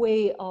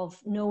way of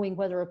knowing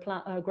whether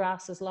a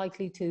grass is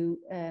likely to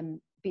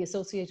be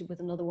associated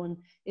with another one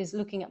is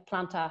looking at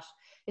Plantat.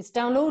 It's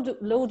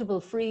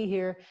downloadable free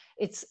here.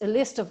 It's a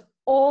list of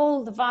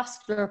all the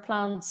vascular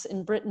plants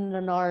in Britain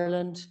and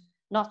Ireland,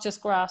 not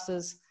just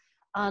grasses,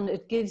 and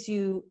it gives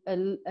you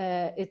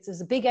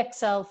it's a big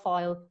Excel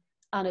file,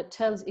 and it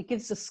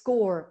gives a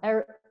score,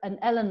 an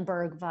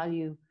Ellenberg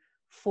value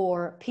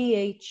for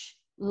pH,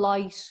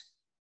 light,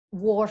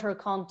 water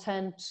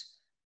content,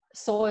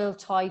 soil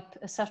type,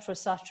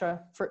 etc.,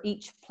 for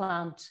each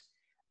plant.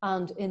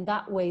 And in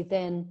that way,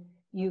 then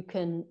you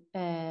can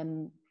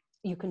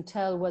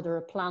tell whether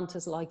a plant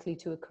is likely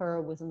to occur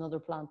with another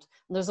plant.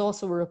 And there's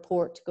also a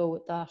report to go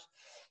with that.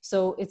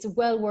 So it's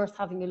well worth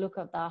having a look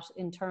at that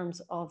in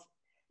terms of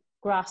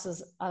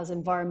grasses as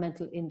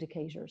environmental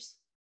indicators.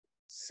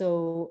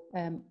 So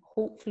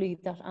hopefully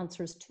that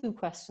answers two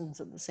questions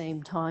at the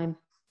same time.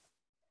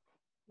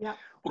 Yeah.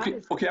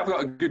 Okay, I've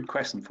got a good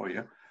question for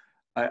you.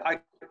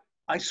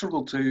 I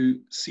struggle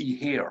to see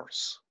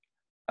hairs.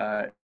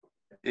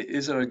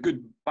 Is there a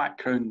good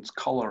background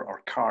color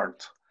or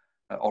card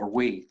or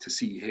way to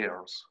see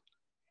hairs?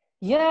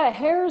 Yeah,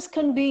 hairs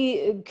can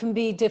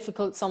be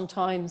difficult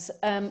sometimes.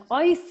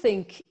 I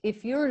think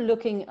if you're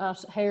looking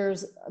at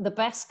hairs, the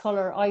best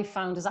color I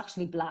found is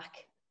actually black.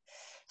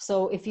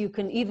 So if you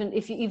can, even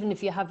if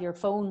you have your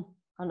phone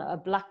on a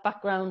black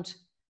background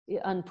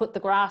and put the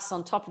grass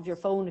on top of your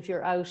phone if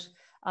you're out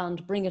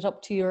and bring it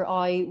up to your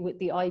eye with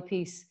the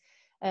eyepiece,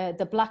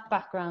 the black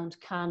background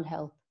can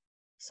help.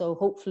 So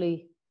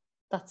hopefully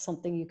that's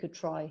something you could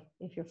try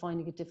if you're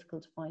finding it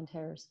difficult to find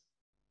hairs.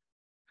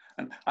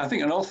 And I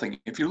think another thing,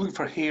 if you look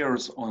for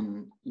hairs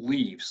on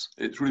leaves,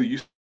 it's really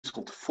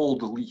useful to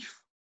fold the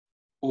leaf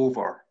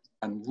over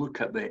and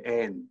look at the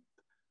end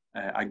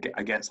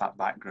against that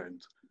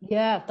background.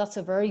 Yeah, that's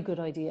a very good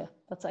idea.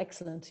 That's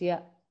excellent. Yeah,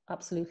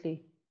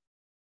 absolutely.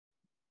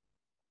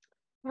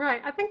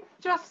 Right, I think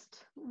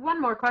just one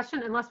more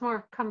question, unless more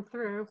have come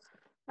through.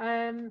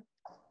 Someone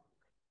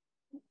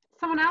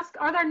asked,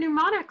 are there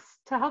mnemonics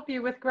to help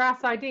you with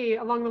grass ID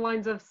along the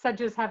lines of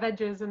sedges have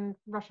edges and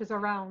rushes are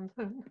round?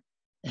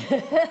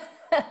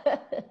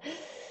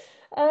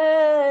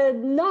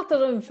 Not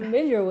that I'm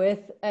familiar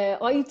with.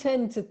 I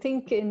tend to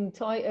think in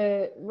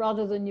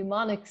rather than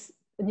mnemonics.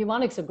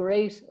 Mnemonics are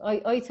great.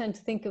 I tend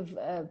to think of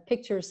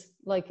pictures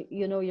like,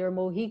 you know, your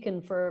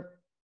Mohican for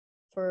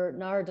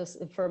nardus,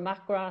 for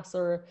macgrass,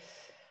 or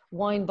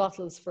wine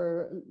bottles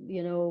for,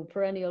 you know,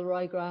 perennial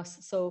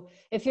ryegrass. So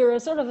if you're a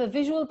sort of a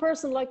visual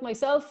person like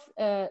myself,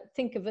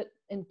 think of it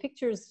in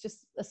pictures,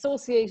 just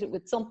associate it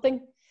with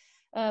something.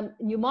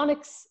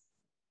 Mnemonics,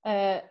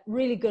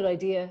 really good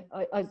idea.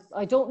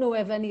 I don't know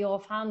of any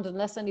offhand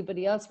unless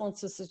anybody else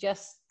wants to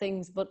suggest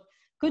things, but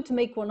good to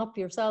make one up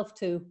yourself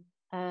too.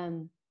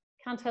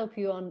 Can't help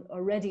you on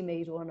a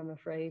ready-made one, I'm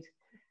afraid.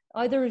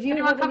 Either of you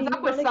anyone have any comes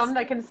up with some,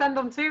 they can send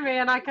them to me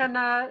and I can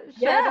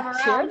share them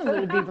around. Share them. It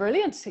would be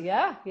brilliant.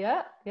 Yeah,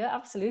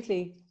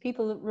 absolutely.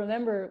 People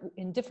remember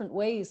in different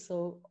ways,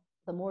 so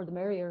the more the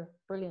merrier.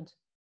 Brilliant.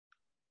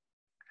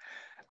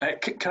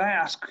 Can I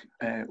ask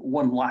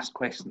one last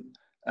question?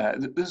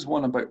 This is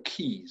one about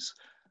keys.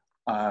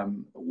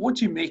 What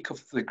do you make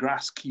of the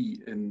grass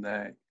key in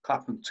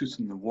Clapham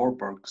Tooten and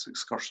Warburg's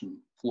excursion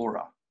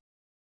Flora?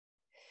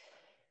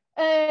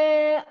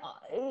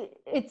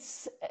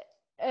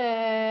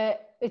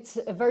 It's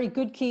a very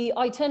good key.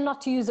 I tend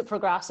not to use it for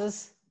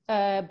grasses,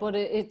 but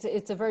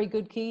it's a very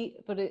good key.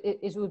 But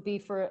it would be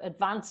for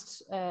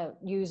advanced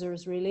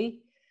users,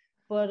 really.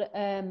 But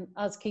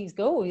as keys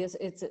go,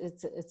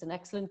 it's an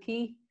excellent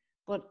key.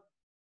 But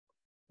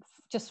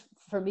just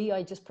for me,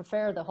 I just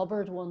prefer the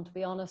Hubbard one, to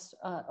be honest.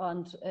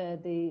 And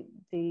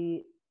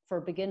the for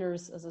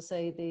beginners, as I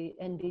say, the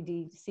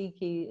NBDC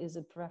key is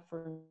a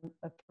preferable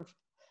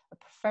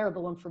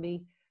one for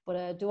me.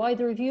 But do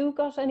either of you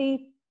got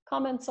any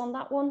comments on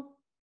that one?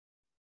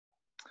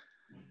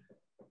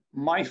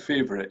 My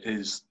favourite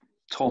is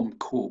Tom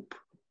Cope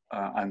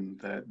and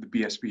the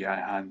BSBI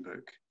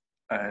handbook.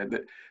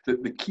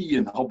 The key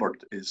in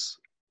Hubbard is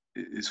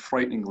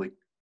frighteningly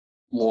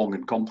long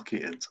and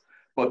complicated,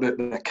 but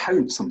the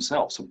accounts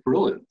themselves are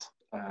brilliant.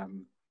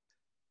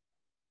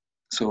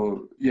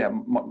 So yeah,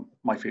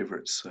 my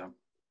favourite's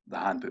the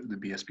handbook, the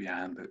BSBI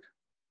handbook.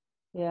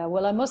 Yeah,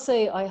 well, I must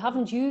say I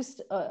haven't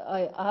used,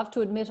 I have to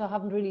admit I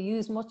haven't really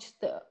used much.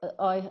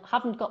 I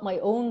haven't got my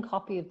own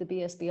copy of the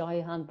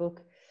BSBI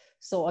handbook,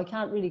 so I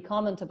can't really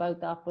comment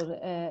about that.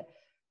 But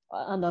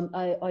and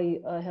I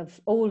have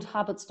old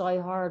habits die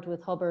hard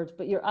with Hubbard,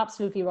 but you're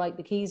absolutely right.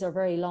 The keys are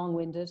very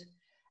long-winded,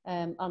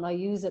 and I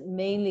use it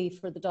mainly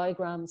for the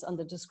diagrams and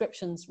the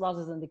descriptions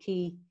rather than the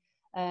key.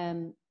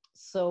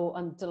 So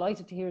I'm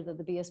delighted to hear that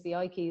the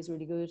BSBI key is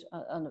really good,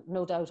 and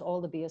no doubt all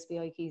the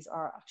BSBI keys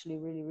are actually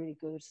really, really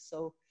good.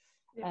 So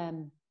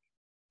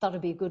that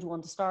would be a good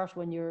one to start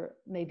when you're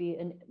maybe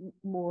a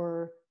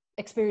more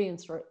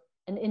experienced or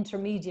an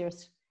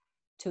intermediate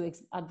to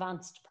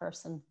advanced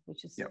person,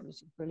 which is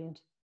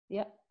brilliant.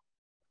 Yeah.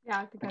 Yeah,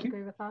 I think I'd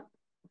agree with that.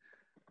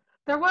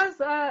 There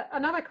was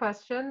another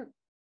question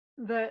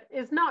that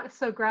is not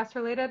so grass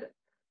related.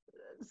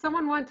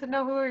 Someone wanted to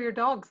know who are your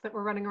dogs that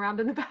were running around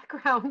in the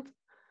background.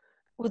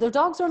 Were there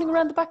dogs running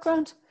around the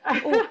background?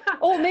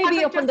 Oh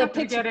maybe up in the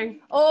picture.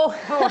 Oh,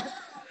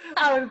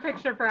 the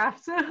picture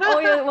perhaps. Oh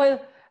yeah,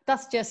 well,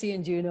 that's Jessie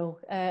and Juno.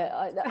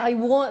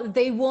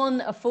 They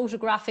won a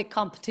photographic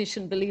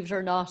competition, believe it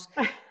or not.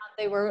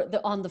 They were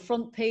on the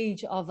front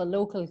page of a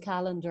local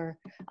calendar,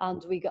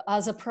 and we got,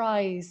 as a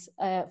prize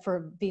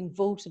for being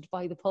voted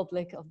by the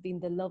public of being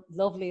the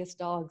loveliest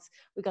dogs,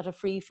 we got a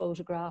free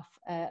photograph,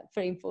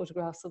 frame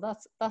photograph. So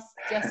that's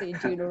Jessie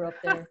and Juno up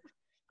there.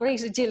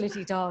 Great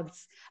agility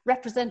dogs,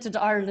 represented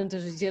Ireland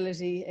at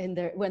agility in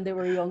their when they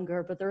were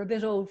younger, but they're a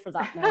bit old for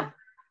that now.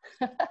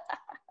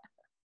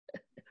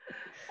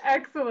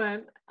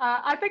 Excellent.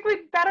 I think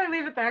we'd better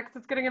leave it there because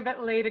it's getting a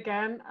bit late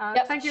again.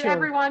 Thank you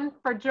everyone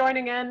for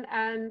joining in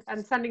and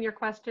sending your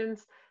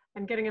questions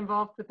and getting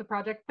involved with the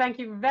project. Thank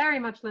you very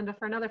much, Lynda,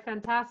 for another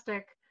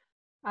fantastic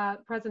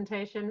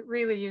presentation,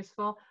 really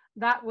useful.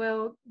 That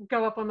will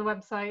go up on the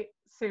website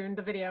soon,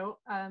 the video.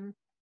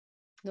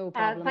 No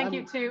problem. Thank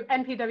you to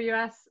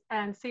NPWS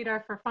and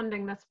CEDaR for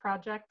funding this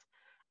project.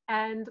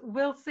 And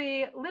we'll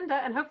see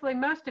Lynda and hopefully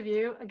most of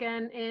you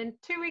again in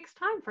 2 weeks'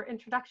 time for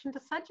Introduction to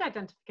Sedge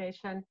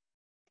Identification.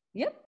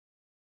 Yep.